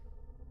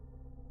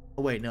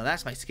 Oh wait, no,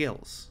 that's my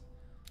skills.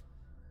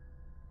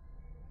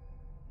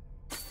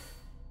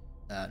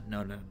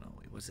 No.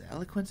 Wait, was it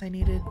eloquence I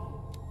needed?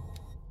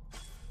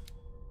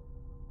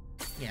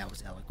 Yeah, it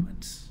was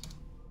eloquence.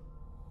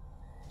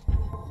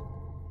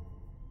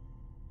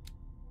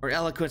 Or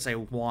eloquence I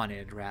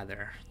wanted,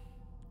 rather.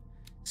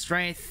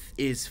 Strength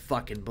is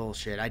fucking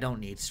bullshit. I don't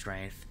need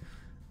strength.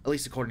 At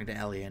least according to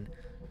Elian.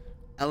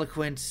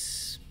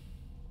 Eloquence,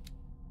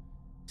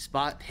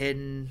 spot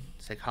hidden,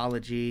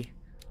 psychology.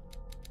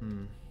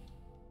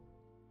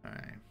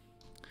 Alright.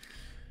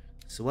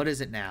 So what is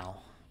it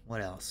now?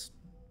 What else?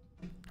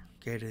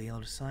 Okay, to the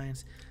elder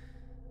science.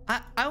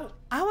 I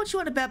want you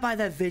on to bet by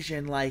that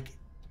vision, like,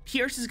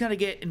 Pierce is gonna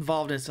get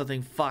involved in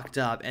something fucked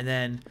up, and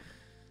then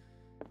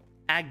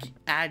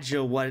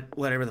Adjo,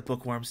 whatever the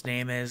bookworm's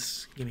name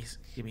is. Give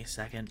me a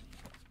second.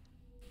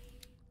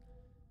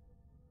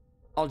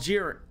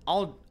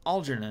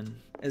 Algernon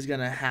is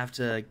gonna have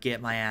to get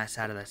my ass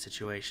out of that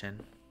situation.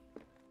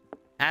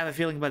 I have a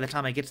feeling by the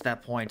time I get to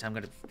that point, I'm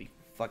gonna be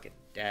fucking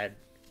dead.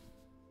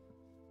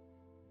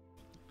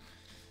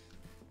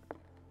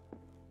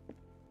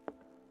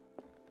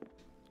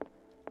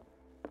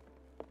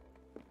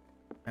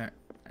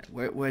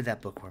 Alright, where'd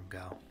that bookworm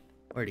go?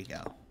 Where'd he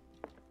go?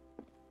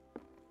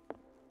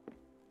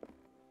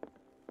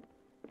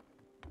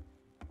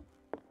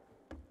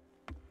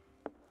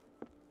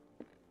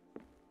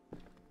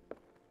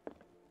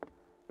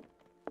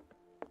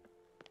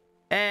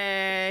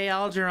 Hey,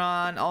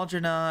 Algernon,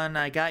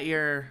 I got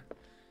your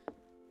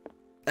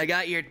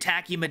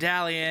tacky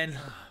medallion.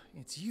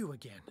 It's you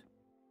again.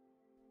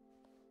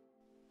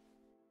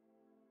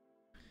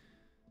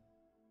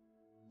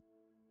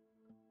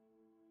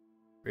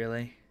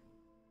 Really?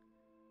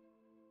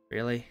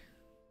 Really?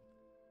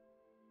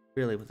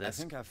 Really with this? I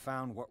think I've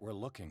found what we're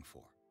looking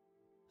for.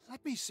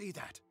 Let me see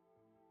that.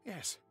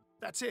 Yes,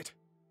 that's it.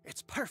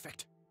 It's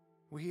perfect.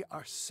 We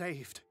are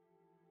saved.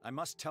 I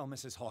must tell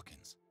Mrs.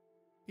 Hawkins.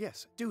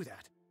 Yes, do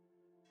that.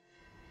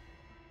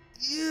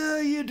 Yeah,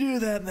 you do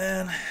that,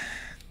 man.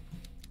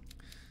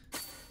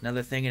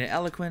 Another thing in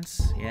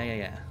eloquence.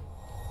 Yeah.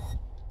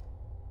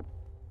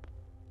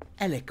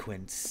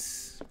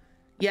 Eloquence.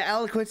 Yeah,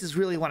 eloquence is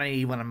really what I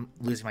need when I'm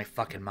losing my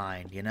fucking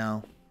mind, you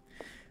know?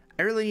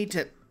 I really need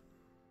to...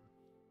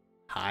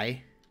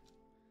 Hi?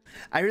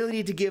 I really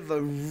need to give a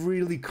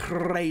really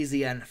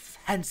crazy and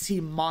fancy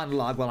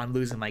monologue while I'm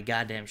losing my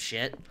goddamn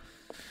shit.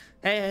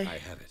 Hey. I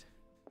have it.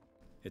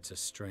 It's a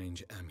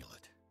strange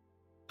amulet.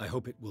 I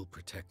hope it will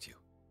protect you,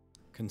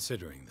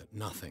 considering that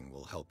nothing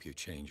will help you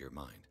change your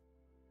mind.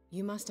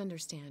 You must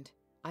understand,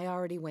 I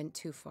already went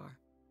too far.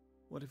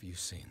 What have you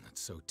seen that's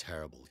so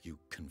terrible you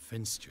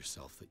convinced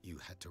yourself that you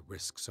had to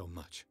risk so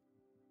much?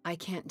 I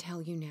can't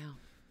tell you now.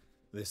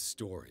 This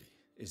story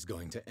is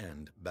going to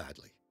end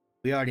badly.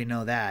 We already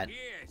know that.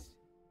 Yes.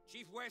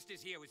 Chief West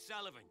is here with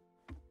Sullivan.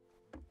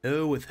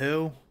 Who with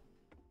who?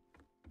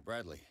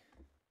 Bradley,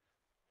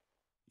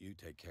 you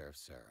take care of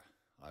Sarah.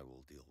 I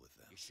will deal with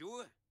them. You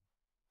sure?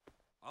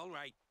 All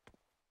right.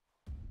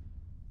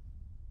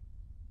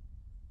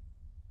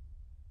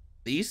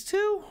 These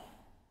two?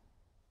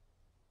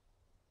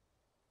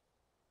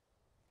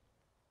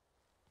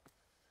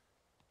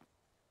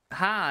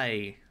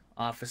 Hi,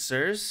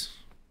 officers.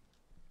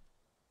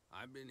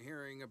 I've been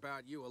hearing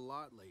about you a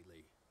lot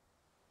lately.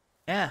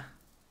 Yeah.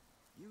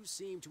 You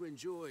seem to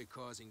enjoy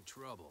causing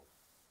trouble.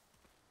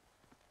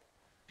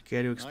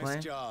 Care to explain?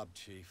 Nice job,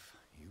 Chief.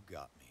 You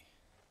got me.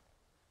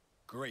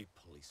 Great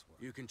police work.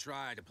 You can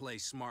try to play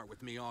smart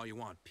with me all you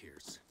want,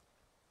 Pierce.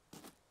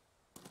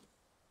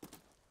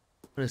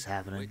 What is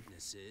happening?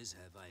 Witnesses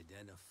have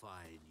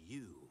identified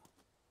you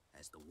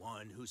as the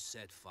one who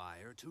set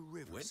fire to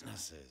Riverside.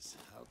 Witnesses?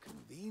 How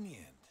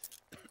convenient.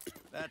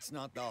 That's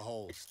not the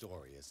whole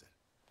story, is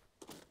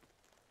it?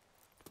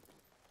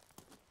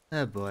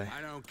 Oh boy.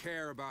 I don't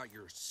care about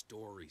your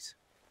stories.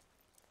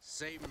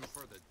 Save them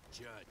for the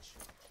judge.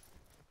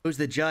 Who's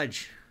the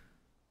judge?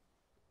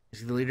 Is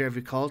he the leader of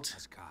your cult?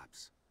 As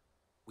cops,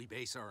 we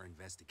base our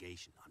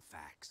investigation on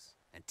facts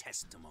and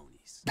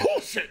testimonies.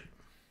 Bullshit!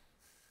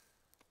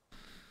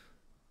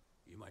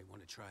 You might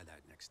want to try that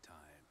next time.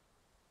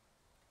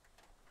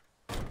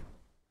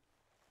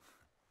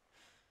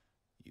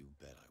 You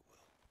bet I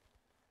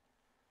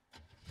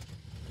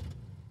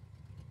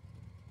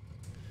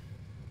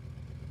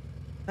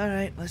will.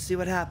 Alright, let's see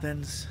what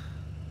happens.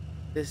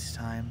 This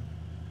time.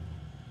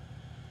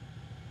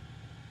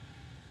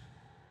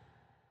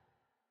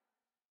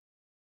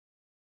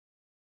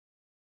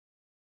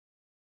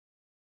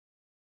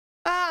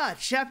 Ah,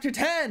 Chapter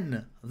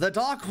 10! The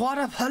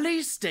Darkwater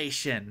Police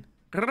Station!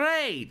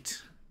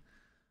 Great!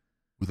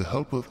 With the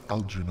help of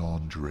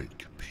Algernon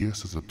Drake,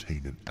 Pierce has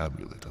obtained an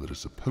amulet that is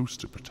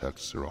supposed to protect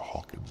Sarah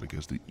Hawkins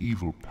against the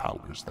evil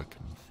powers that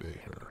convey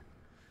her.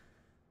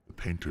 The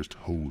painters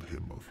told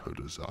him of her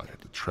desire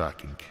to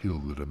track and kill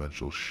the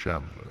dimensional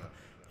Shambler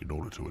in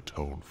order to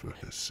atone for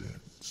his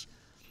sins.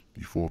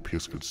 Before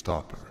Pierce could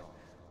stop her,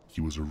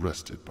 he was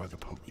arrested by the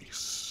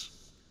police.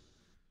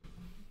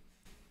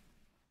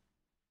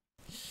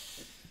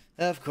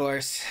 Of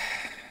course.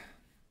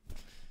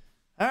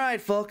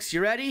 Alright, folks,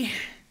 you ready?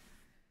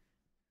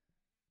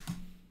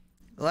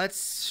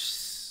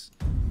 Let's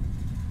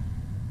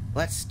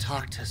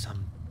talk to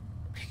some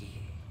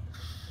piggy.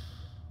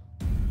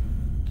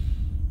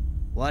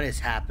 What is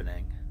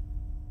happening?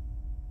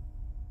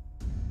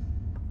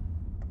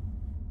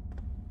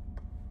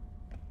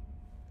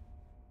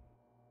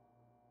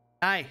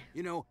 Hi.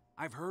 You know,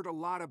 I've heard a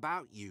lot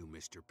about you,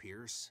 Mr.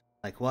 Pierce.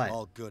 Like what?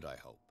 All good, I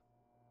hope.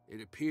 It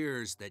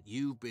appears that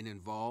you've been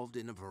involved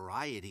in a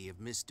variety of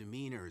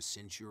misdemeanors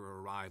since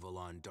your arrival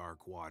on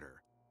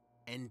Darkwater.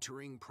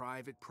 Entering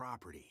private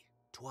property,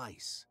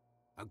 twice.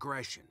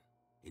 Aggression,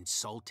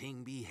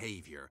 insulting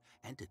behavior,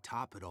 and to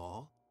top it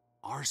all,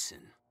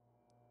 arson.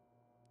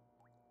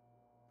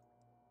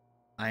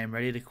 I am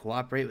ready to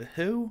cooperate with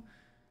who?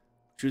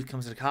 Truth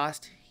comes at a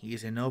cost. He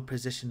is in no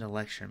position to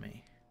lecture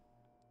me.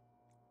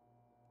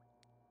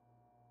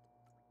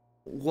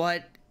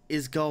 What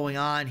is going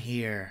on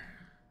here?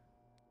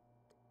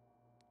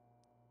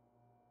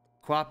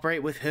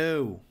 Cooperate with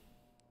who?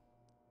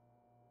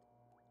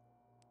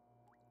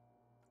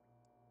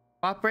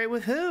 Cooperate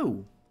with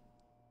who?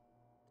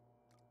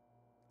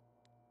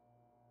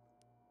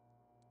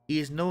 He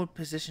is in no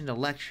position to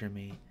lecture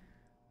me.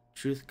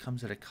 Truth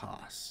comes at a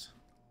cost.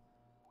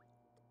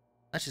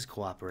 Let's just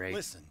cooperate.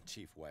 Listen,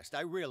 Chief West,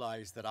 I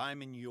realize that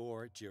I'm in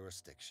your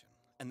jurisdiction,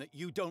 and that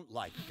you don't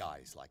like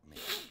guys like me.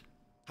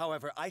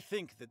 However, I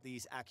think that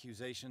these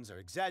accusations are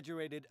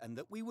exaggerated and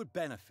that we would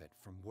benefit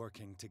from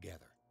working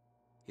together.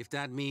 If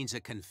that means a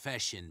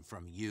confession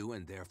from you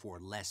and therefore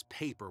less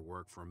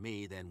paperwork from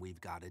me, then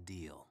we've got a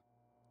deal.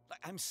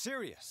 I'm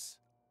serious.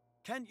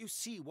 Can't you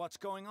see what's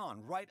going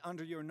on right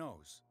under your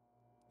nose?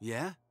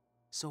 Yeah?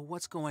 So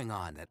what's going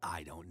on that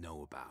I don't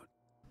know about?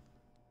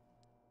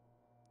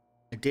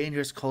 A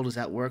dangerous cult is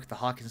at work. The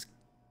Hawkins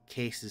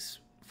case is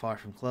far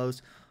from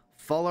closed.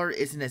 Fuller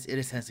isn't as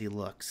innocent as he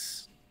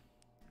looks.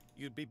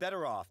 You'd be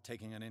better off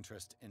taking an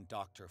interest in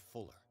Dr.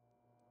 Fuller.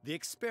 The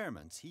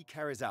experiments he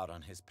carries out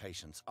on his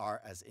patients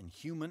are as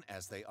inhuman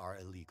as they are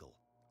illegal.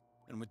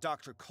 And when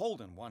Dr.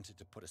 Colden wanted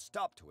to put a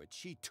stop to it,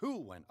 she too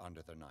went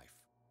under the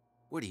knife.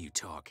 What are you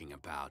talking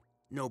about?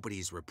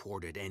 Nobody's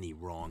reported any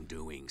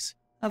wrongdoings.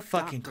 Of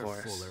fucking Dr.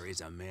 course. Fuller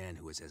is a man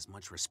who is as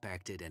much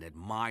respected and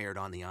admired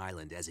on the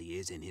island as he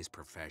is in his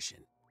profession.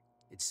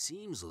 It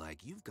seems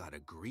like you've got a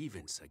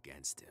grievance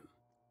against him.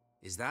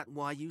 Is that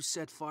why you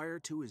set fire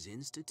to his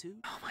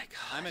institute? Oh my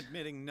god. I'm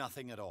admitting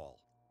nothing at all.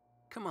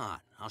 Come on,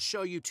 I'll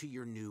show you to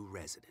your new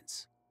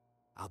residence.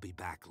 I'll be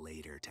back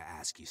later to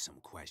ask you some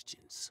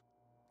questions.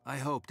 I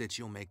hope that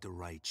you'll make the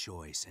right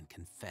choice and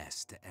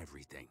confess to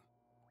everything.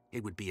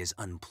 It would be as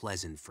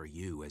unpleasant for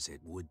you as it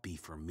would be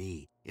for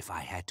me if I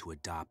had to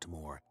adopt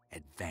more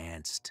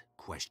advanced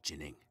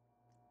questioning.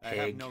 I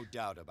have no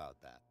doubt about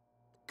that.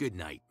 Good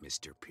night,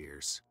 Mr.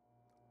 Pierce.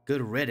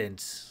 Good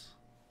riddance,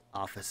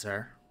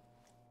 officer.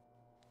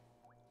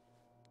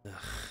 Ugh.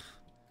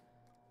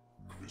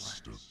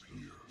 Mr.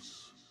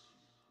 Pierce,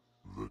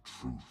 the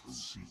Truth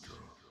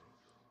Seeker.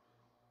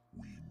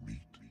 We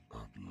meet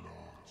at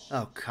last.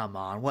 Oh, come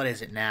on. What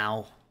is it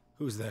now?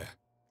 Who's there?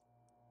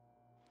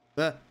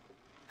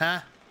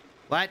 Huh?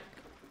 What?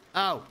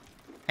 Oh.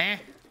 Eh?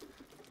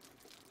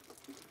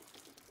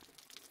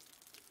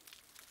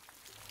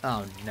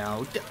 Oh,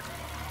 no.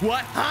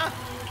 What? Huh?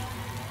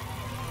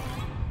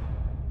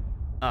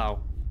 Oh.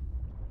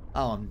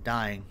 Oh, I'm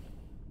dying.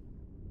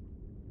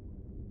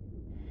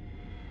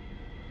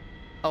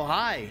 Oh,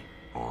 hi.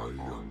 I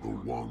am the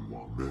one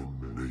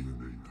men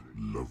named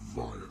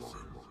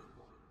Leviathan.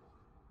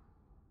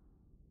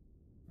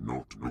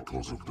 Not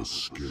because of the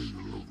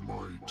scale of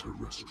my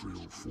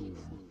terrestrial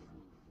form,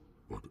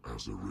 but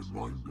as a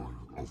reminder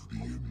of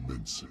the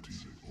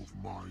immensity of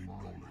my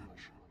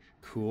knowledge.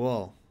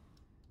 Cool.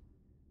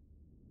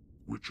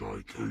 Which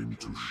I came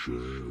to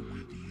share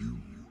with you,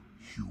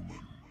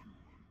 human.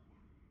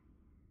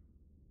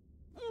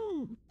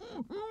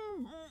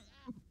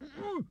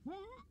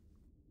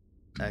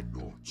 Do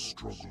not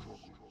struggle.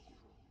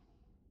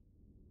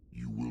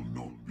 You will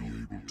not be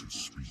able to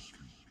speak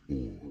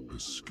or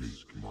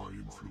escape my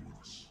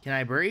influence. Can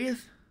I breathe?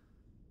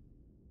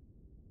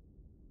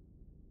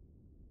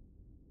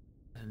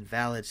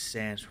 Invalid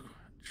stance.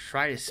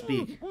 Try to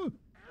speak.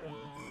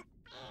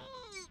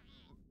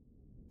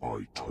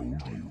 I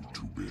told you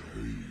to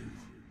behave.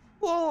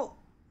 Well,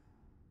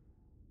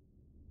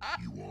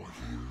 You are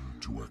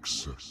here to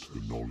accept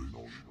the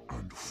knowledge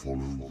and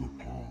follow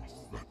the path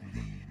that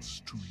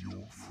leads to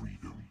your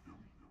freedom.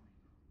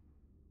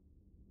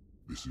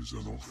 This is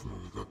an offer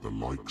that the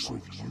likes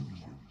of you,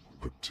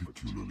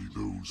 particularly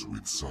those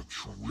with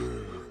such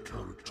rare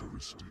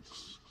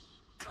characteristics,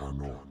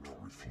 cannot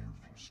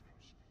refuse.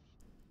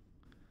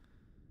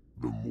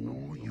 The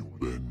more you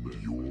bend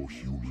your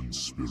human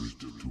spirit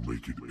to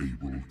make it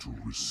able to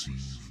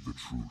receive the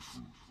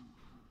truth,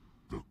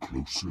 the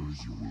closer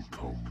you will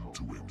come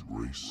to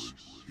embrace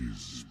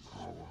his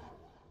power.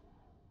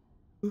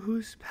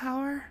 whose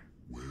power?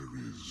 Where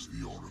is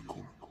the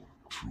Oracle,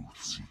 Truth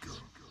Seeker?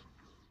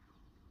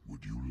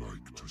 Would you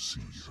like to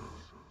see her?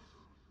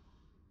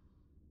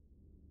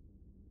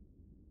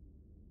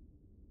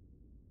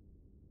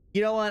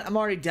 You know what? I'm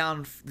already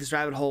down this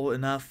rabbit hole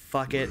enough.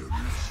 Fuck it. Where is the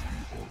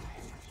Oracle?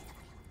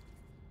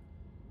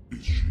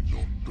 Is she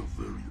not the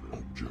very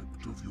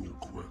object of your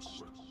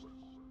quest?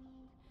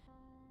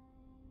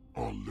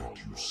 I'll let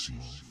you see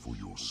for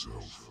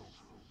yourself.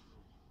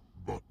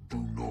 But do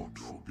not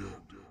forget.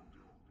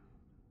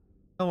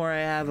 Don't worry,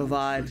 I have a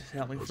VOD to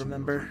help me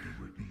remember.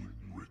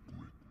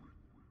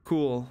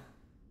 Cool.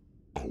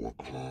 Our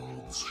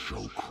paths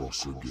shall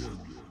cross again,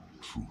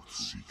 Truth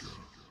Seeker.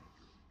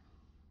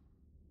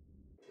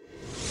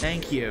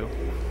 Thank you.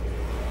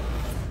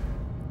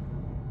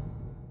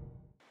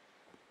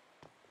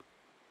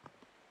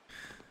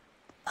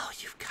 Oh,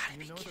 you've got to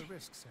be You know kidding. the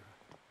risk, Sarah.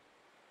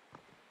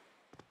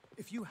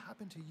 If you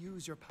happen to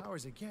use your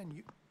powers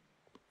again,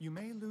 you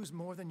may lose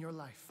more than your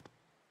life.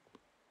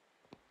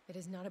 It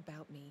is not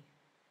about me,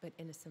 but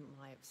innocent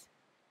lives.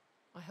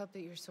 I hope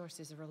that your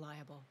sources are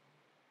reliable.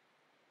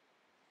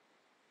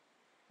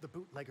 The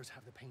bootleggers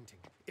have the painting.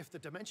 If the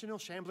dimensional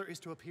shambler is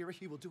to appear,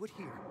 he will do it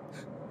here.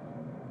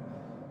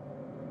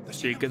 The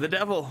Cheek of the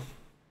devil.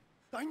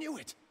 I knew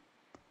it!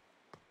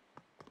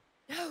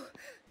 No!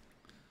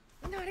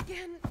 Not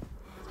again!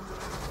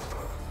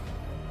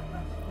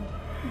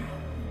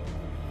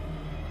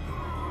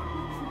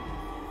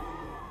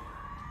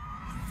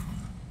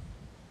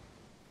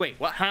 Wait,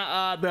 what?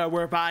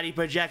 We're body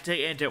projecting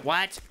into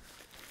what?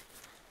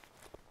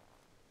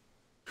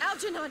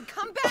 Algernon,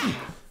 come back!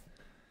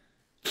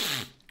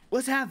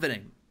 What's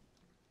happening?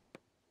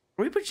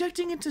 Are we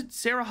projecting into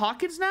Sarah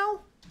Hawkins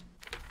now?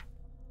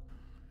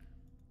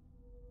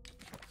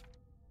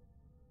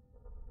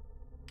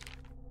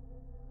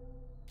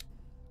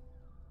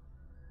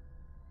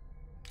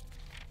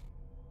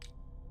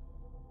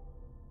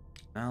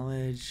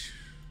 Knowledge.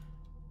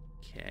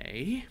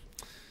 Okay.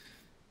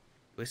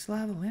 Do I still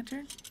have a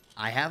lantern?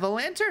 I have a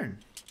lantern.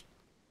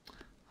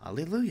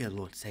 Hallelujah,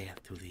 Lord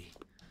saith to thee.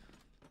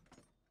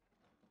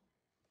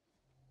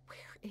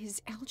 Where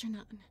is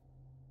Algernon?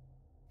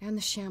 And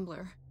the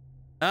Shambler.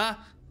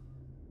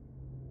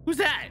 Who's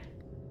that?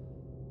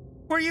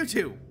 Who are you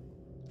two?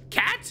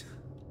 Cat?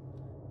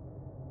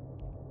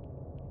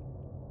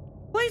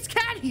 Why is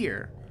Cat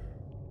here?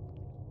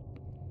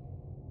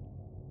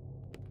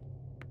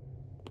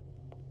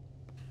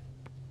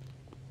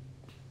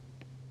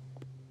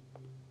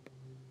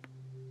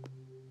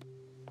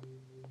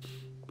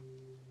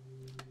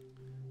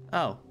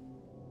 Oh.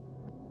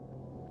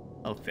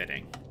 Oh,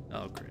 fitting.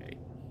 Oh, great.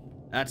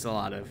 That's a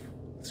lot of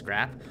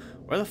scrap.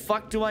 Where the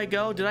fuck do I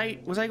go?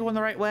 Was I going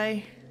the right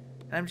way?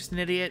 I'm just an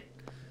idiot.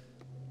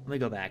 Let me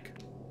go back.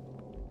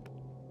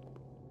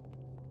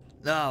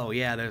 Oh,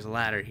 yeah, there's a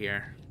ladder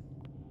here.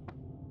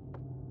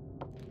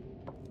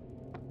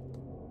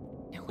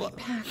 No way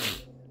back.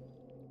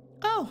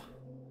 Oh!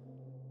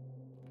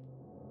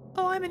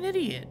 Oh, I'm an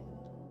idiot.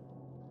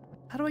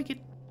 How do I get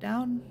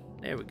down?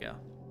 There we go.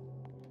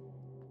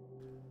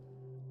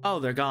 Oh,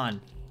 they're gone.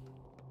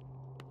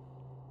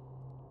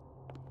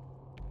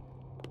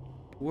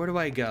 Where do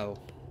I go?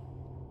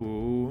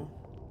 Ooh.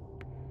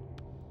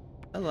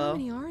 Hello. How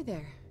many are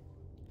there?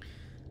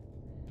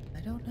 I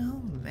don't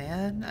know,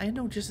 man. I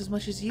know just as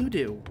much as you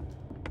do.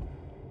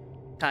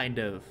 Kind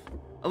of.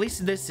 At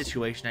least in this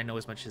situation, I know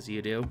as much as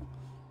you do.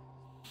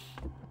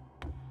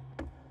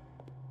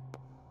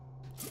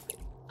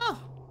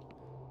 Oh.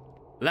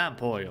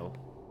 Lamp oil.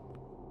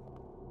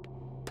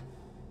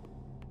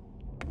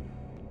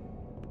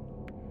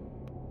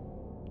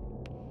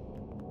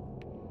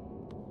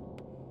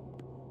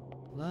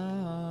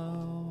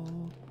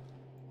 Hello?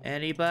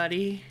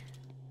 Anybody?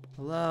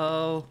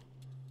 Hello?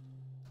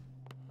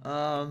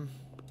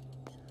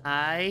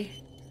 Hi?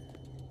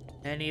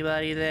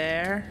 Anybody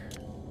there?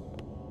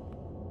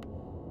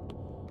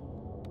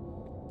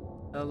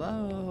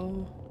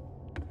 Hello?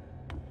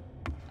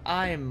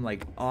 I'm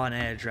like on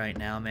edge right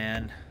now,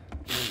 man.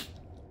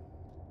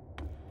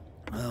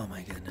 Oh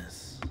my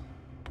goodness.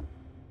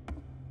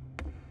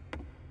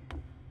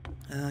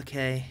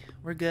 Okay,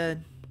 we're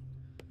good.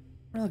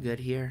 We're all good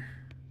here.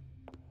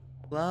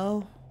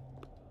 Hello?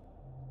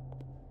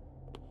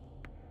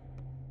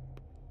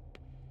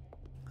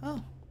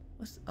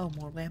 Oh,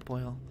 more lamp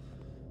oil.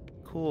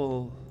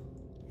 Cool.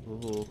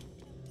 Ooh.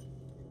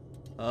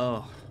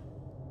 Oh.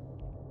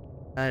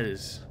 That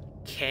is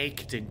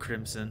caked in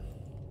crimson.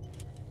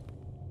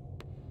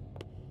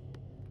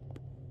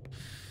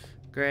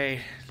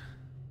 Great.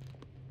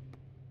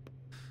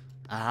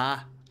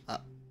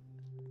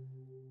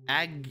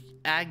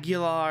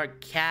 Aguilar,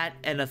 cat,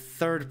 and a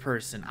third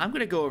person. I'm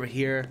gonna go over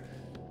here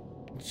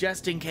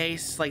just in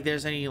case like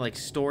there's any like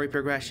story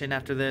progression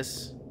after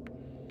this.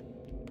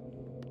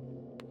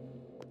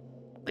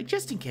 Like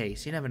just in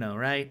case, you never know,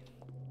 right?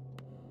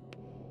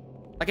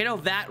 Like I know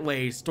that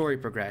way is story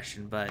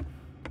progression, but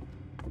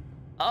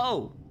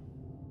oh,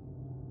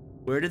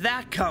 where did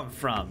that come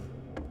from?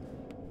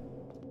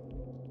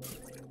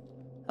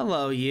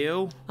 Hello,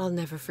 you. I'll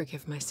never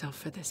forgive myself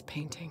for this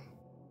painting.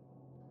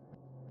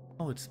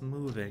 Oh, it's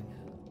moving.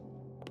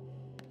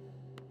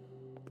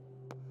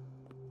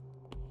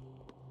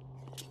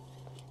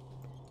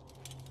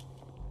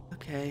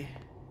 Okay.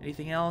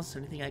 Anything else?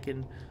 Anything I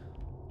can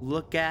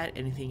look at?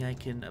 Anything I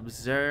can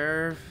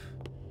observe?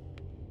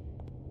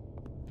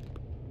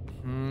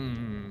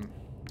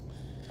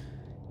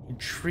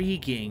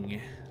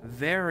 Intriguing.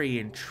 Very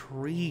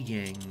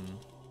intriguing.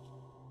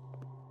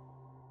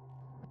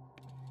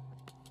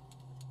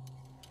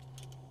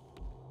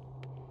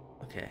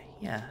 Okay,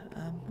 yeah.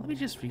 Let me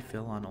just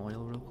refill on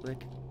oil real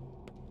quick.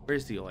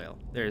 Where's the oil?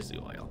 There's the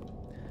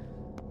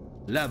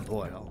oil. Lamp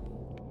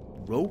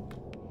oil.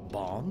 Rope?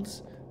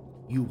 Bombs?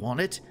 You want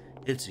it?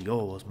 It's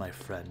yours, my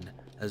friend,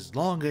 as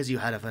long as you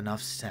have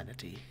enough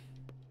sanity.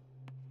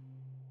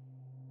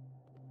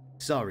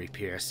 Sorry,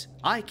 Pierce.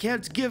 I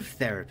can't give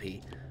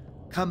therapy.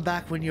 Come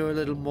back when you're a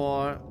little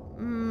more...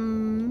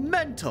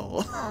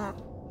 mental.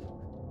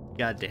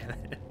 God damn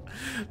it.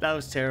 That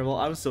was terrible.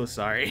 I'm so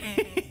sorry.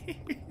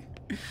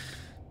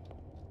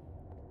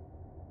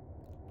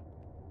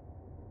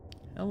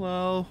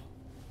 Hello.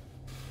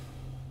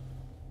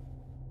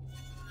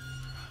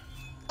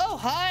 Oh,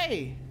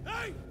 hi!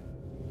 Hey!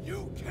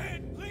 You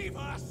can't leave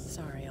us!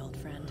 Sorry, old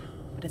friend,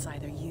 but it's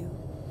either you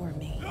or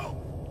me. No!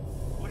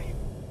 What are you...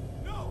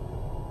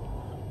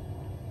 No!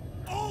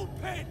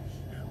 Open!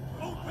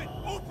 Open!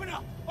 Open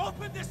up!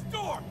 Open this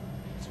door!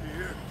 It's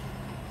here.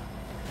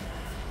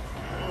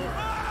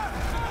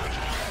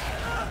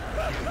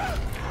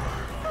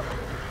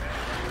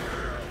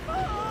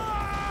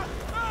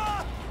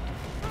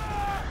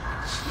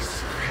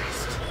 Jesus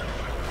Christ.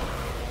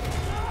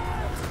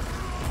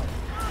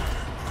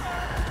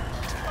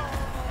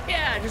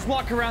 Yeah, just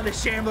walk around the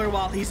Shambler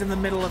while he's in the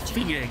middle of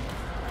feeding.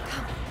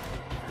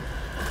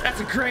 That's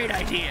a great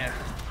idea.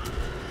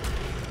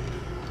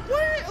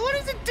 What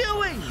is it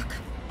doing?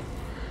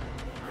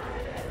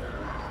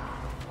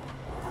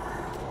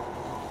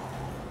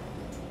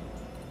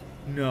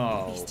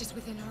 No. The beast is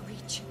within our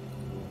reach.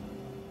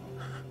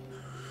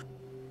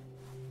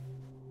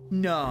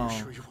 No. Are you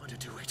sure you want to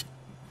do it?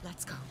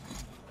 Let's go.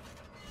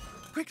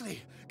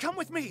 Quickly, come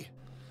with me.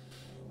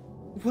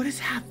 What is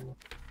happening?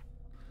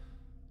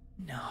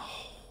 No.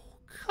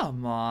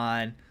 Come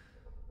on.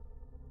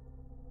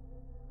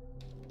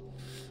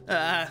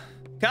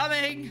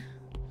 Coming.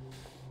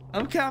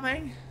 I'm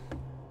coming.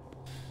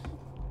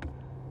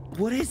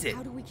 What is it?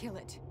 How do we kill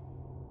it?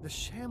 The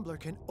Shambler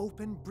can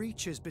open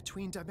breaches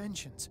between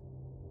dimensions.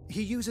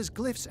 He uses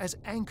glyphs as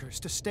anchors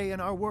to stay in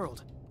our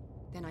world.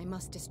 Then I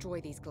must destroy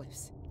these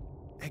glyphs.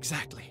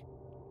 Exactly.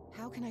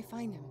 How can I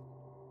find them?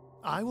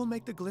 I will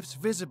make the glyphs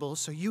visible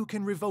so you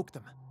can revoke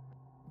them.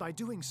 By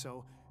doing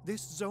so,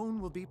 this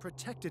zone will be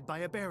protected by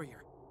a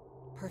barrier.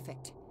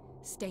 Perfect.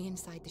 Stay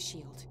inside the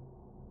shield.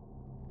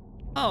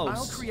 Oh.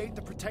 I'll create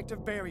the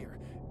protective barrier.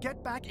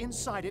 Get back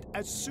inside it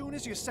as soon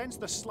as you sense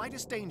the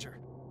slightest danger.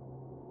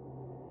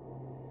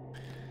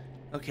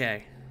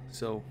 Okay,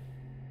 so...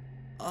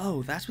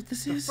 Oh, that's what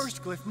this is? The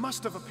first glyph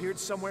must have appeared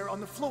somewhere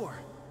on the floor.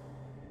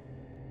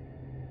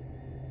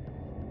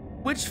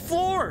 Which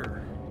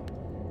floor?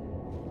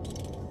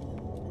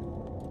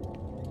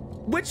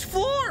 Which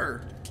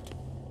floor?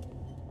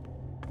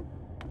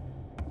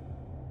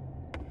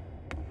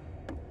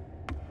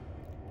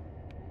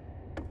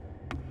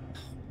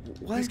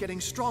 What? He's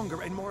getting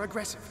stronger and more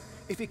aggressive.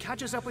 If he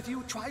catches up with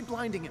you, try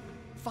blinding him.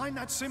 Find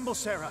that symbol,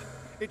 Sarah.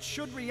 It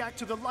should react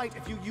to the light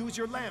if you use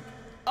your lamp.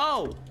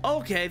 Oh,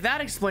 okay, that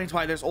explains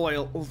why there's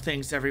oil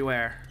things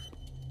everywhere.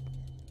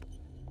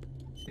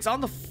 It's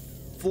on the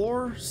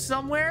floor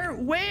somewhere?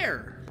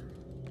 Where?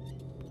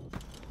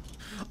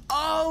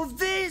 Oh,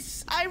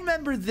 this! I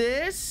remember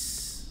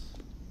this!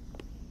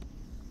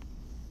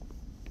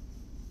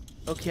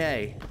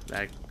 Okay,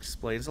 that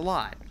explains a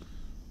lot.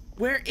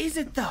 Where is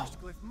it, though?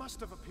 The glyph must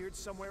have appeared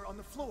somewhere on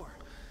the floor.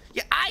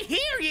 Yeah, I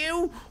hear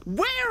you!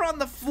 Where on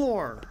the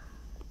floor?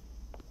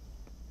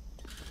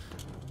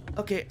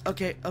 Okay,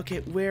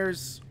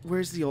 where's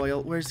the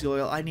oil? Where's the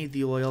oil? I need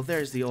the oil.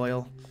 There's the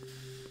oil.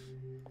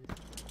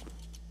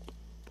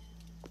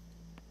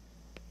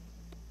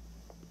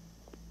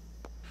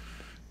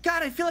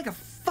 God, I feel like a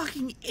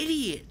fucking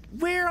idiot.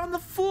 Where on the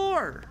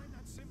floor? Find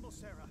that symbol,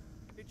 Sarah.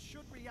 It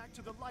should react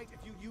to the light if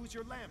you use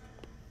your lamp.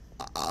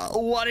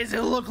 What does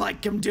it look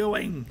like I'm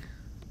doing?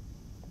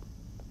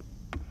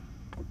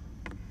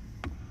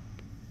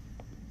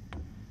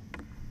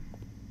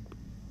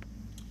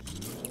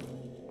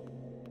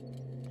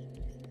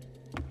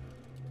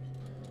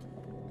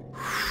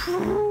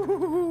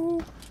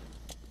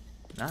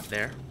 Not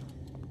there.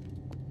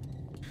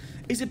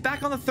 Is it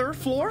back on the third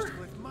floor? The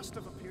glyph must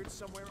have appeared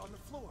somewhere on the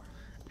floor.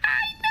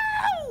 I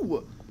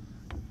know!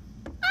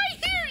 I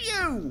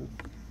hear you!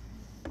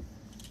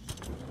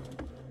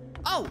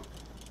 Oh!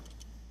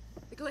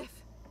 The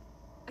glyph.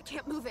 I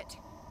can't move it.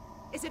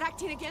 Is it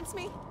acting against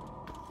me?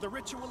 The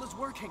ritual is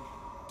working.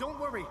 Don't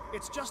worry,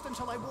 it's just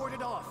until I ward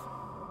it off.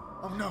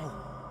 Oh no.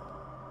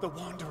 The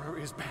Wanderer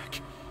is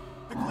back.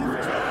 The glyph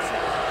is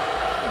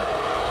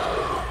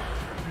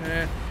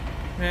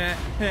The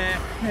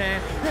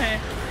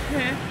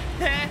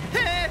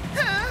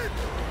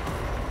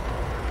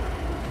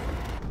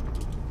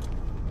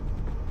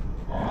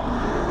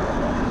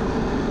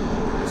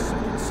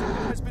second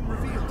symbol has been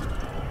revealed.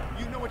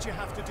 You know what you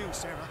have to do,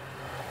 Sarah.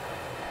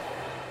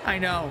 I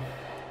know.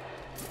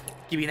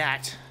 Give me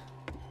that.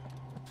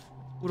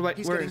 What do I...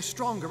 He's getting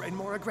stronger and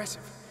more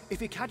aggressive. If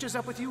he catches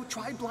up with you,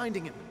 try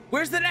blinding him.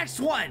 Where's the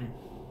next one?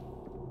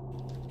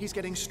 He's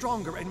getting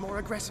stronger and more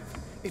aggressive.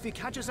 If he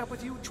catches up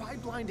with you, try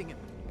blinding him.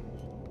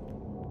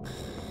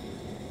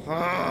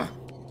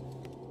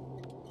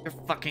 You're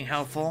fucking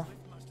helpful.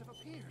 It must have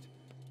appeared.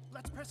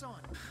 Let's press on.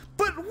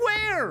 But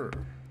where?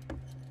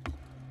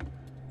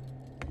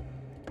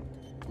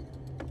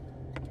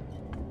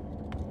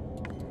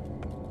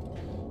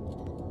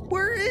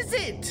 Where is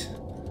it?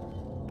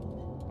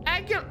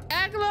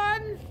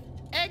 Aglon?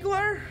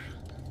 Egler?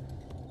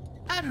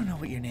 I don't know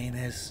what your name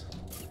is.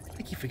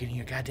 I keep forgetting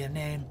your goddamn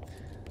name.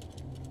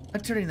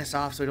 I'm turning this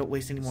off so I don't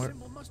waste any more. The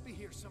symbol must be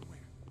here somewhere.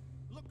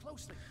 Look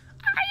closely.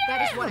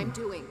 That is what I'm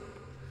doing.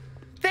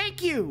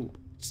 Thank you,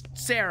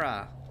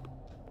 Sarah.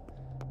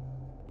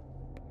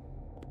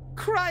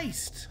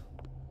 Christ.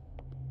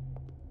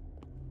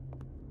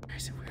 Where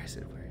is it? Where is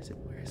it? Where is it?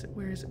 Where is it?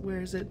 Where is it?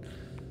 Where is it?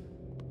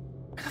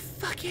 Where the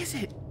fuck is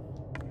it?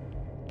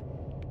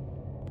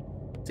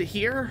 Is it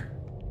here?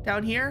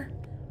 Down here?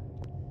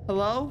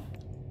 Hello?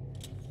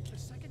 The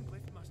second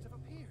glyph must have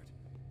appeared.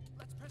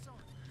 Let's press on.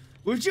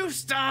 Would you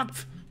stop?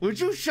 Would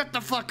you shut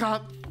the fuck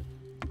up?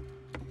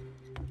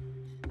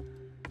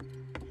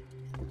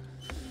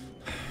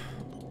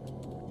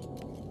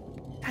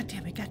 God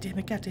damn it, god damn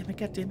it, god damn it,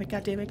 god damn it,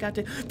 god damn it, god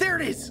damn it. There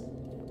it is!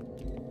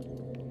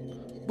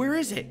 Where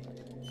is it?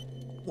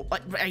 Well,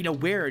 I know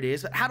where it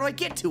is, but how do I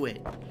get to it?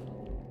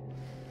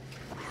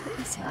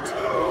 Where is it?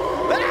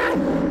 Ah!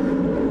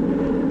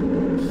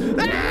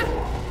 Ah!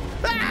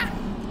 Ah!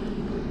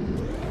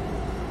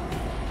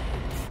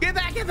 Get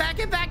back, get back,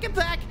 get back, get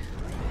back!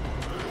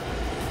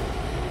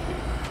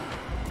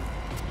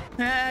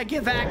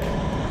 Get back!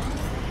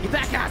 Get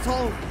back,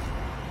 asshole!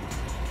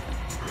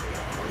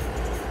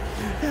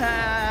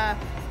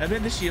 I'm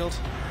in the shield.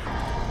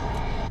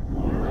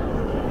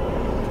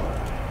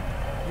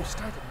 You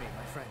startled me,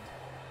 my friend.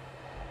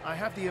 I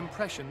have the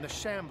impression the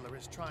Shambler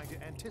is trying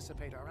to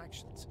anticipate our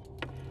actions.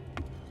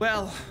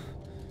 Well,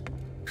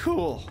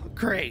 cool,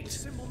 great. The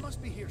symbol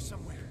must be here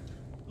somewhere.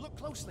 Look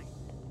closely.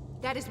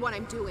 That is what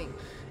I'm doing.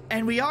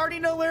 And we already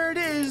know where it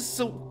is,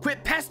 so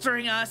quit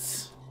pestering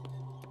us.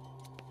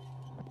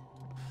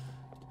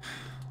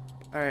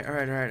 All right,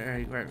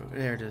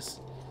 there it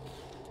is.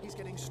 He's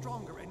getting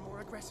stronger and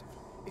more aggressive.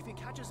 If he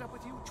catches up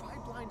with you, try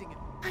blinding him.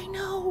 I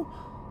know.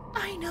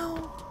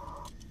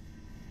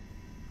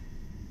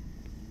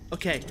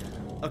 Okay,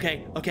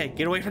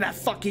 get away from that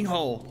fucking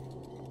hole.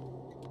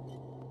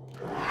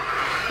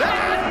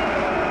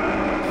 Ah!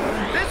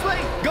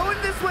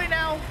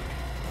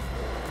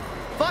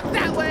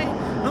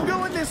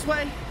 this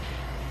way?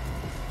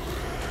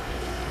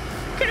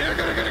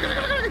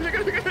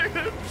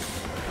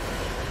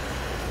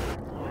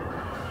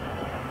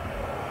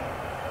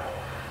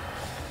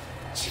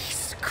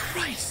 Jesus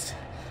Christ.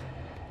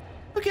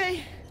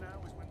 Okay. Now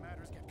is when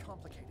matters get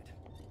complicated.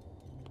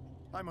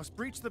 I must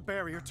breach the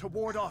barrier to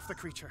ward off the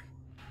creature.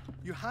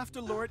 You have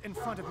to lure it in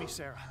front of me,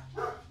 Sarah.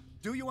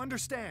 Do you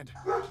understand?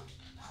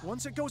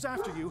 Once it goes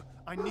after you,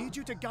 I need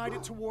you to guide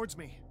it towards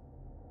me.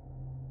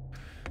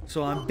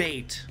 So I'm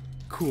bait.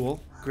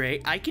 Cool.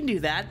 Great. I can do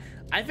that.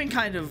 I've been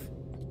kind of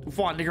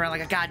wandering around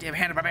like a goddamn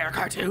Hanna-Barbera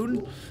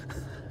cartoon.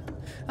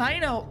 I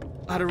know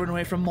how to run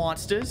away from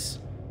monsters.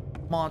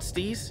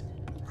 Monsties.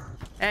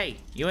 Hey,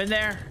 you in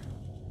there?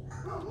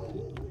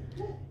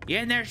 You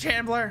in there,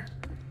 Shambler?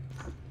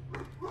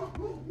 We're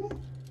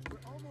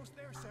almost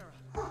there, Sarah.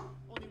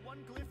 Only one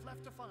glyph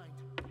left to find.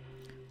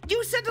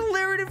 You said to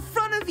lure it in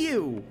front of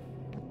you.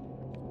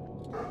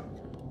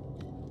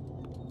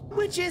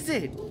 Which is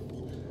it?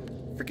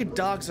 Freaking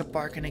dogs are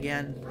barking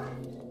again.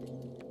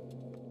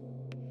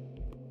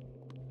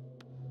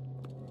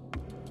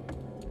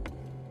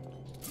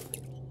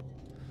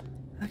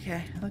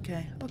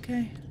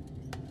 Okay.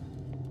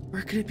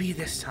 Where could it be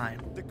this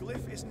time? The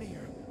glyph is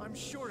near. I'm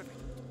sure of it.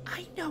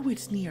 I know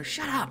it's near.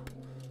 Shut up.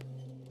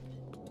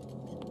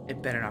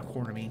 It better not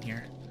corner me in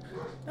here.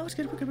 No, it's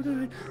good. We're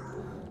good.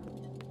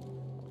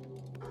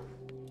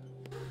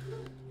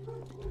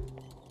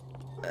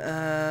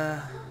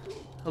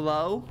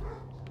 Hello?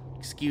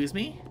 Excuse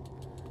me?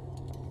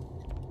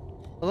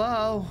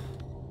 Hello?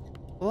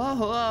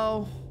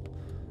 Hello?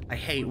 I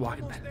hate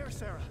walking back. There,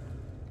 Sarah.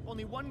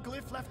 Only one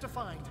glyph left to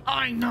find.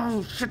 I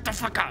know! Shut the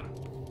fuck up!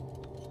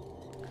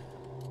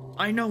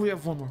 I know we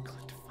have one more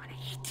glyph to find. I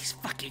hate these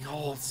fucking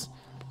holes.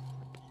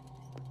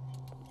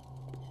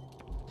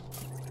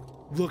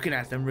 Looking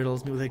at them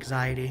riddles me with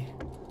anxiety.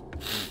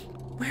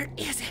 Where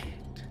is it?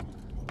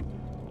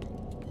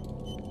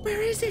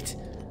 Where is it?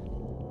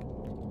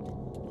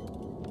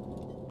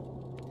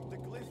 The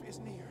glyph is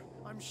near.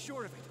 I'm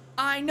sure of it.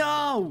 I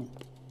know!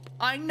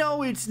 I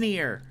know it's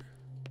near.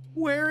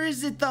 Where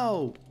is it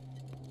though?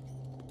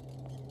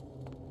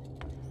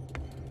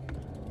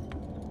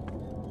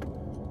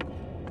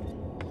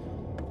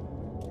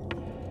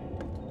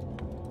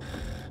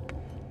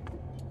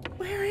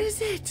 Where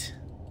is it?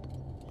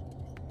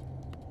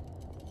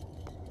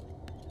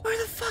 Where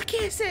the fuck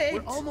is it?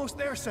 We're almost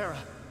there, Sarah.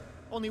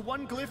 Only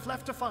one glyph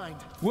left to find.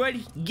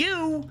 Would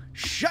you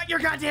shut your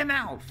goddamn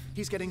mouth?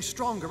 He's getting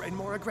stronger and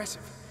more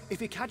aggressive.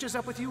 If he catches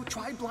up with you,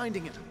 try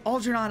blinding him.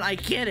 Algernon, I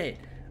get it.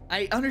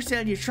 I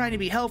understand you're trying to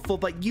be helpful,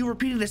 but you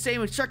repeating the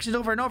same instructions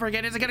over and over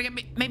again isn't gonna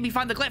make me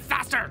find the glyph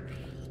faster.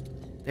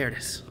 There it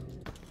is.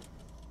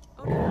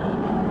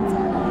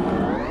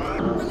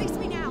 Release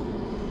me now!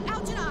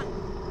 Algernon!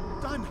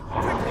 Done!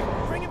 Quickly!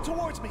 Bring him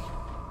towards me!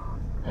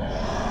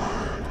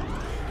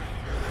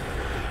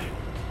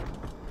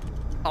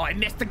 Oh, I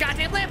missed the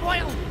goddamn lamp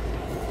oil!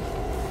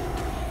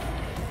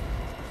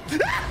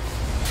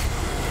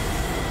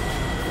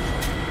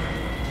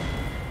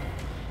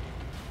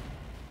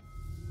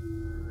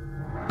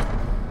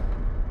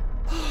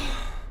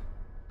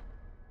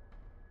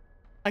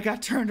 I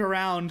got turned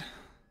around.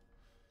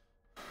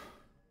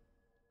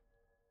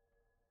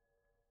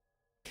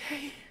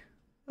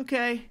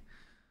 Okay.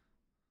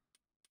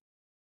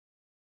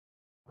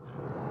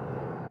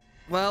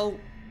 Well,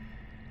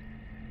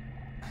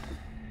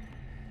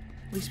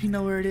 at least we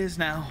know where it is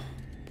now.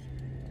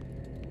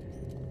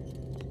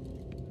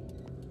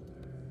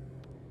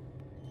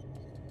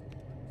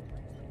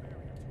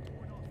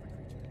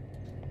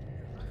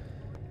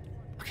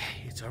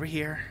 Okay, it's over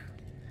here.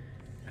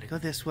 Gotta go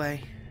this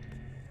way.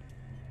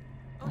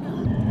 Release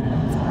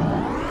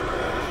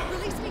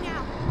me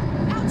now!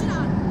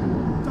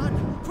 Algernon!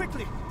 Done!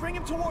 Quickly! Bring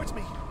him towards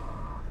me!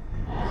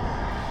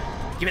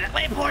 Give me that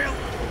lamp oil!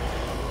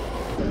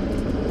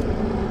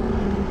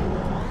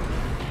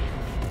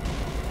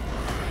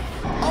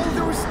 Oh,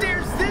 there were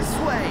stairs this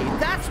way!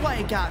 That's why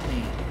it got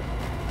me!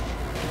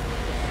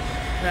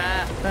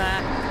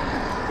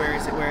 Where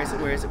is it? Where is it?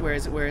 Where is it? Where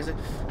is it? Where is it?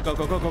 Go,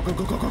 go, go, go, go,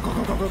 go, go, go, go,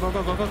 go, go, go,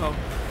 go, go, go, go.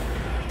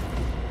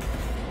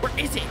 Where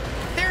is it?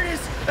 There it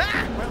is!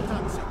 Ah! Well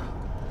done, Sarah.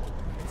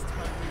 It's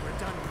time we were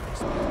done with this.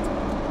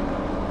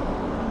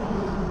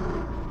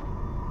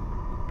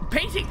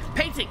 Painting!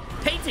 Painting!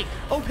 Painting!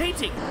 Oh,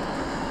 painting!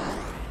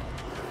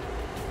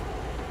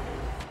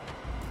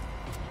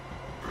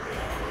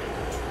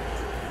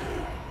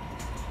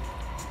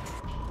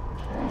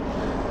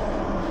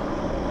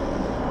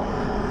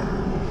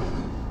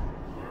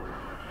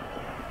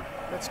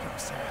 Let's go,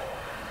 Sarah.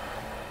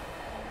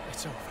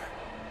 It's over.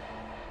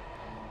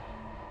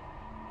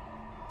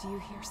 Do you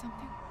hear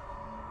something?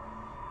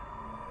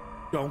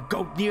 Don't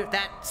go near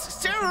that,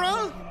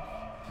 Sarah!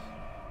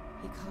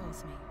 He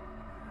calls me.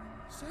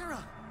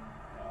 Sarah!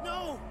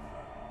 No!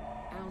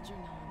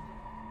 Algernon.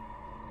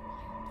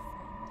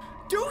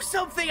 Do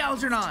something,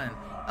 Algernon!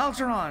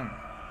 Algernon!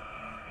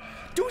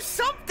 Do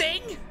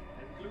something!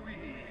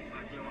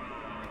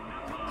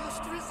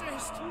 Must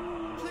resist!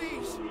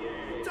 Please!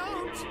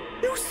 Don't!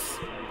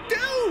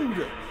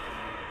 Dude!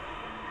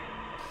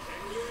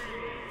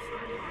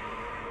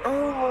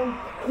 Oh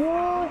my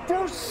god,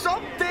 do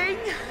something!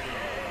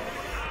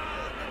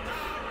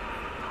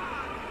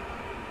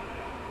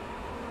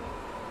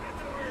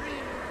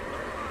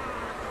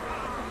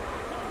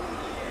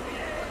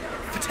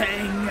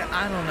 Dang,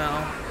 I don't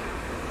know.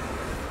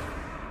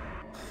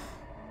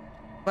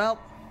 Well,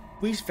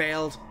 we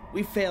failed.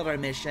 We failed our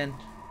mission.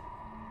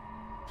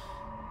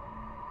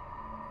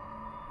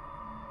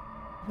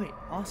 Wait,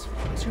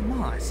 Oswald, it's your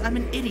Moss. I'm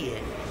an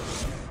idiot.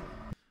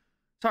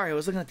 Sorry, I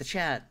was looking at the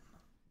chat.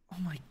 Oh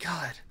my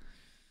god.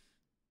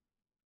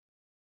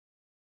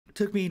 It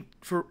took me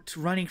to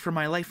running for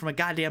my life from a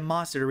goddamn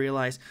monster to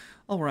realize,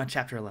 oh, we're on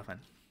chapter 11.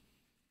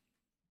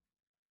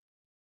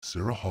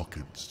 Sarah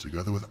Hawkins,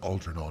 together with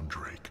Algernon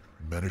Drake,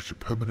 managed to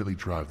permanently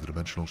drive the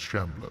dimensional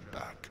Shambler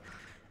back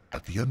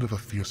at the end of a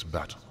fierce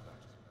battle.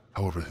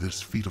 However,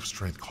 this feat of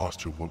strength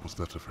cost her what was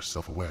left of her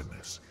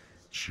self-awareness.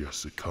 She has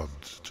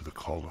succumbed to the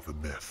call of the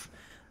myth.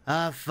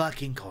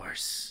 Fucking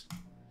course.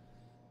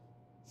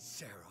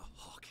 Sarah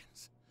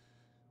Hawkins.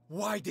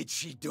 Why did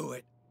she do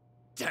it?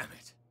 Damn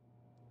it.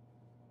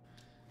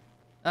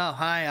 Oh,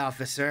 hi,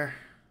 officer.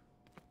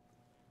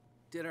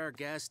 Did our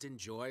guest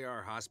enjoy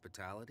our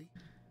hospitality?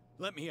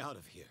 Let me out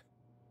of here.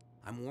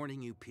 I'm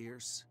warning you,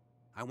 Pierce.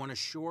 I want a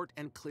short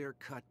and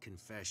clear-cut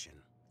confession.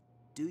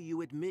 Do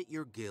you admit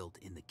your guilt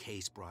in the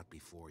case brought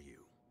before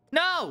you?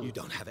 No! You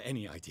don't have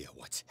any idea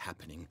what's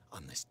happening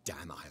on this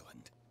damn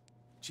island.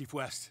 Chief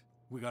West,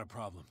 we got a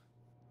problem.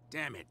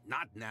 Damn it,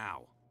 not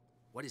now.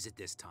 What is it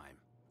this time?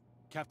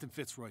 Captain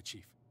Fitzroy,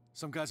 Chief.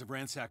 Some guys have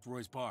ransacked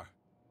Roy's bar.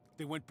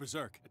 They went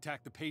berserk,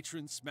 attacked the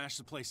patrons, smashed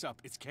the place up.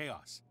 It's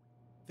chaos.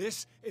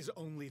 This is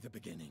only the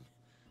beginning.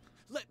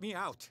 Let me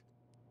out.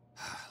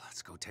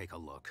 Let's go take a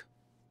look.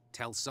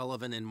 Tell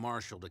Sullivan and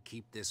Marshall to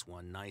keep this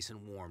one nice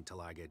and warm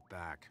till I get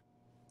back.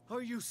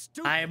 Are you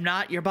stupid? I am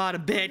not your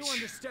bottom bitch. Do you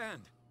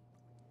understand?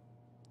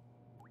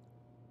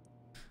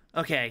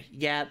 Okay,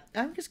 yeah,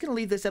 I'm just gonna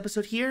leave this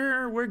episode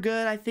here. We're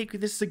good. I think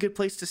this is a good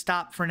place to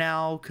stop for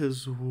now,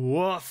 because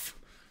woof.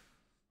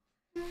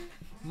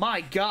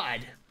 My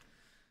god.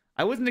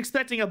 I wasn't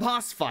expecting a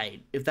boss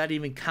fight, if that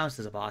even counts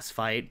as a boss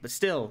fight, but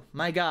still,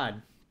 my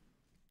god.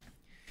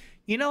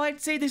 You know, I'd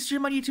say this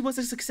stream on YouTube was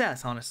a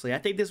success, honestly. I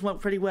think this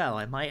went pretty well.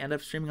 I might end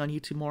up streaming on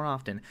YouTube more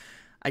often.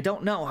 I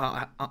don't know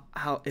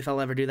how if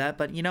I'll ever do that,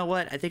 but you know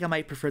what? I think I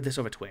might prefer this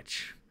over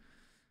Twitch.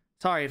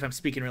 Sorry if I'm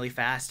speaking really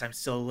fast. I'm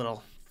still a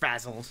little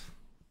frazzled.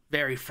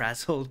 Very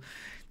frazzled.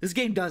 This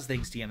game does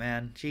things to you,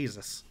 man.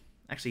 Jesus.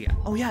 Actually,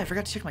 oh yeah, I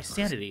forgot to check my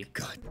sanity.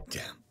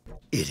 Goddamn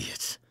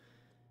idiots.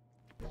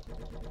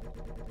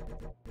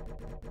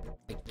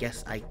 I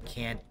guess I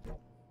can't.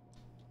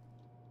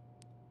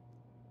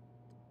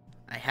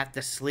 I have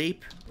to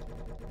sleep.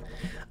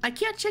 I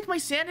can't check my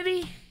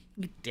sanity?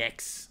 You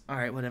dicks.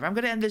 Alright, whatever. I'm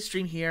gonna end this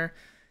stream here.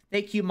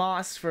 Thank you,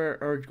 Moss,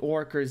 or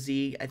Orc or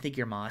Z. I think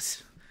you're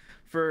Moss.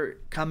 For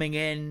coming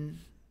in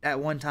at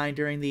one time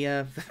during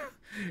the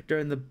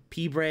during the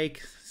pee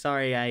break.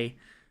 Sorry I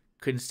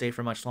couldn't stay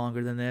for much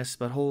longer than this,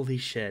 but holy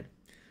shit.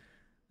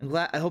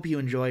 I hope you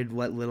enjoyed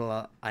what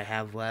little I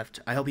have left.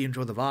 I hope you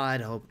enjoyed the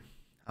VOD. I hope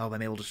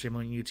I'm able to stream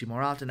on YouTube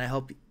more often. I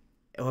hope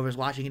whoever's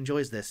watching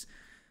enjoys this.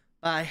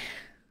 Bye.